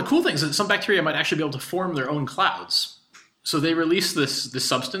one of the cool things is that some bacteria might actually be able to form their own clouds. So they release this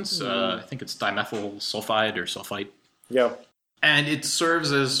substance, I think it's dimethyl sulfide or sulfite. Yeah. And it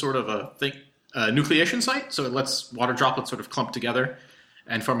serves as sort of a nucleation site, so it lets water droplets sort of clump together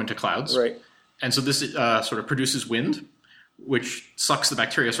and form into clouds. Right. And so this sort of produces wind, which sucks the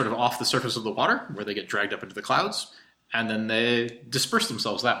bacteria sort of off the surface of the water, where they get dragged up into the clouds, and then they disperse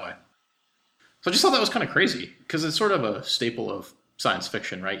themselves that way. So I just thought that was kind of crazy, because it's sort of a staple of science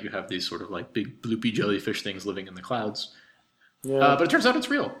fiction, right? You have these sort of like big bloopy jellyfish things living in the clouds. Yeah. But it turns out it's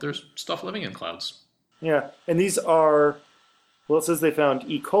real. There's stuff living in clouds. Yeah, and these are... Well, it says they found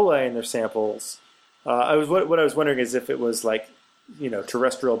E. coli in their samples. What I was wondering is if it was like,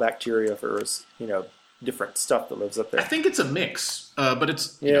 terrestrial bacteria, if it was, different stuff that lives up there. I think it's a mix, but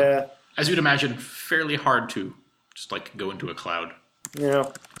it's, as you'd imagine, fairly hard to just like go into a cloud.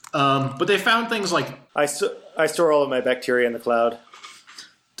 Yeah. But they found things like... I store all of my bacteria in the cloud.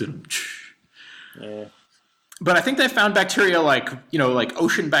 Yeah. But I think they found bacteria like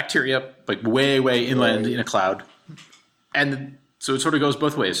ocean bacteria, like way, way inland in a cloud. And so it sort of goes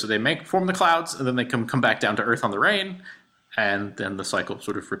both ways. So they form the clouds, and then they come back down to Earth on the rain, and then the cycle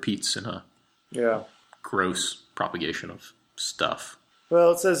sort of repeats in a gross propagation of stuff.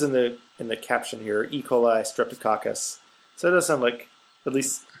 Well, it says in the caption here, E. coli streptococcus. So it does sound like at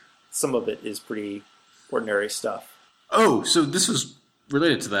least some of it is pretty ordinary stuff. Oh, so this was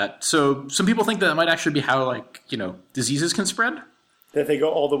related to that. So some people think that might actually be how, diseases can spread. That they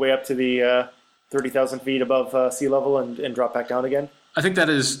go all the way up to the 30,000 feet above sea level and drop back down again? I think that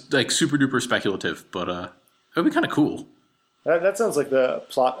is, super duper speculative, but it would be kind of cool. That sounds like the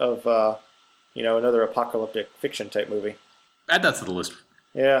plot of, another apocalyptic fiction type movie. Add that to the list.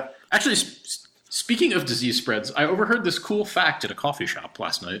 Yeah. Actually, speaking of disease spreads, I overheard this cool fact at a coffee shop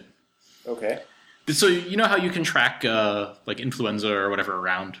last night. Okay. So you know how you can track influenza or whatever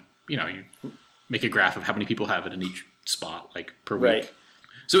around? You make a graph of how many people have it in each spot, per week. Right.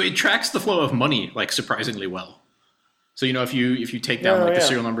 So it tracks the flow of money surprisingly well. So if you take down the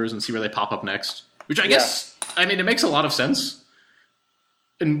serial numbers and see where they pop up next, which I guess it makes a lot of sense,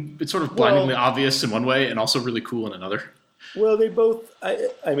 and it's sort of blindingly obvious in one way and also really cool in another. Well, they both.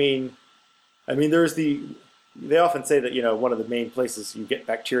 There's they often say that one of the main places you get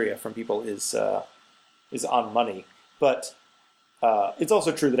bacteria from people is on money, but it's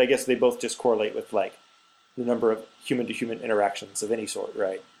also true that I guess they both just correlate with the number of human to human interactions of any sort,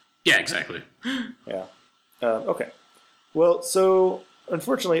 right? Yeah, exactly. Yeah. Okay. Well, so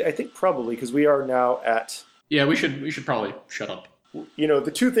unfortunately, I think probably because we are now at. Yeah, we should probably shut up.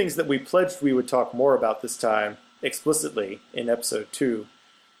 The two things that we pledged we would talk more about this time explicitly in episode 2,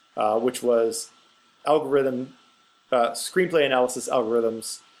 which was screenplay analysis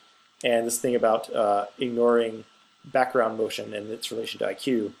algorithms, and this thing about ignoring background motion and its relation to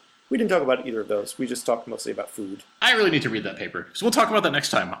IQ. We didn't talk about either of those. We just talked mostly about food. I really need to read that paper. So we'll talk about that next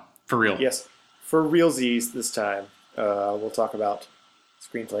time, for real. Yes. For realsies this time, we'll talk about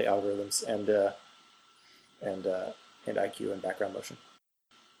screenplay algorithms and IQ and background motion.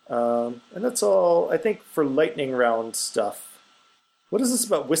 And that's all, I think, for lightning round stuff. What is this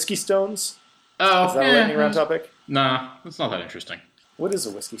about whiskey stones? Oh, is that a lightning round topic? Nah, it's not that interesting. What is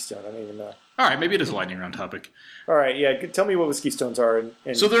a whiskey stone? I don't even know. All right, maybe it is a lightning round topic. All right, tell me what whiskey stones are.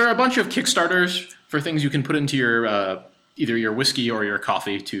 So there are a bunch of Kickstarters for things you can put into your either your whiskey or your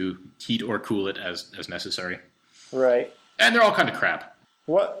coffee to heat or cool it as necessary. Right. And they're all kind of crap.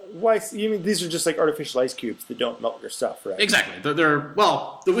 What? Why? You mean these are just like artificial ice cubes that don't melt your stuff, right? Exactly.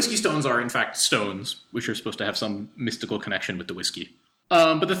 The whiskey stones are in fact stones, which are supposed to have some mystical connection with the whiskey.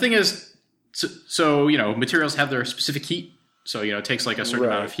 But the thing is, so materials have their specific heat. So it takes like a certain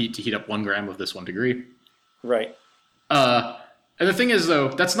amount of heat to heat up 1 gram of this 1 degree. Right. And the thing is, though,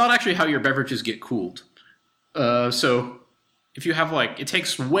 that's not actually how your beverages get cooled. So if you have it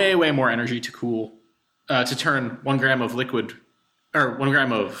takes way, way more energy to cool, to turn 1 gram of liquid, or 1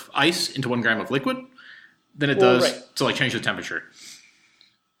 gram of ice into 1 gram of liquid than it does to change the temperature.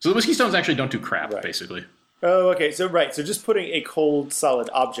 So the whiskey stones actually don't do crap, basically. Oh, okay. So just putting a cold, solid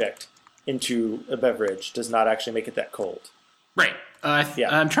object into a beverage does not actually make it that cold. Right.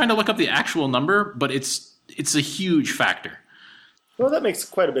 I'm trying to look up the actual number, but it's a huge factor. Well, that makes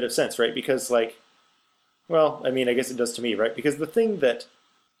quite a bit of sense, right? Because, I guess it does to me, right? Because the thing that,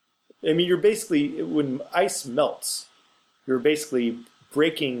 you're basically, when ice melts, you're basically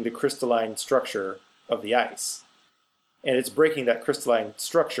breaking the crystalline structure of the ice. And it's breaking that crystalline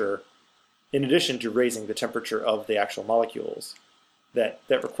structure in addition to raising the temperature of the actual molecules. That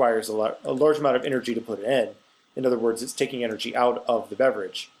requires a large amount of energy to put it in. In other words, it's taking energy out of the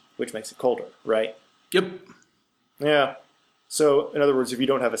beverage, which makes it colder, right? Yep. Yeah. So, in other words, if you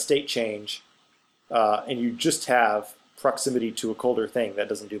don't have a state change, and you just have proximity to a colder thing, that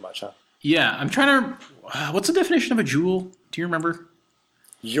doesn't do much, huh? Yeah, I'm trying to... what's the definition of a joule? Do you remember?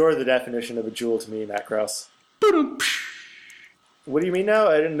 You're the definition of a joule to me, Matt Krause. What do you mean now?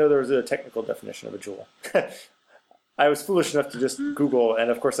 I didn't know there was a technical definition of a joule. I was foolish enough to just Google, and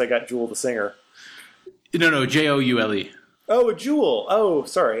of course I got Jewel the singer. No, Joule. Oh, a jewel. Oh,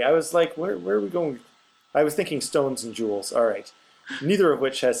 sorry. I was like, where are we going? I was thinking stones and jewels. All right. Neither of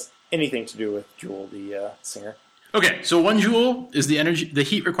which has anything to do with Jewel the singer. Okay, so 1 joule is the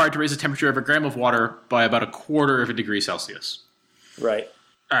heat required to raise the temperature of a gram of water by about 1/4 degree Celsius. Right.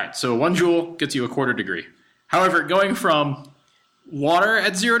 All right, so 1 joule gets you 1/4 degree. However, going from water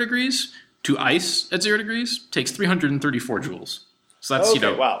at 0 degrees to ice at 0 degrees takes 334 joules. So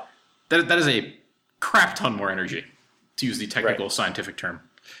that's, wow. That is a crap ton more energy, to use the technical scientific term.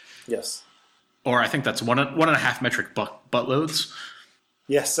 Yes. Or I think that's 1.5 metric butt loads.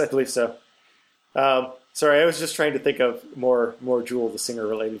 Yes, I believe so. Sorry, I was just trying to think of more Jewel the singer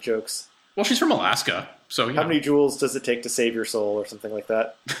related jokes. Well, she's from Alaska, so how many joules does it take to save your soul, or something like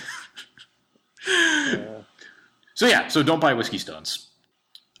that? So don't buy whiskey stones.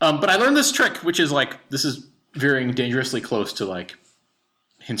 But I learned this trick, which is this is veering dangerously close to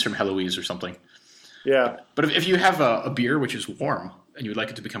hints from Heloise or something. Yeah. But if you have a beer which is warm and you would like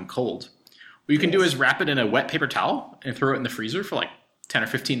it to become cold, what you can do is wrap it in a wet paper towel and throw it in the freezer for 10 or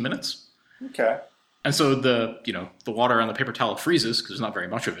 15 minutes. Okay. And so the water on the paper towel freezes because there's not very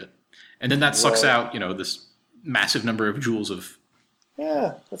much of it. And then that sucks out, this massive number of joules of...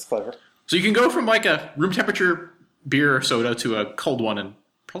 Yeah, that's clever. So you can go from a room temperature beer or soda to a cold one in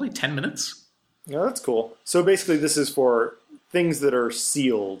probably 10 minutes. Yeah, that's cool. So basically this is for things that are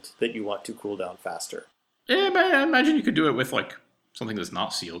sealed that you want to cool down faster. Yeah, I imagine you could do it with something that's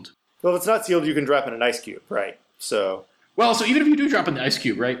not sealed. Well, if it's not sealed, you can drop in an ice cube, right? So even if you do drop in the ice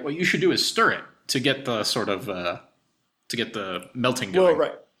cube, right, what you should do is stir it to get the sort of to get the melting going. Well,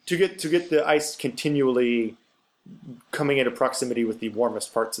 right. To get the ice continually coming into proximity with the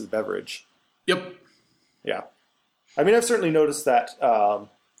warmest parts of the beverage. Yep. Yeah. I've certainly noticed that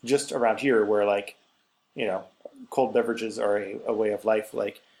just around here where cold beverages are a way of life.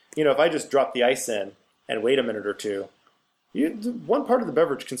 If I just drop the ice in and wait a minute or two, one part of the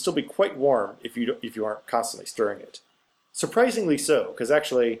beverage can still be quite warm if you aren't constantly stirring it. Surprisingly so, because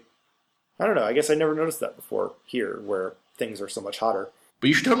actually, I don't know, I guess I never noticed that before here where things are so much hotter. But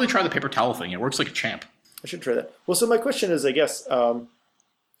you should totally try the paper towel thing. It works like a champ. I should try that. Well, so my question is, I guess the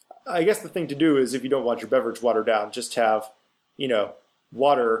thing to do is if you don't want your beverage watered down, just have,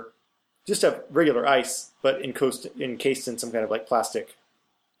 water, just have regular ice, but encased in some kind of plastic,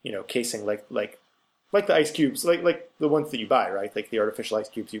 casing, like the ice cubes, like the ones that you buy, right? Like the artificial ice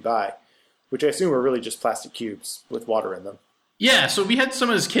cubes you buy, which I assume are really just plastic cubes with water in them. Yeah, so we had some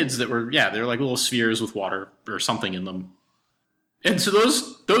of those kids that were, they're like little spheres with water or something in them. And so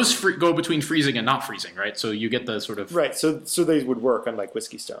those go between freezing and not freezing, right? So you get the sort of... Right, so they would work unlike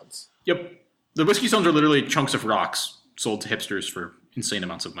whiskey stones. Yep. The whiskey stones are literally chunks of rocks sold to hipsters for insane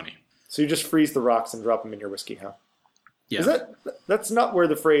amounts of money. So you just freeze the rocks and drop them in your whiskey, huh? Yeah. That's not where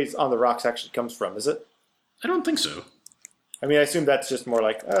the phrase "on the rocks" actually comes from, is it? I don't think so. I assume that's just more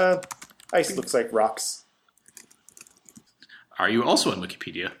like, ice looks like rocks. Are you also on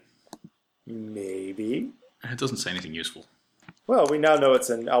Wikipedia? Maybe. It doesn't say anything useful. Well, we now know it's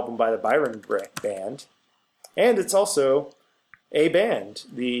an album by the Byron Band. And it's also a band,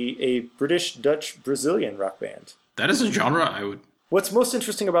 a British, Dutch, Brazilian rock band. That is a genre I would... What's most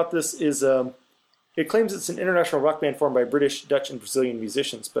interesting about this is it claims it's an international rock band formed by British, Dutch, and Brazilian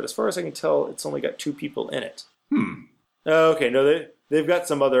musicians, but as far as I can tell, it's only got 2 people in it. Okay, no, they've got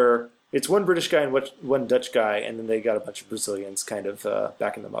some other... It's one British guy and one Dutch guy, and then they got a bunch of Brazilians kind of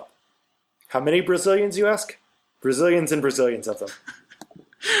backing them up. How many Brazilians, you ask? Brazilians and Brazilians of them.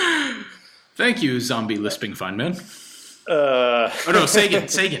 Thank you, zombie lisping fine man. Oh no, Sagan.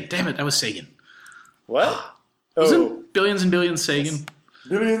 Damn it, that was Sagan. What? Wasn't Billions and Billions Sagan? Yes.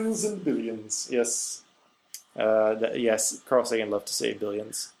 Billions and billions, yes. Yes, Carl Sagan loved to say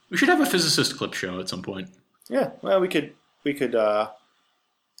billions. We should have a physicist clip show at some point. Yeah, well, we could kind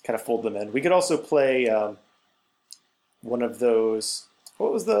of fold them in. We could also play one of those.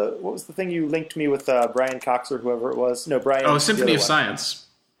 What was the thing you linked me with Brian Cox or whoever it was? No, Brian. Oh, Symphony of Science.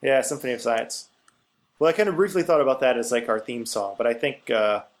 Yeah, Symphony of Science. Well, I kind of briefly thought about that as like our theme song, but I think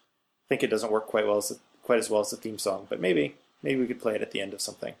it doesn't work quite as well as the theme song. But maybe we could play it at the end of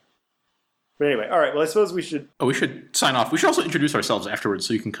something. But anyway, all right. Well, I suppose we should. Oh, we should sign off. We should also introduce ourselves afterwards,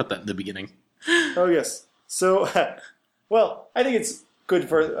 so you can cut that in the beginning. Oh yes. So, well, I think it's good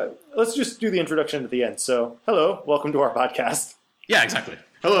for. Let's just do the introduction at the end. So, hello, welcome to our podcast. Yeah, exactly.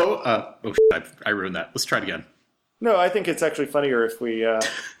 Hello. I ruined that. Let's try it again. No, I think it's actually funnier if we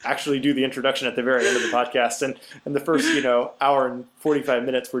actually do the introduction at the very end of the podcast, and the first, hour and 45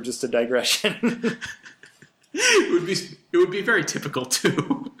 minutes were just a digression. It would be very typical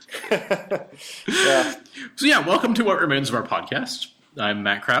too. Yeah. So yeah, welcome to what remains of our podcast. I'm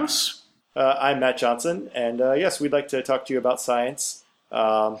Matt Krause. I'm Matt Johnson, and yes, we'd like to talk to you about science.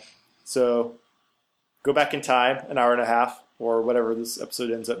 So go back in time, an hour and a half, or whatever this episode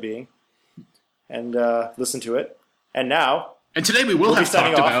ends up being, and listen to it. And now... And today we'll have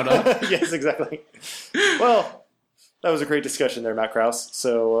talked about... Yes, exactly. Well, that was a great discussion there, Matt Krause.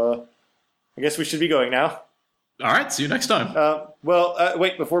 So I guess we should be going now. All right, see you next time.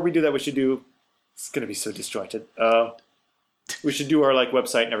 Wait, before we do that, we should do... It's going to be so disjointed. We should do our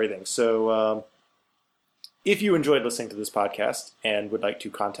website and everything. So if you enjoyed listening to this podcast and would like to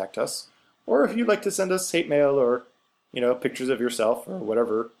contact us, or if you'd like to send us hate mail or, pictures of yourself or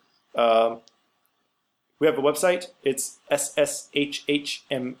whatever... we have a website. It's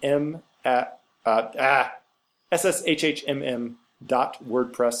SSHHMM at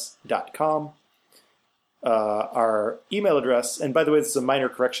SSHHMM.wordpress.com. Our email address, and by the way, this is a minor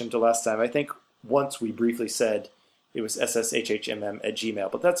correction to last time. I think once we briefly said it was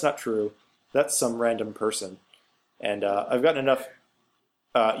SSHHMM@gmail, but that's not true. That's some random person. And I've gotten enough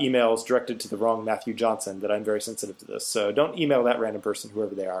emails directed to the wrong Matthew Johnson that I'm very sensitive to this. So don't email that random person,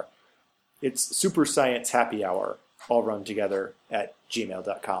 whoever they are. It's Super Science Happy Hour, all run together at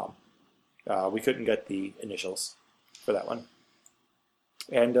gmail.com. We couldn't get the initials for that one.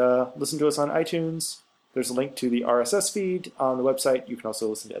 And listen to us on iTunes. There's a link to the RSS feed on the website. You can also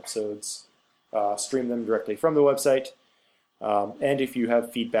listen to episodes, stream them directly from the website. And if you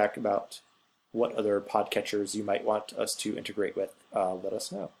have feedback about what other podcatchers you might want us to integrate with, let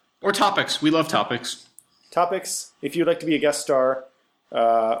us know. Or topics. We love topics. Topics. If you'd like to be a guest star...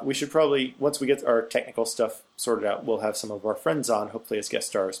 we should probably, once we get our technical stuff sorted out, we'll have some of our friends on, hopefully as guest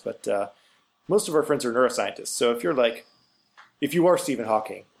stars. But most of our friends are neuroscientists. So if you are Stephen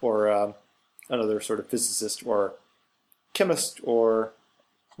Hawking or another sort of physicist or chemist or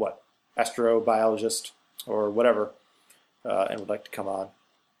astrobiologist or whatever, and would like to come on,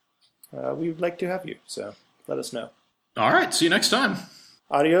 we would like to have you. So let us know. All right. See you next time.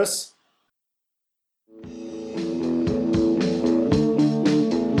 Adios.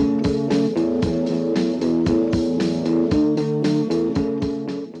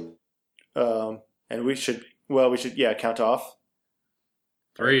 And we should count off.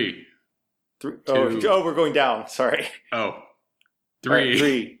 3. 2. Oh, we're going down. Sorry. Oh. 3. Right,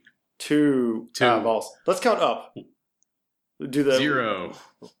 3, 2. Balls. Let's count up. Do the 0.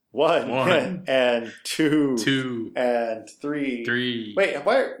 1 and 2. 2 and 3. 3. Wait,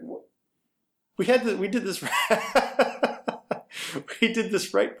 we did this. We did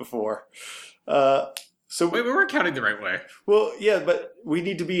this right before. So wait, we weren't counting the right way. Well, yeah, but we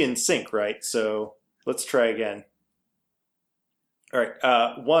need to be in sync, right? So let's try again. All right,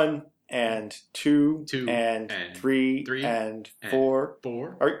 1 and 2 and 3 and 4.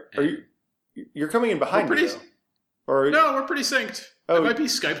 4. Are you? You're coming in behind me, though. No, we're pretty synced. It might be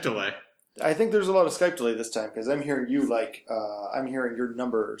Skype delay. I think there's a lot of Skype delay this time because I'm hearing you I'm hearing your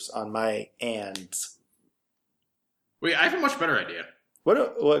numbers on my ands. Wait, I have a much better idea. Go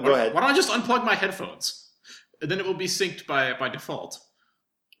ahead. Why don't I just unplug my headphones? then it will be synced by default.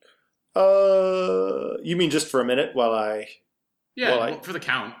 You mean just for a minute while I... Yeah, for the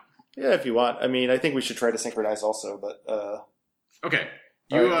count. Yeah, if you want. I mean, I think we should try to synchronize also, but... Okay.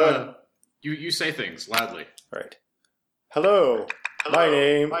 You say things loudly. Right. Hello. My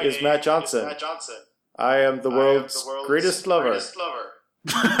name is Matt Johnson. I am the world's greatest lover.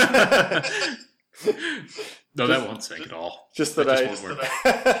 No, that won't sync at all. Just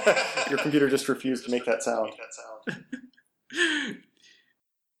that your computer just refused to make that sound.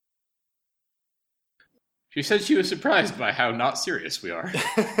 She said she was surprised by how not serious we are.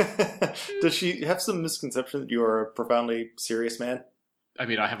 Does she have some misconception that you are a profoundly serious man? I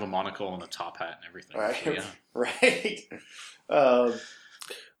mean, I have a monocle and a top hat and everything. Right. So yeah. Right.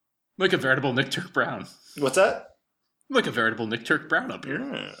 Like a veritable Nick Turk Brown. What's that? Like a veritable Nick Turk Brown up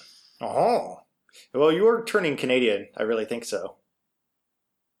here. Oh. Well, you are turning Canadian. I really think so.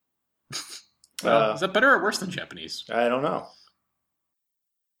 Well, is that better or worse than Japanese? I don't know.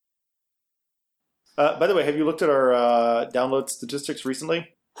 By the way, have you looked at our download statistics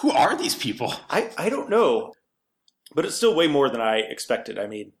recently? Who are these people? I don't know. But it's still way more than I expected. I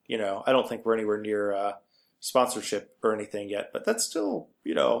mean, I don't think we're anywhere near sponsorship or anything yet. But that's still,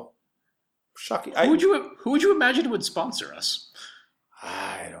 shocking. Who would you imagine would sponsor us?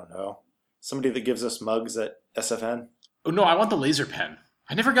 I don't know. Somebody that gives us mugs at SFN? Oh, no, I want the laser pen.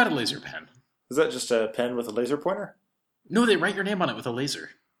 I never got a laser pen. Is that just a pen with a laser pointer? No, they write your name on it with a laser.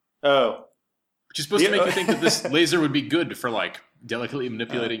 Oh. Which is supposed to make you think that this laser would be good for, delicately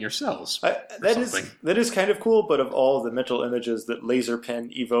manipulating your cells. That is kind of cool, but of all the mental images that laser pen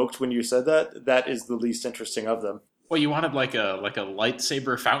evoked when you said that, that is the least interesting of them. Well, you wanted like a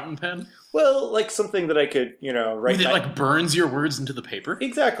lightsaber fountain pen? Well, like something that I could, write. It burns your words into the paper?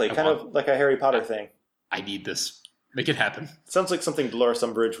 Exactly, kind of like a Harry Potter thing. I need this. Make it happen. Sounds like something Dolores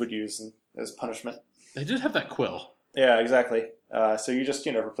Umbridge would use as punishment. They did have that quill. Yeah, exactly. So you just,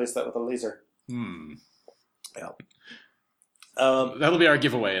 replace that with a laser. Yeah. That'll be our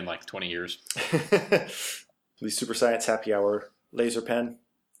giveaway in 20 years. The Super Science Happy Hour laser pen.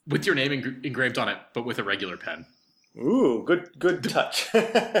 With your name engraved on it, but with a regular pen. Ooh, good touch.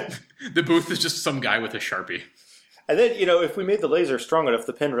 The booth is just some guy with a Sharpie. And then, if we made the laser strong enough,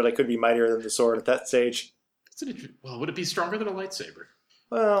 the pen really could be mightier than the sword at that stage. Well, would it be stronger than a lightsaber?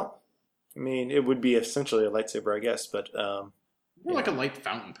 Well, I mean, it would be essentially a lightsaber, I guess, but... More like a light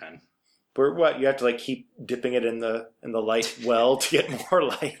fountain pen. But what, you have to keep dipping it in the light well to get more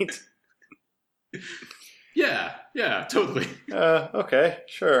light? Yeah, totally. Okay,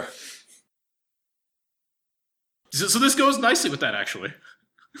 sure. So this goes nicely with that, actually.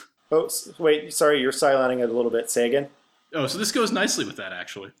 Oh, wait, sorry, you're siloning it a little bit. Say again? Oh, so this goes nicely with that,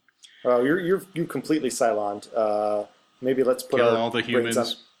 actually. Oh, you completely siloned. Maybe let's put all the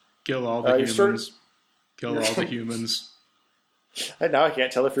humans. Kill all the humans. Sure? Kill all the humans. Now I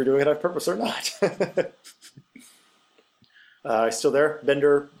can't tell if you're doing it on purpose or not. Still there?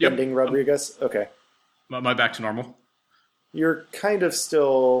 Bending Rodriguez? Okay. Am I back to normal? You're kind of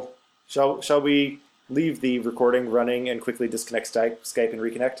still... Shall we leave the recording running and quickly disconnect Skype and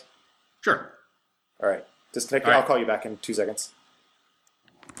reconnect? Sure. All right. Disconnect. All right. I'll call you back in 2 seconds.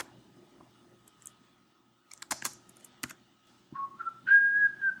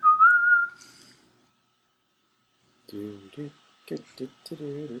 Oh,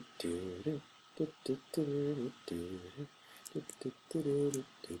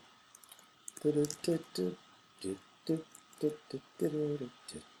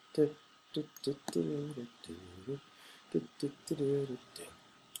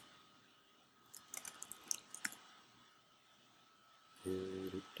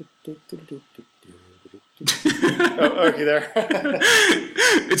 okay, there.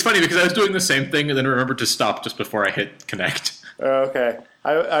 It's funny because I was doing the same thing and then remembered to stop just before I hit connect. Okay.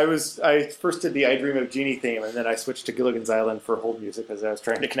 I first did the I Dream of Jeannie theme, and then I switched to Gilligan's Island for hold music as I was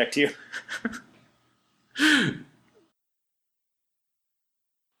trying to connect to you.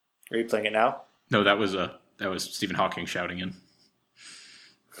 Are you playing it now? No, that was Stephen Hawking shouting in.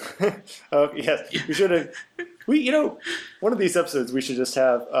 Oh yes, we should have. One of these episodes we should just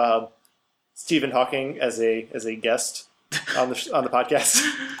have Stephen Hawking as a guest on the podcast.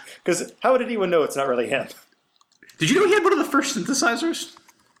 Because how would anyone know it's not really him? Did you know he had one of the first synthesizers?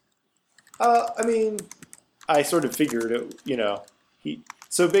 I mean, I sort of figured it.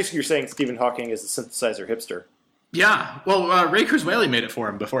 So basically, you're saying Stephen Hawking is a synthesizer hipster. Yeah. Well, Ray Kurzweil made it for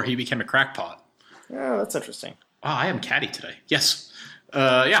him before he became a crackpot. Oh, that's interesting. Oh, I am catty today. Yes.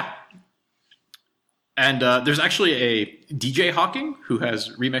 Yeah. And there's actually a DJ Hawking who has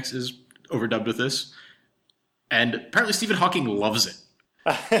remixes overdubbed with this. And apparently Stephen Hawking loves it.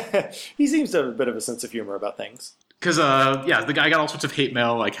 He seems to have a bit of a sense of humor about things. Because, the guy got all sorts of hate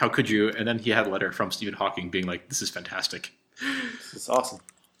mail, like, how could you? And then he had a letter from Stephen Hawking being like, this is fantastic. This is awesome.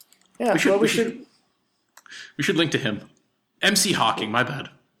 Yeah, we should link to him. MC Hawking, my bad.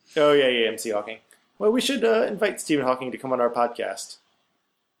 Oh, yeah, MC Hawking. Well, we should invite Stephen Hawking to come on our podcast.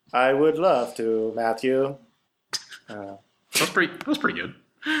 I would love to, Matthew. That was pretty good.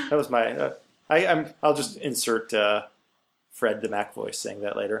 That was my... I'll just insert Fred the Mac voice saying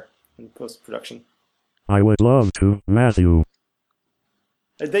that later in post-production. I would love to, Matthew.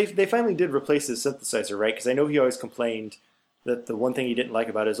 They finally did replace his synthesizer, right? Because I know he always complained that the one thing he didn't like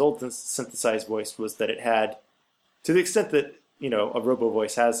about his old synthesized voice was that it had, to the extent that, a robo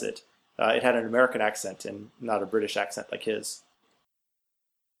voice has it, it had an American accent and not a British accent like his.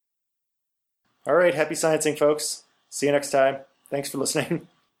 All right, happy sciencing, folks. See you next time. Thanks for listening.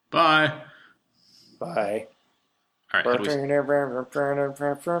 Bye. Bye. All right. Do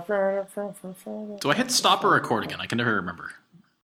I hit stop or record again? I can never remember.